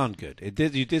did sound good.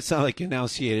 You did sound like you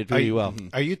enunciated really well.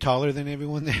 Are you taller than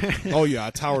everyone there? Oh yeah,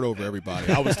 I towered over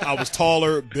everybody. I was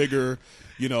taller, bigger.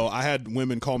 I had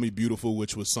women call me beautiful,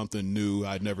 which was something new.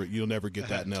 You'll never get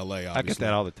that in L.A. Obviously. I get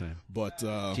that all the time. But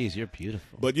geez, you're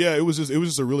beautiful. But yeah, it was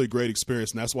just a really great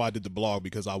experience, and that's why I did the blog,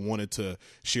 because I wanted to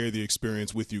share the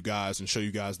experience with you guys and show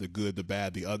you guys the good, the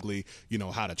bad, the ugly.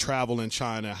 How to travel in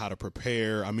China, how to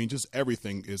prepare. I mean, just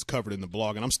everything is covered in the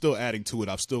blog, and I'm still adding to it.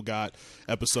 I've still got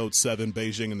episode 7,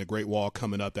 Beijing and the Great Wall,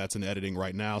 coming up. That's in editing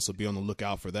right now, so be on the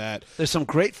lookout for that. There's some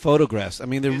great photographs. I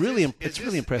mean, they're really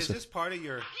impressive. Is this part of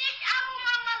your?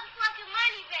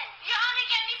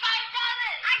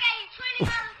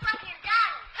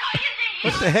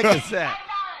 What the heck is that?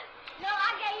 No,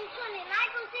 I gave you 20. And I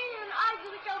ain't gonna sit here and argue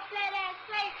with your flat ass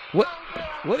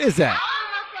face. What is that?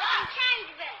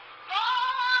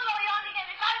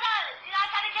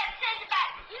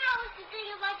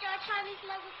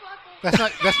 That's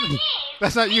not you.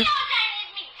 That's not you.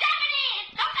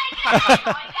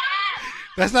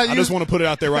 I just want to put it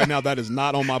out there right now. That is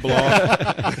not on my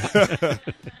blog.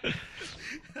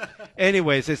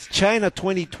 Anyways, it's China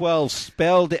 2012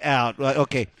 spelled out.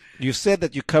 Okay, you said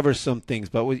that you cover some things,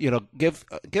 but give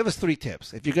us 3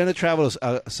 tips if you're going to travel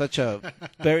to such a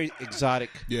very exotic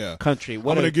country. I'm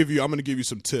going to give you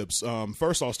some tips.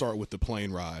 First, I'll start with the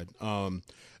plane ride.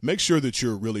 Make sure that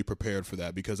you're really prepared for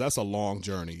that, because that's a long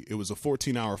journey. It was a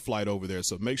 14-hour flight over there,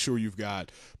 so make sure you've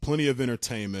got plenty of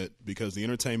entertainment, because the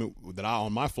entertainment that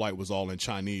on my flight was all in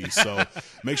Chinese. So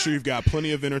make sure you've got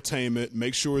plenty of entertainment.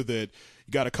 Make sure that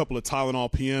you got a couple of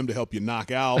Tylenol PM to help you knock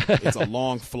out. It's a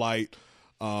long flight.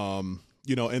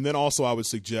 And then also I would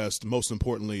suggest, most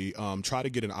importantly, try to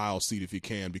get an aisle seat if you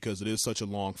can, because it is such a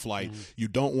long flight. You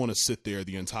don't want to sit there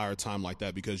the entire time like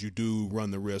that, because you do run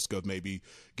the risk of maybe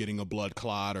getting a blood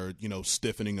clot or,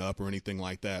 stiffening up or anything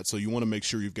like that. So you want to make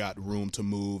sure you've got room to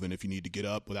move, and if you need to get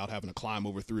up without having to climb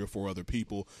over 3 or 4 other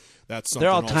people, that's something.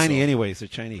 They're all tiny anyways. They're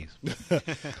Chinese.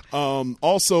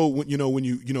 Also, when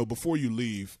you before you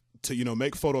leave, to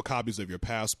make photocopies of your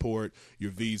passport, your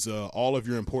visa, all of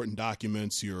your important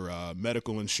documents, your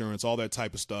medical insurance, all that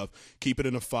type of stuff. Keep it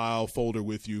in a file folder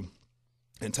with you,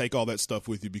 and take all that stuff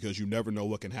with you, because you never know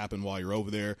what can happen while you're over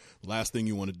there. The last thing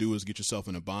you want to do is get yourself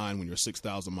in a bind when you're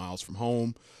 6,000 miles from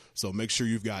home. So make sure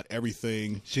you've got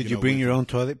everything. Should you bring your own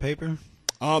toilet paper?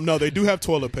 No, they do have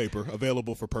toilet paper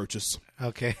available for purchase.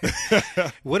 Okay.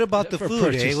 What about the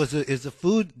food? Is the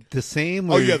food the same?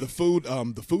 Oh yeah, the food.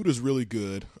 The food is really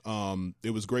good.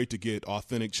 It was great to get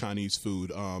authentic Chinese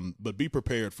food. But be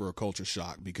prepared for a culture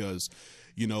shock, because,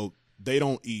 they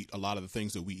don't eat a lot of the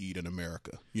things that we eat in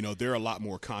America. They're a lot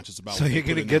more conscious about. So what you're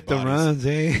going to get the runs,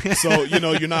 eh? So you're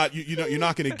not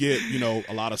going to get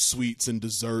a lot of sweets and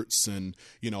desserts and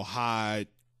high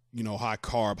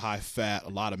carb, high fat, a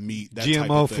lot of meat, that GMO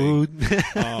type of thing.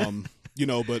 food.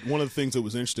 But one of the things that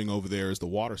was interesting over there is the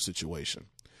water situation.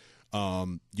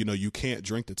 You can't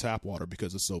drink the tap water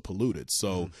because it's so polluted.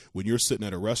 So when you're sitting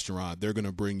at a restaurant, they're going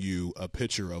to bring you a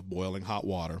pitcher of boiling hot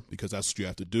water, because that's what you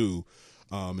have to do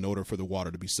in order for the water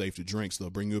to be safe to drink. So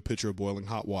they'll bring you a pitcher of boiling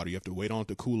hot water. You have to wait on it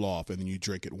to cool off, and then you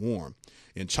drink it warm.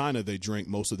 In China, they drink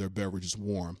most of their beverages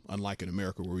warm, unlike in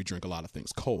America where we drink a lot of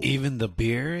things cold. Even the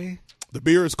beer? The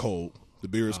beer is cold. The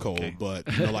beer is cold, but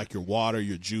like your water,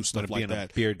 your juice, stuff like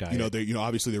that. Beer diet. They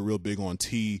obviously they're real big on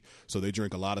tea, so they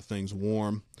drink a lot of things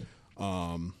warm.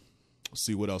 Let's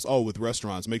see what else. Oh, with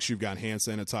restaurants, make sure you've got hand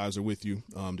sanitizer with you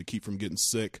to keep from getting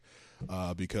sick,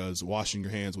 because washing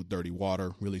your hands with dirty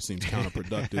water really seems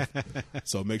counterproductive.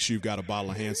 So make sure you've got a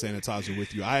bottle of hand sanitizer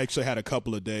with you. I actually had a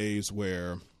couple of days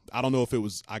where I don't know if it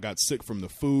was I got sick from the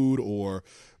food or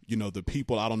the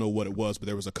people, I don't know what it was, but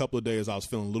there was a couple of days I was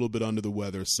feeling a little bit under the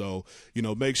weather. So,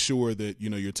 make sure that,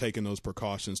 you're taking those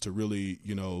precautions to really,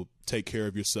 take care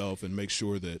of yourself and make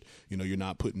sure that, you're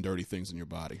not putting dirty things in your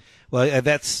body. Well,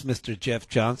 that's Mr. Jeff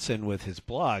Johnson with his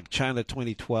blog, China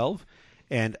 2012.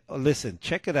 And listen,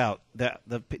 check it out.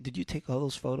 Did you take all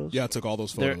those photos? Yeah, I took all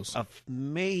those photos. They're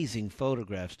amazing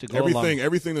photographs to go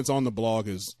Everything that's on the blog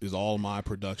is all my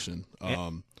production.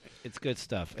 It's good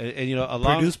stuff, and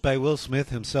produced by Will Smith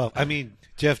himself. I mean,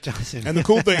 Jeff Johnson. And the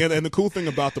cool thing, and the cool thing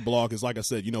about the blog is, like I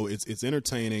said, it's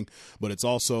entertaining, but it's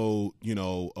also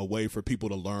a way for people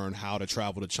to learn how to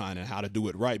travel to China and how to do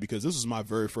it right. Because this is my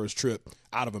very first trip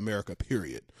out of America,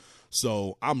 period.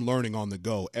 So I'm learning on the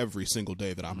go every single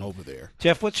day that I'm over there.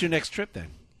 Jeff, what's your next trip then?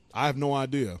 I have no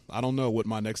idea. I don't know what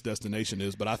my next destination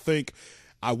is, but I think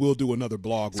I will do another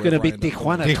blog. It's going to be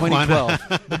Tijuana 2012.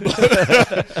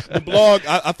 The blog,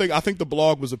 I think the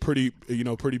blog was a pretty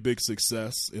big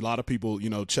success. A lot of people,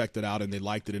 checked it out and they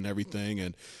liked it and everything.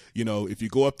 And, if you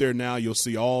go up there now, you'll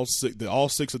see all 6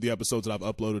 of the episodes that I've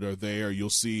uploaded are there. You'll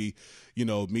see,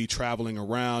 me traveling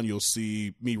around. You'll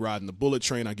see me riding the bullet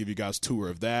train. I'll give you guys a tour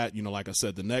of that. Like I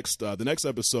said, the next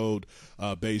episode,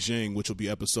 Beijing, which will be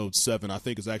episode 7, I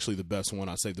think is actually the best one.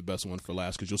 I saved the best one for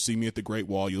last because you'll see me at the Great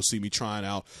Wall. You'll see me trying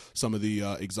out some of the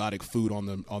exotic food on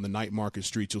the night market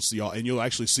street. You'll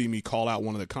actually see me call out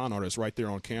one of the con artists right there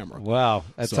on camera. Wow,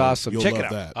 that's awesome. Check it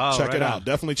out. That. Oh, check it out.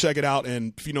 Definitely check it out.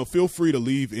 And feel free to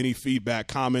leave any feedback,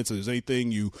 comments. If there's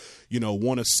anything you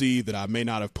want to see that I may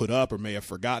not have put up or may have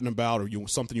forgotten about, or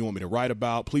something you want me to write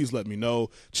about, please let me know.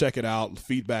 Check it out.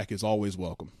 Feedback is always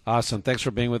welcome. Awesome. Thanks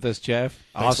for being with us, Jeff.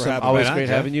 Thanks awesome. For having always me. Great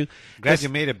having you. Glad you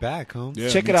made it back, huh? Yeah,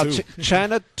 check it out.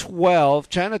 China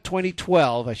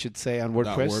 2012, I should say, on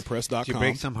WordPress. WordPress.com. Did you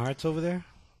break some hearts over there?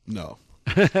 No.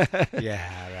 Yeah,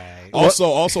 right.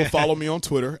 Also follow me on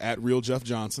Twitter at Real Jeff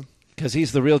Johnson. Because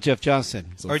he's the real Jeff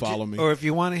Johnson. So follow me. Or if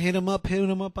you want to hit him up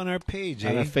on our page.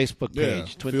 On our Facebook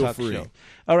page, Twin feel Talk free. Show.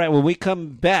 All right, when we come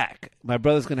back, my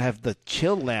brother's going to have the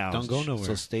Chill Lounge. Don't go nowhere.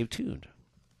 So stay tuned.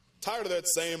 Tired of that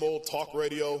same old talk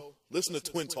radio? Listen to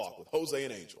Twin Talk with Jose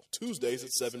and Angel, Tuesdays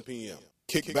at 7 p.m.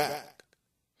 Kick back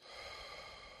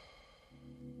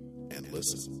and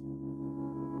listen.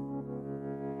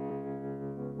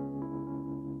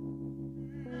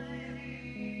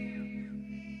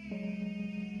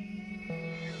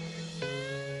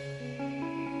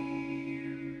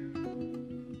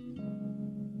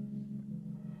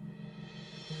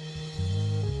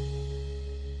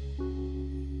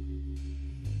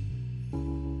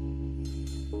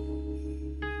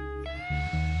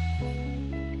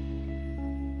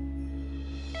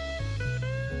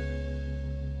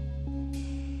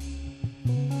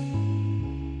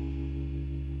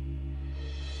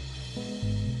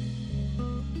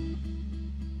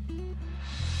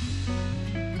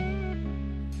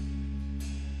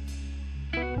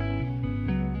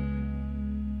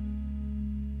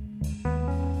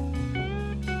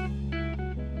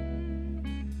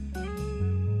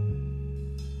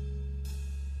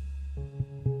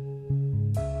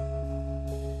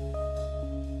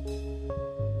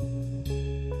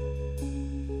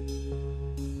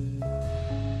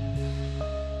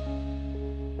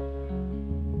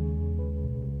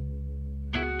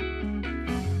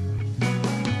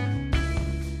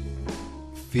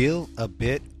 Feel a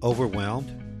bit overwhelmed?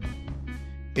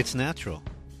 It's natural.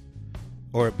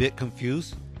 Or a bit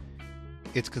confused?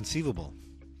 It's conceivable.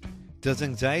 Does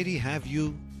anxiety have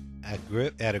you at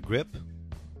a grip?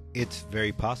 It's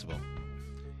very possible.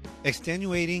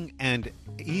 Extenuating and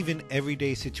even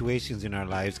everyday situations in our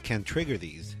lives can trigger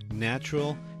these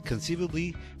natural,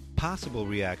 conceivably possible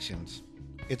reactions.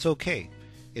 It's okay.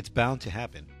 It's bound to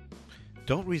happen.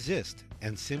 Don't resist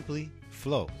and simply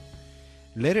flow.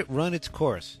 Let it run its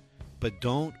course, but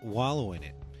don't wallow in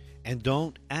it, and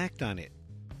don't act on it.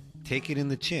 Take it in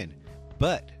the chin,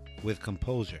 but with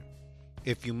composure.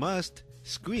 If you must,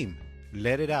 scream,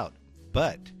 let it out,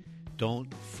 but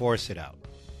don't force it out.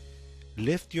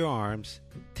 Lift your arms,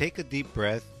 take a deep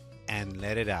breath, and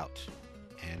let it out,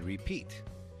 and repeat.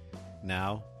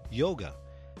 Now, yoga,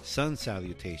 sun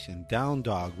salutation, down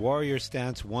dog, warrior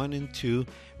stance 1 and 2,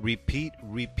 repeat,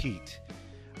 repeat.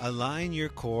 Align your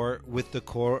core with the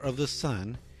core of the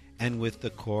sun and with the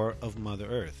core of Mother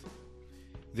Earth.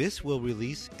 This will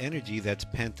release energy that's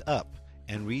pent up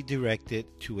and redirect it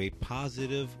to a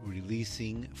positive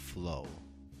releasing flow.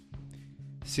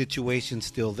 Situation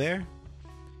still there,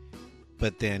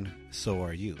 but then so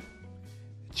are you.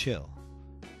 Chill.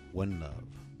 One love.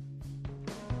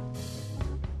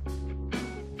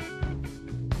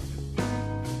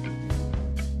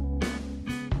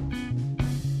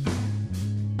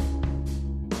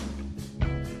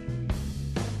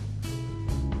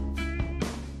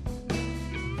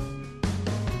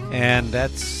 And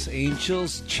that's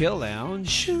Angel's Chill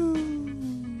Lounge.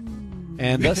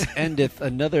 And thus endeth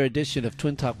another edition of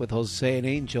Twin Talk with Jose and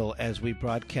Angel as we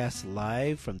broadcast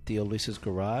live from Theo Luis's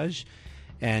garage.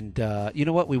 And you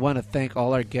know what? We want to thank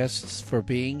all our guests for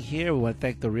being here. We want to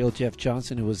thank the real Jeff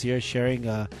Johnson who was here sharing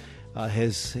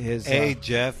his Hey,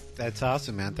 Jeff. That's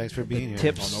awesome, man. Thanks for being here.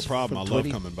 Tips. Oh, no problem. I love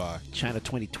coming by. China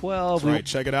 2012. That's right.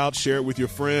 Check it out. Share it with your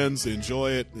friends. Enjoy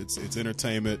it. It's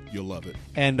entertainment. You'll love it.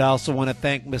 And I also want to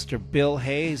thank Mr. Bill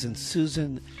Hayes and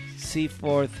Susan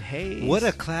Seaforth Hayes. What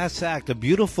a class act. A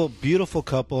beautiful, beautiful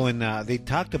couple. And they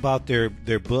talked about their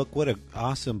book. What an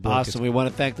awesome book. Awesome. We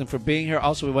want to thank them for being here.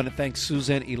 Also, we want to thank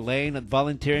Suzanne Elaine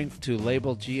volunteering to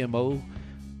label GMO,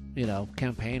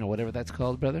 campaign or whatever that's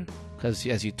called, brother. Because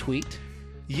as you tweet.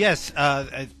 Yes,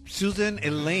 Susan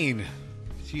Elaine.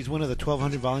 She's one of the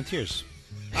 1,200 volunteers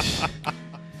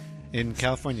in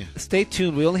California. Stay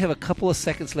tuned. We only have a couple of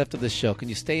seconds left of this show. Can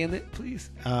you stay in it, please?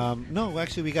 No,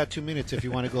 actually, we got 2 minutes if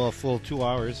you want to go a full 2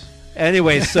 hours.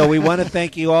 Anyway, so we want to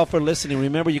thank you all for listening.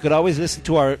 Remember, you could always listen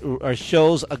to our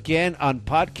shows again on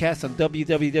podcast on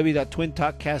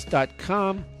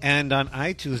www.twintalkcast.com. And on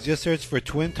iTunes, just search for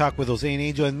Twin Talk with Jose and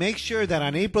Angel. And make sure that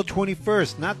on April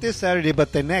 21st, not this Saturday,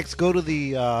 but the next, go to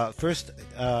the first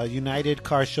United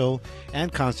Car Show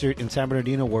and Concert in San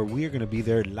Bernardino, where we are going to be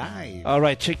there live. All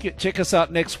right, check us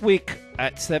out next week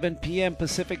at 7 p.m.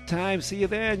 Pacific time. See you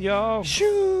then, y'all.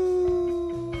 Shoo!